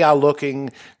 So they are looking.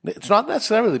 It's not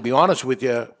necessarily, to be honest with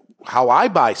you, how I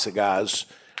buy cigars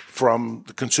from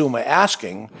the consumer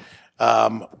asking,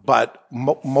 but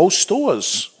most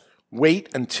stores wait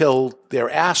until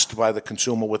they're asked by the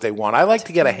consumer what they want. I like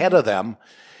to get ahead of them.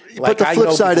 But the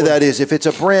flip side of that is if it's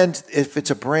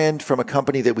a brand from a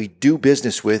company that we do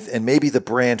business with, and maybe the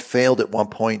brand failed at one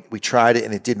point, we tried it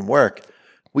and it didn't work.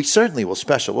 We certainly will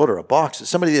special order a box. If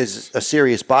somebody is a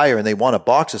serious buyer and they want a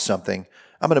box of something,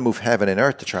 I'm going to move heaven and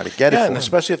earth to try to get it for and them.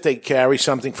 especially if they carry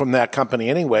something from that company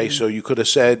anyway. So you could have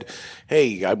said,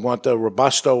 hey, I want the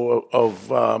Robusto of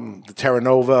the Terra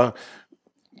Nova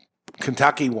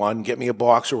Kentucky one. Get me a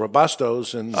box of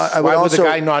Robustos. And why would the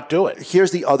guy not do it?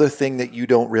 Here's the other thing that you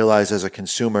don't realize as a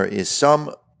consumer is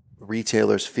some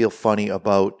retailers feel funny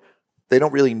about, they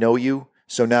don't really know you.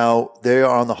 So now they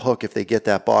are on the hook if they get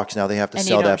that box. Now they have to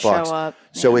sell that box.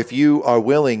 So if you are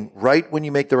willing, right when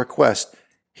you make the request,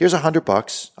 here's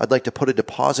 $100. I'd like to put a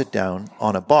deposit down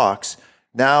on a box.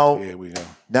 Now, here we go.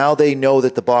 Now they know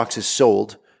that the box is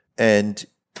sold and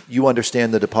you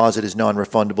understand the deposit is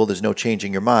non-refundable. There's no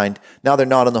changing your mind. Now they're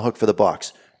not on the hook for the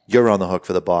box. You're on the hook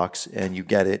for the box and you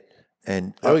get it.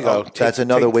 And there we go. That's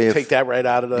another way of... Take that right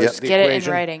out of the equation. Get it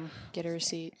in writing. Get a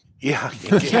receipt. Yeah,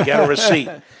 get a receipt.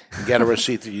 Get a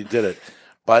receipt that you did it.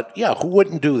 But yeah, who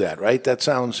wouldn't do that, right? That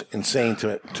sounds insane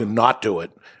to not do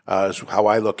it, is how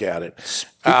I look at it.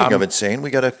 Speaking of insane, we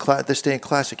got This Day in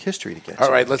Classic History to get to. All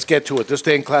right, let's get to it. This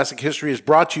Day in Classic History is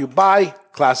brought to you by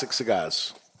Classic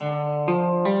Cigars.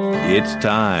 It's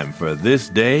time for This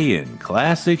Day in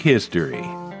Classic History,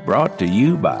 brought to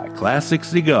you by Classic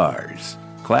Cigars.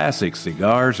 Classic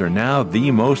Cigars are now the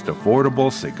most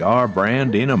affordable cigar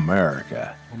brand in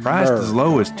America. Priced as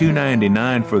low as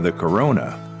 $2.99 for the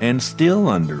Corona and still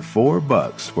under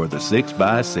 $4 for the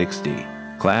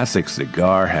 6x60. Classic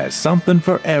Cigar has something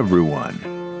for everyone.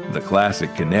 The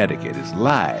Classic Connecticut is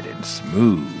light and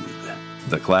smooth.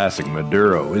 The Classic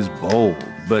Maduro is bold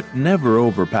but never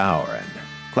overpowering.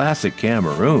 Classic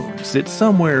Cameroon sits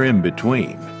somewhere in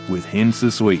between, with hints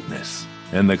of sweetness.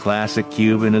 And the Classic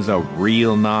Cuban is a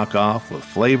real knockoff with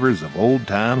flavors of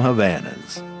old-time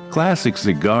Havanas. Classic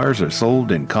cigars are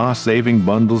sold in cost-saving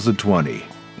bundles of 20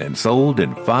 and sold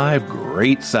in 5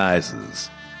 great sizes.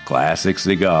 Classic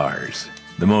Cigars,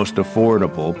 the most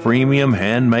affordable premium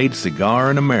handmade cigar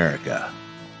in America.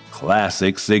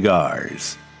 Classic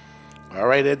Cigars. All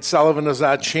right, Ed Sullivan is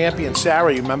our champion.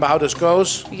 Sarah, you remember how this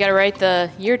goes? You got to write the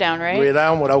year down, right? Write it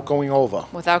down without going over.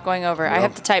 Without going over. I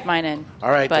have to type mine in. All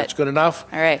right, that's good enough?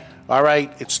 All right. All right,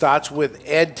 it starts with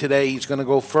Ed today. He's going to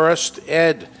go first.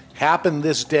 Ed, happened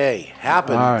this day.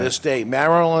 This day.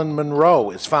 Marilyn Monroe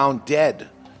is found dead.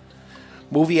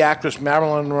 Movie actress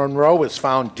Marilyn Monroe is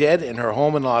found dead in her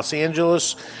home in Los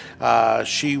Angeles.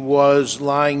 She was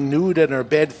lying nude in her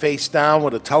bed, face down,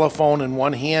 with a telephone in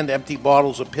one hand, empty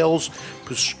bottles of pills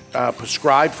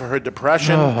prescribed for her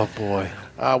depression. Oh, boy.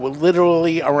 Were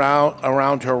literally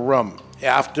around her room.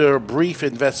 After a brief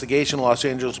investigation, Los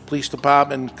Angeles Police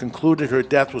Department concluded her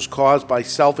death was caused by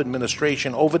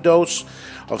self-administration overdose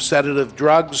of sedative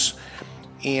drugs,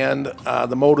 and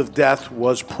the mode of death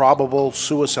was probable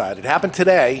suicide. It happened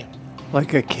today.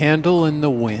 Like a candle in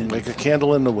the wind. Like a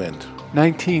candle in the wind.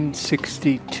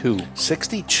 1962.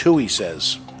 62, he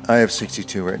says. I have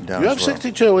 62 written down. You have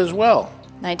 62 as well.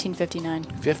 1959.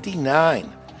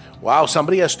 59. Wow,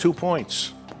 somebody has 2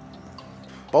 points.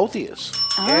 Both of you.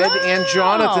 Ed and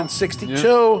Jonathan,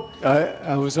 62. Yeah.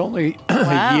 I was only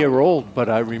a year old, but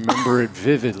I remember it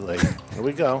vividly. Here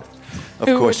we go. Of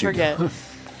course you forget?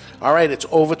 All right, it's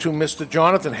over to Mr.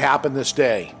 Jonathan. Happened this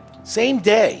day. Same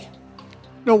day.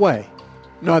 No way.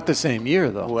 Not the same year,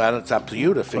 though. Well, it's up to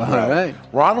you to figure All out. right.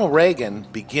 Ronald Reagan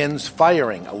begins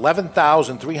firing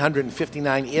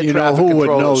 11,359 air You know traffic who would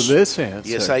controllers. know this answer?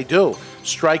 Yes, I do.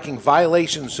 Striking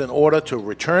violations in order to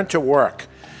return to work.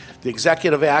 The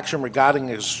executive action regarding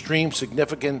extreme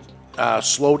significant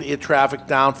slowed air traffic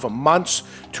down for months.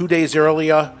 2 days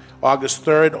earlier, August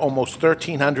 3rd, almost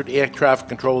 1,300 air traffic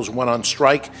controllers went on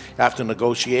strike after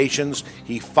negotiations.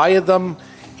 He fired them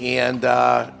and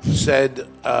said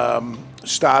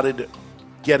started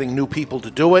getting new people to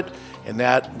do it, and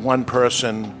that one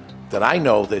person that I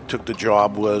know that took the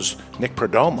job was Nick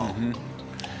Perdomo.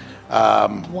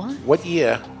 What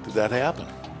year did that happen?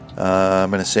 I'm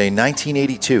going to say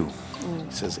 1982. He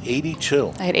says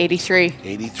 82. I had 83.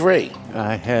 83.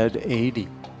 I had 80.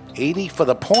 80 for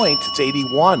the point. It's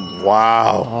 81.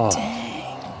 Wow.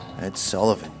 Dang. Ed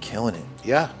Sullivan killing it.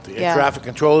 Yeah, the air traffic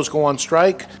controllers go on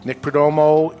strike. Nick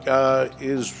Perdomo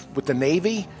is with the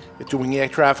Navy doing air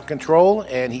traffic control,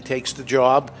 and he takes the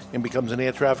job and becomes an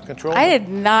air traffic controller. I did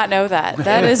not know that.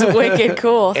 That is wicked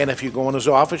cool. And if you go in his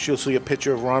office, you'll see a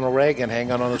picture of Ronald Reagan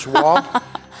hanging on his wall.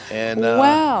 And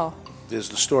wow. There's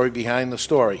the story behind the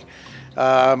story.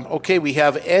 Okay, we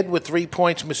have Ed with 3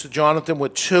 points, Mr. Jonathan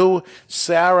with 2.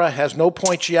 Sarah has no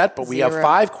points yet, but we have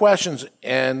 5 questions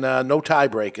and no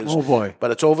tiebreakers. Oh, boy.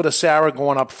 But it's over to Sarah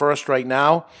going up first right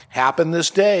now. Happened this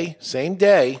day, same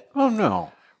day. Oh,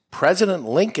 no. President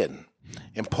Lincoln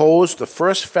imposed the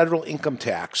first federal income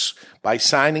tax by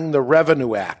signing the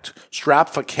Revenue Act,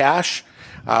 strapped for cash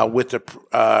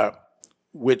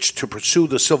which to pursue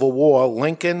the Civil War,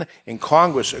 Lincoln and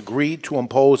Congress agreed to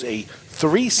impose a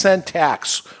 3-cent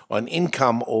tax on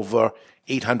income over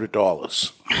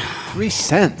 $800. 3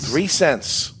 cents? 3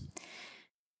 cents.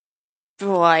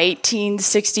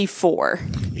 1864.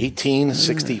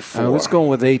 1864. I was going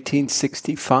with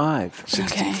 1865.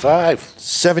 65.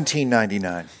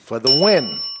 1799. For the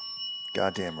win.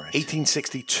 Goddamn right.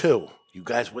 1862. You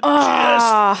guys were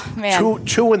just man.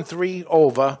 2 and 3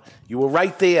 over. You were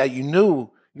right there. You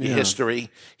knew the history.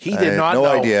 He did not know.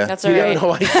 No idea. That's all right.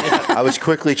 No idea. I was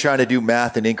quickly trying to do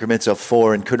math in increments of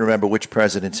 4 and couldn't remember which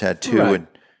presidents had 2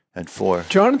 and 4.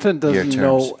 Jonathan doesn't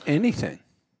know anything.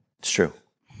 It's true.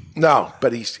 No,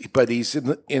 but he's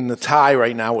in the tie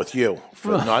right now with you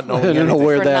for not knowing anything. I don't know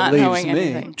where that leaves me.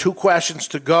 Anything. 2 questions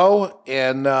to go,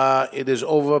 and it is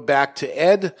over back to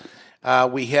Ed.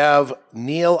 We have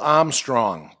Neil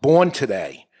Armstrong, born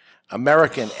today.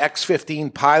 American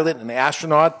X-15 pilot and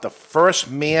astronaut, the first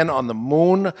man on the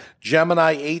moon,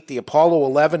 Gemini 8, the Apollo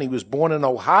 11. He was born in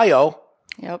Ohio.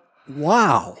 Yep.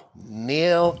 Wow.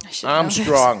 Neil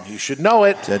Armstrong. You should know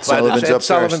it. Ed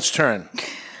Sullivan's turn.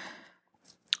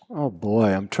 Oh,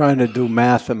 boy. I'm trying to do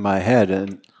math in my head,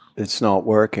 and it's not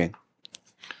working.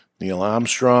 Neil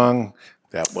Armstrong.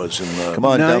 That was in the... Come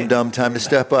on, dum-dum. Time to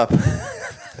step up.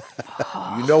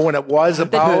 You know when it was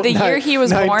about? The year he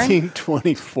was born?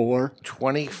 1924.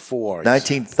 24.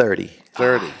 1930.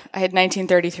 30. I had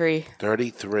 1933.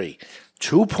 33.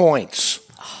 2 points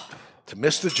to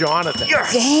Mr. Jonathan.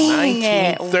 Dang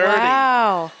it. 1930.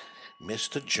 Wow.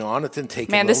 Mr. Jonathan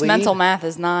taking Man, the this lead. mental math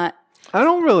is not. I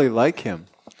don't really like him.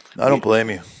 I don't blame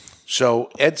you. So,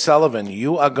 Ed Sullivan,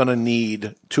 you are going to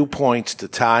need 2 points to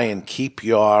tie and keep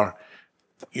your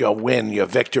win, your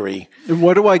victory. And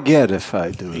what do I get if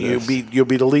I do this? You'll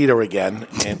be the leader again,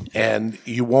 and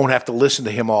you won't have to listen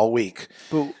to him all week.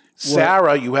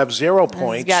 Sarah, you have 0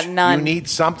 points. Got none. You need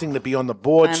something to be on the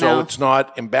board so it's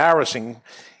not embarrassing.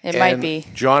 It might be.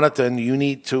 Jonathan, you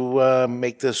need to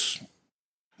make this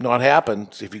not happen.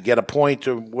 If you get a point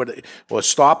or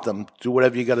stop them, do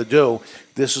whatever you got to do.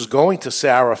 This is going to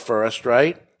Sarah first,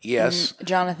 right? Yes.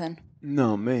 Jonathan.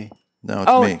 No, me. No,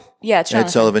 it's me. Yeah, it's Jonathan.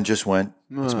 Ed Sullivan just went.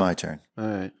 It's my turn. All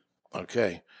right.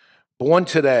 Okay. Born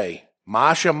today,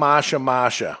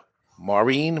 Marsha,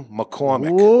 Maureen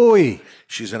McCormick. Oy.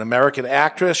 She's an American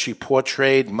actress. She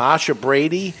portrayed Marsha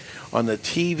Brady on the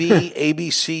TV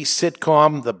ABC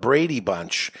sitcom The Brady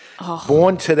Bunch. Oh.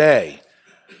 Born today,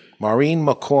 Maureen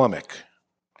McCormick.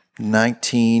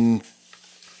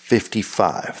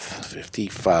 1955.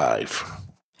 55.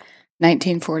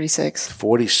 1946.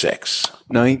 46.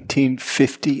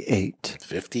 1958.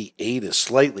 58 is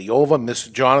slightly over.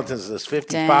 Mr. Jonathan says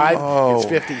 55. Dang. It's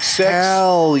 56.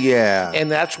 Hell yeah.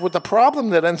 And that's what the problem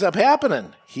that ends up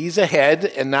happening. He's ahead,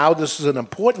 and now this is an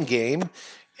important game,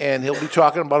 and he'll be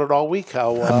talking about it all week.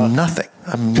 How I'm nothing.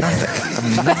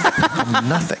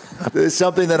 There's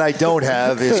something that I don't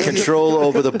have is control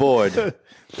over the board.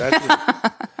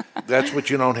 That's what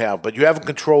you don't have. But you have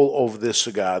control over this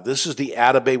cigar. This is the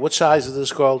Atabey. What size is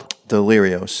this called?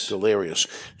 Delirious. Delirious.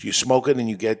 You smoke it and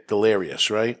you get delirious,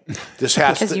 right? This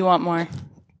has Because you want more.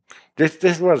 This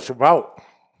is what it's about.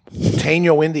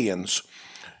 Taino Indians,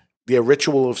 their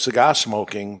ritual of cigar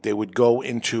smoking, they would go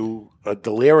into a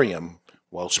delirium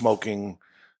while smoking.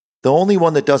 The only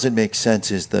one that doesn't make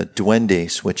sense is the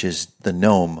duendes, which is the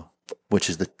gnome, which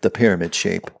is the pyramid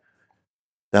shape.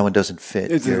 That one doesn't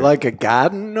fit. Is it like a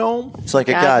garden gnome? It's like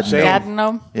a garden gnome. Garden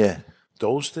gnome? Yeah.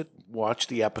 Those that watch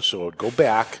the episode, go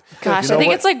back. Gosh, I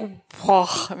think it's like,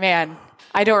 oh, man.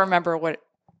 I don't remember what.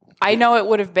 I know it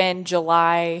would have been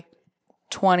July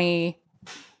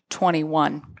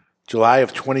 2021. July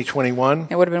of 2021.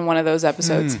 It would have been one of those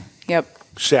episodes. Yep.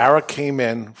 Sarah came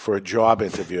in for a job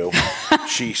interview.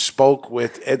 She spoke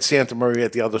with Ed Santamaria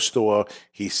at the other store.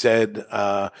 He said,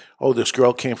 this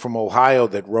girl came from Ohio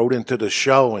that wrote into the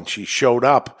show, and she showed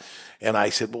up. And I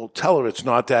said, well, tell her it's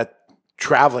not that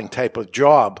traveling type of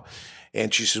job.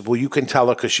 And she said, well, you can tell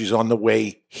her because she's on the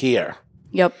way here.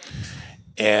 Yep.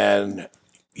 And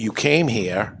you came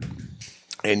here,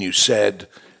 and you said,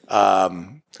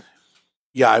 I'm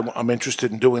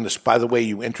interested in doing this. By the way,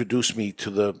 you introduced me to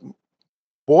the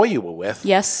boy you were with.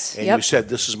 Yes. And you said,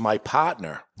 this is my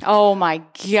partner. Oh, my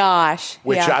gosh.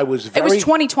 Which I was It was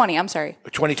 2020. I'm sorry.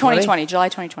 2020? July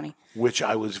 2020. Which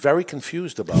I was very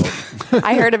confused about.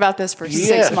 I heard about this for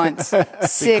 6 months.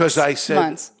 Because I said,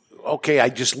 months. okay, I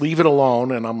just leave it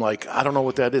alone. And I'm like, I don't know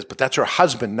what that is. But that's her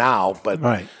husband now. But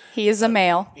right. He is a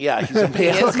male. Yeah, he's a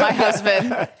male. He is my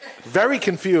husband. Very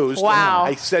confused. Wow.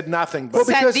 I said nothing. But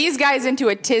Sent these guys into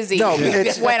a tizzy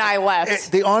when I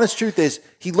left. The honest truth is,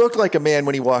 he looked like a man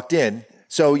when he walked in.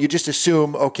 So you just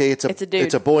assume, okay, it's a dude.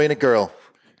 It's a boy and a girl.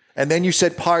 And then you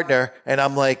said partner, and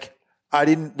I'm like, I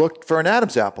didn't look for an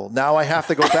Adam's apple. Now I have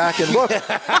to go back and look.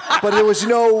 But there was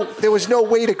no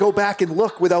way to go back and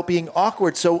look without being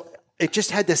awkward. So it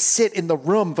just had to sit in the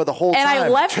room for the whole time. And I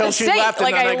left Till the she state. left, and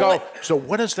Like then I go, so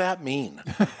what does that mean?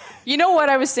 You know what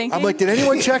I was thinking? I'm like, did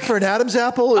anyone check for an Adam's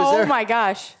apple? My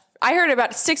gosh. I heard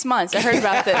about 6 months. I heard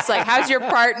about this. Like, how's your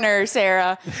partner,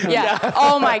 Sarah? Yeah.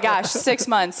 Oh my gosh, 6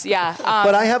 months. Yeah.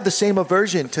 But I have the same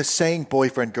aversion to saying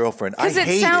boyfriend, girlfriend. I hate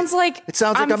it sounds like it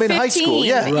sounds like I'm in 15. high school.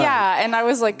 Yeah. Right. Yeah. And I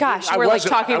was like, gosh, we're like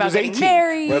talking about getting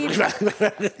married.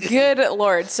 Good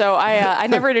Lord. So I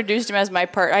never introduced him as my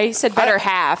partner. I said better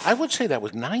half. I would say that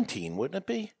was 19, wouldn't it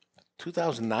be?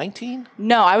 2019?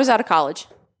 No, I was out of college.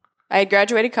 I had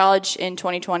graduated college in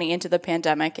 2020 into the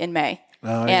pandemic in May.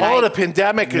 The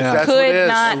pandemic is that's what it is.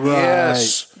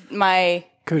 Yes.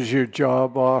 Because your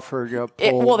job offer got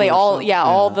pulled.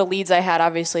 All the leads I had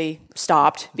obviously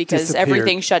stopped because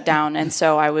everything shut down. And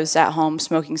so I was at home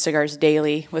smoking cigars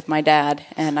daily with my dad.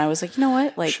 And I was like, you know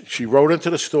what? Like, she wrote into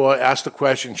the store, asked the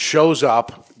question, shows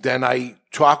up. Then I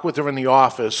talked with her in the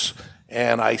office,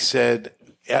 and I said,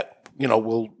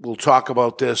 we'll talk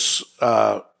about this.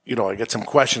 I got some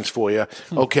questions for you.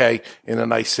 Okay. And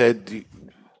then I said,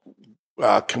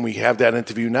 can we have that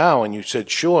interview now? And you said,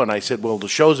 sure. And I said, well, the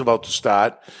show's about to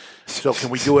start, so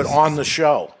can we do it on the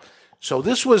show? So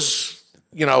this was,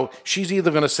 she's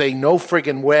either going to say, no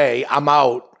friggin' way, I'm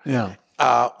out,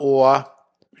 or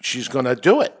she's going to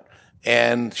do it.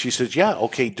 And she says, yeah,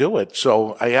 okay, do it.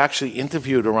 So I actually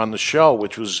interviewed her on the show,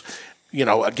 which was,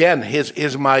 again,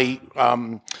 here's my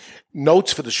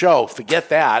notes for the show. Forget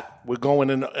that. We're going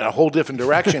in a whole different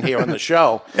direction here on the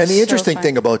show. And the interesting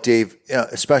thing about Dave,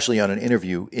 especially on an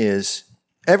interview, is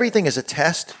everything is a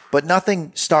test, but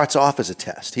nothing starts off as a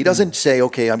test. He doesn't say,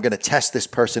 okay, I'm going to test this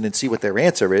person and see what their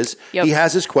answer is. Yep. He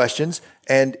has his questions,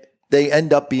 and they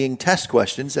end up being test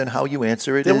questions, and how you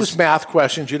answer it There was math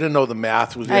questions. You didn't know the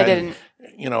math. I didn't.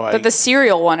 But the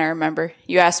cereal one, I remember.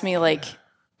 You asked me, if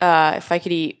I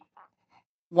could eat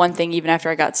one thing even after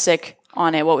I got sick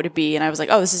on it, what would it be? And I was like,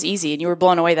 oh, this is easy. And you were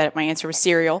blown away that my answer was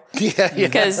cereal. Yeah.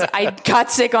 Because I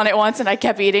got sick on it once and I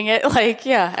kept eating it.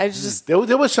 I was just...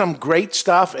 There was some great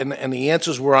stuff, and the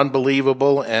answers were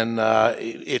unbelievable. And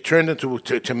it turned into,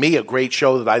 to me, a great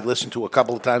show that I listened to a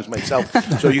couple of times myself.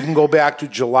 So you can go back to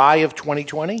July of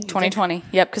 2020? 2020.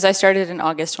 Yep, because I started in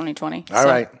August 2020. All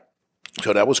right.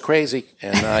 So that was crazy,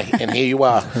 and here you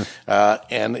are.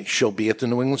 And she'll be at the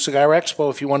New England Cigar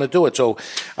Expo if you want to do it. So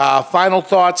final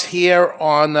thoughts here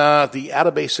on the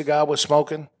Atabey cigar we're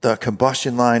smoking? The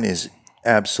combustion line is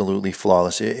absolutely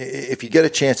flawless. If you get a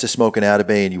chance to smoke an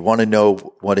Atabey and you want to know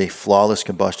what a flawless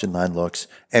combustion line looks,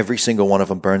 every single one of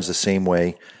them burns the same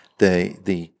way.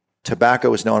 The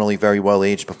tobacco is not only very well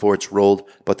aged before it's rolled,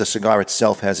 but the cigar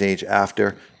itself has aged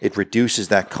after. It reduces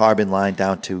that carbon line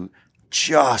down to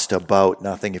just about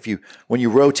nothing. When you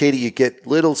rotate it, you get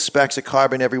little specks of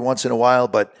carbon every once in a while,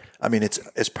 but I mean, it's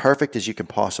as perfect as you can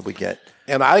possibly get.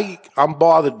 And I'm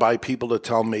bothered by people that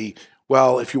tell me,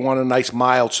 well, if you want a nice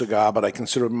mild cigar, but I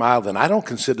consider it mild, then I don't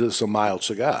consider this a mild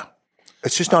cigar.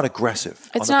 It's just not aggressive.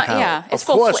 It's not. Yeah, it's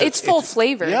full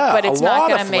flavor, but it's not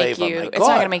going to make you. It's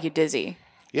not going to make you dizzy.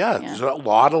 Yeah, there's a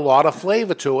lot of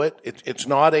flavor to it. It's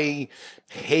not a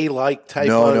hay-like type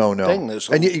of thing.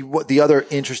 And the other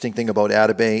interesting thing about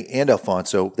Atabey and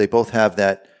Alfonso, they both have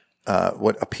that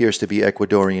what appears to be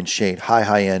Ecuadorian shade,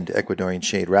 high-end Ecuadorian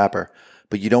shade wrapper.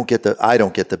 But I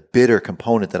don't get the bitter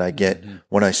component that I get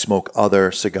when I smoke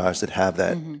other cigars that have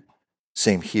that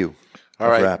same hue of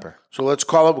wrapper. So let's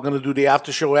call it. We're going to do the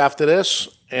after show after this.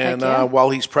 And while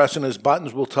he's pressing his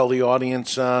buttons, we'll tell the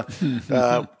audience,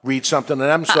 read something to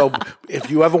them. So if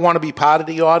you ever want to be part of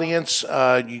the audience,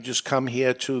 you just come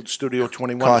here to Studio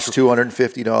 21. Costs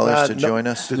 $250 to join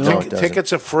us?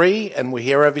 Tickets are free, and we're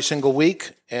here every single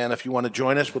week. And if you want to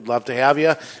join us, we'd love to have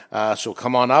you. So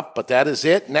come on up. But that is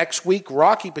it. Next week,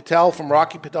 Rocky Patel from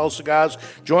Rocky Patel Cigars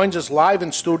joins us live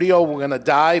in studio. We're going to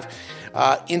dive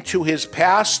into his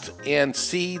past and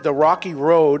see the rocky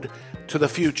road to the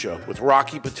future with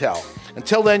Rocky Patel.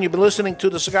 Until then, you've been listening to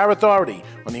the Cigar Authority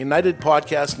on the United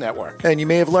Podcast Network. And you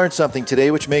may have learned something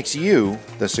today which makes you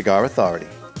the Cigar Authority.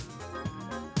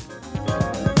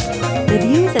 The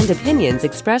views and opinions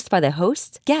expressed by the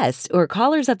hosts, guests, or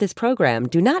callers of this program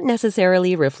do not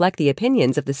necessarily reflect the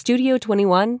opinions of the Studio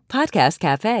 21 Podcast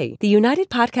Cafe, the United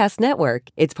Podcast Network,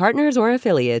 its partners, or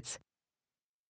affiliates.